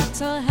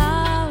starts or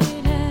how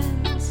it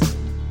ends.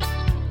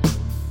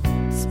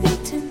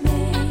 Speak to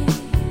me.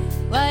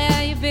 Why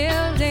are you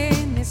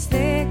building this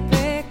thick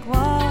brick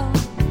wall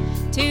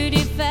to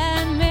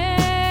defend me?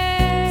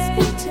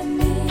 Speak to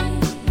me.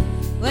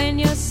 When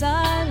your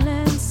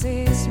silence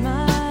is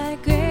my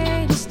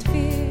greatest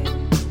fear.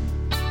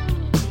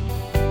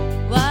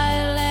 Why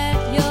let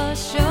your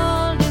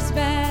shoulders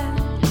bend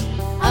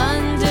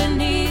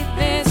underneath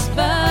this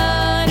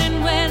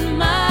burden when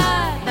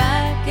my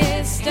back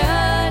is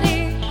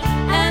sturdy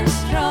and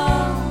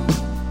strong?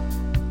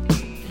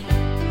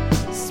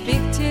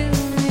 Speak to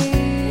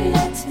me.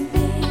 Let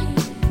me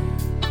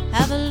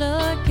have a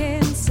look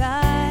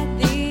inside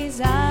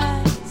these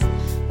eyes.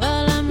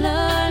 Well, I'm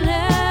learning.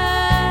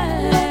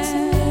 Let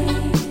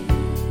me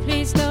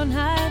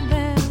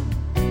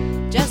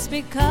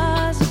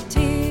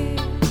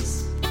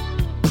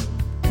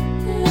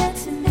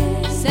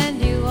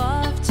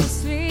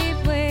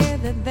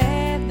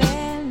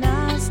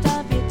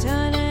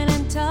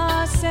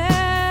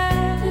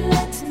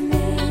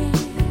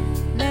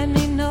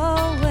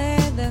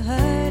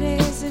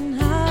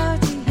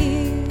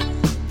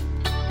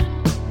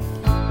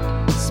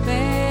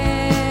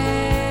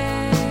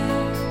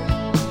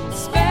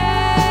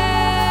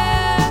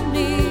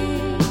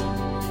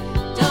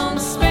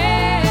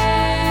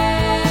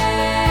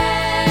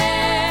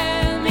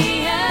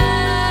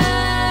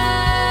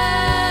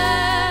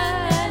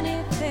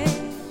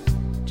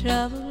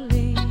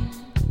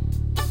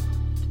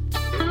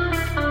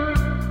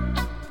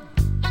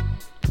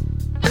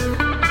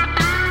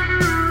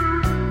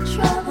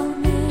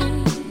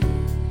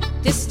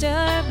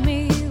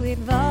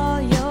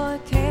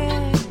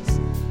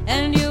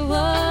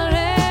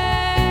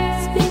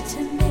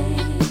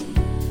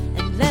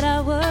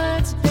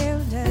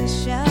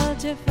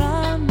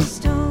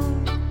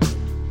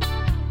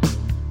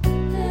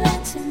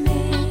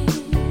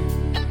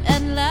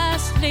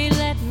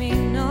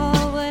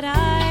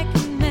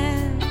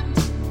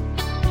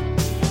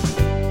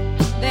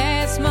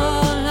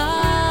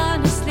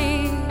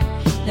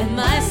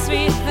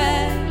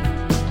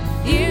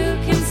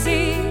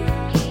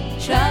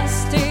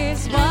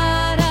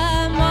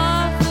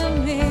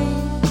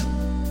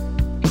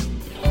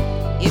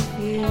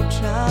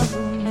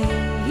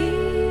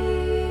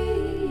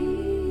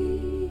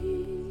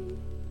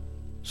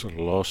to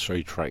the last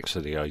three tracks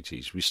of the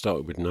 80s. We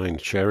started with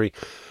Neneh Cherry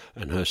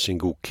and her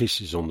single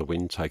Kisses on the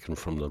Wind, taken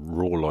from the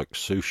Raw Like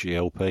Sushi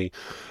LP.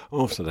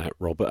 After that,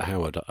 Robert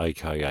Howard,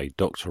 aka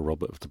Dr.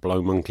 Robert of the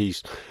Blow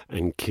Monkeys,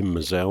 and Kim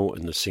Mazelle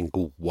and the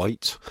single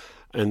Wait.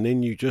 And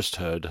then you just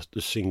heard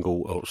the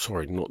single,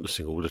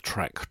 the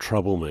track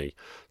Trouble Me,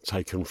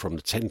 taken from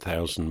the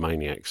 10,000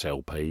 Maniacs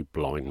LP,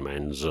 Blind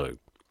Man Zoo.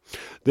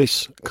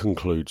 This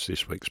concludes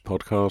this week's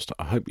podcast.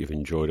 I hope you've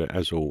enjoyed it.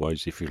 As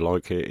always, if you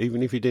like it,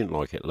 even if you didn't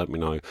like it, let me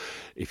know.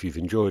 If you've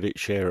enjoyed it,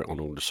 share it on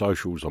all the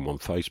socials. I'm on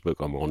Facebook,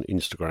 I'm on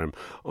Instagram,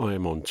 I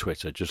am on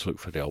Twitter. Just look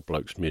for the Old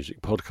Blokes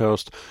Music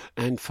Podcast.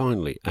 And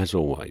finally, as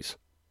always,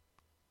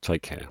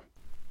 take care.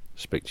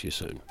 Speak to you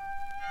soon.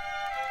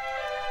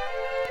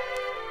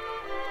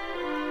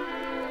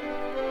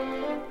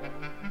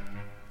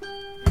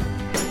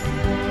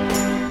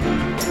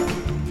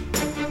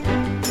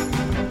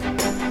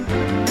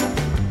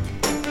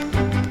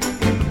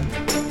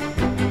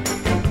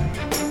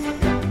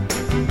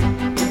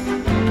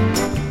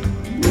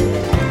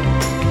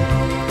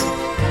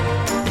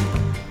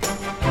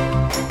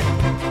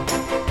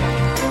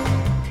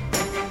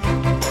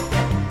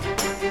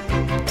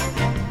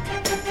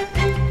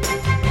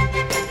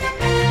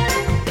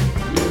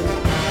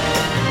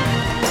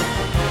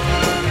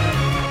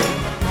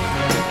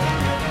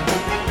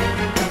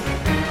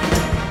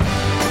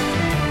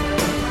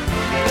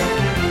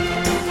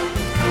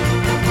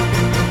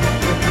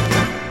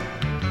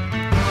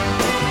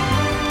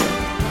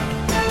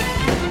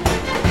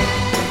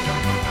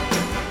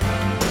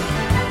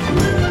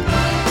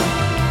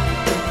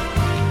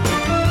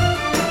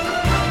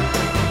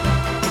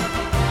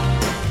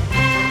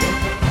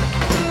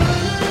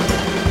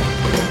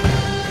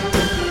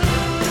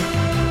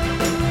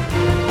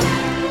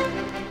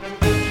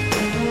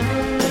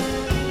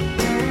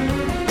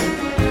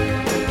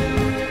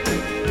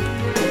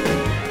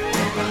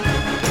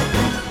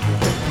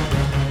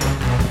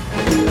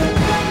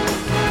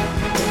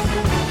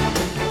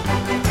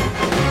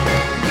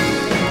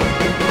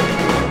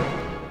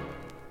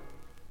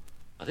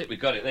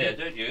 Got it there,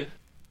 don't you?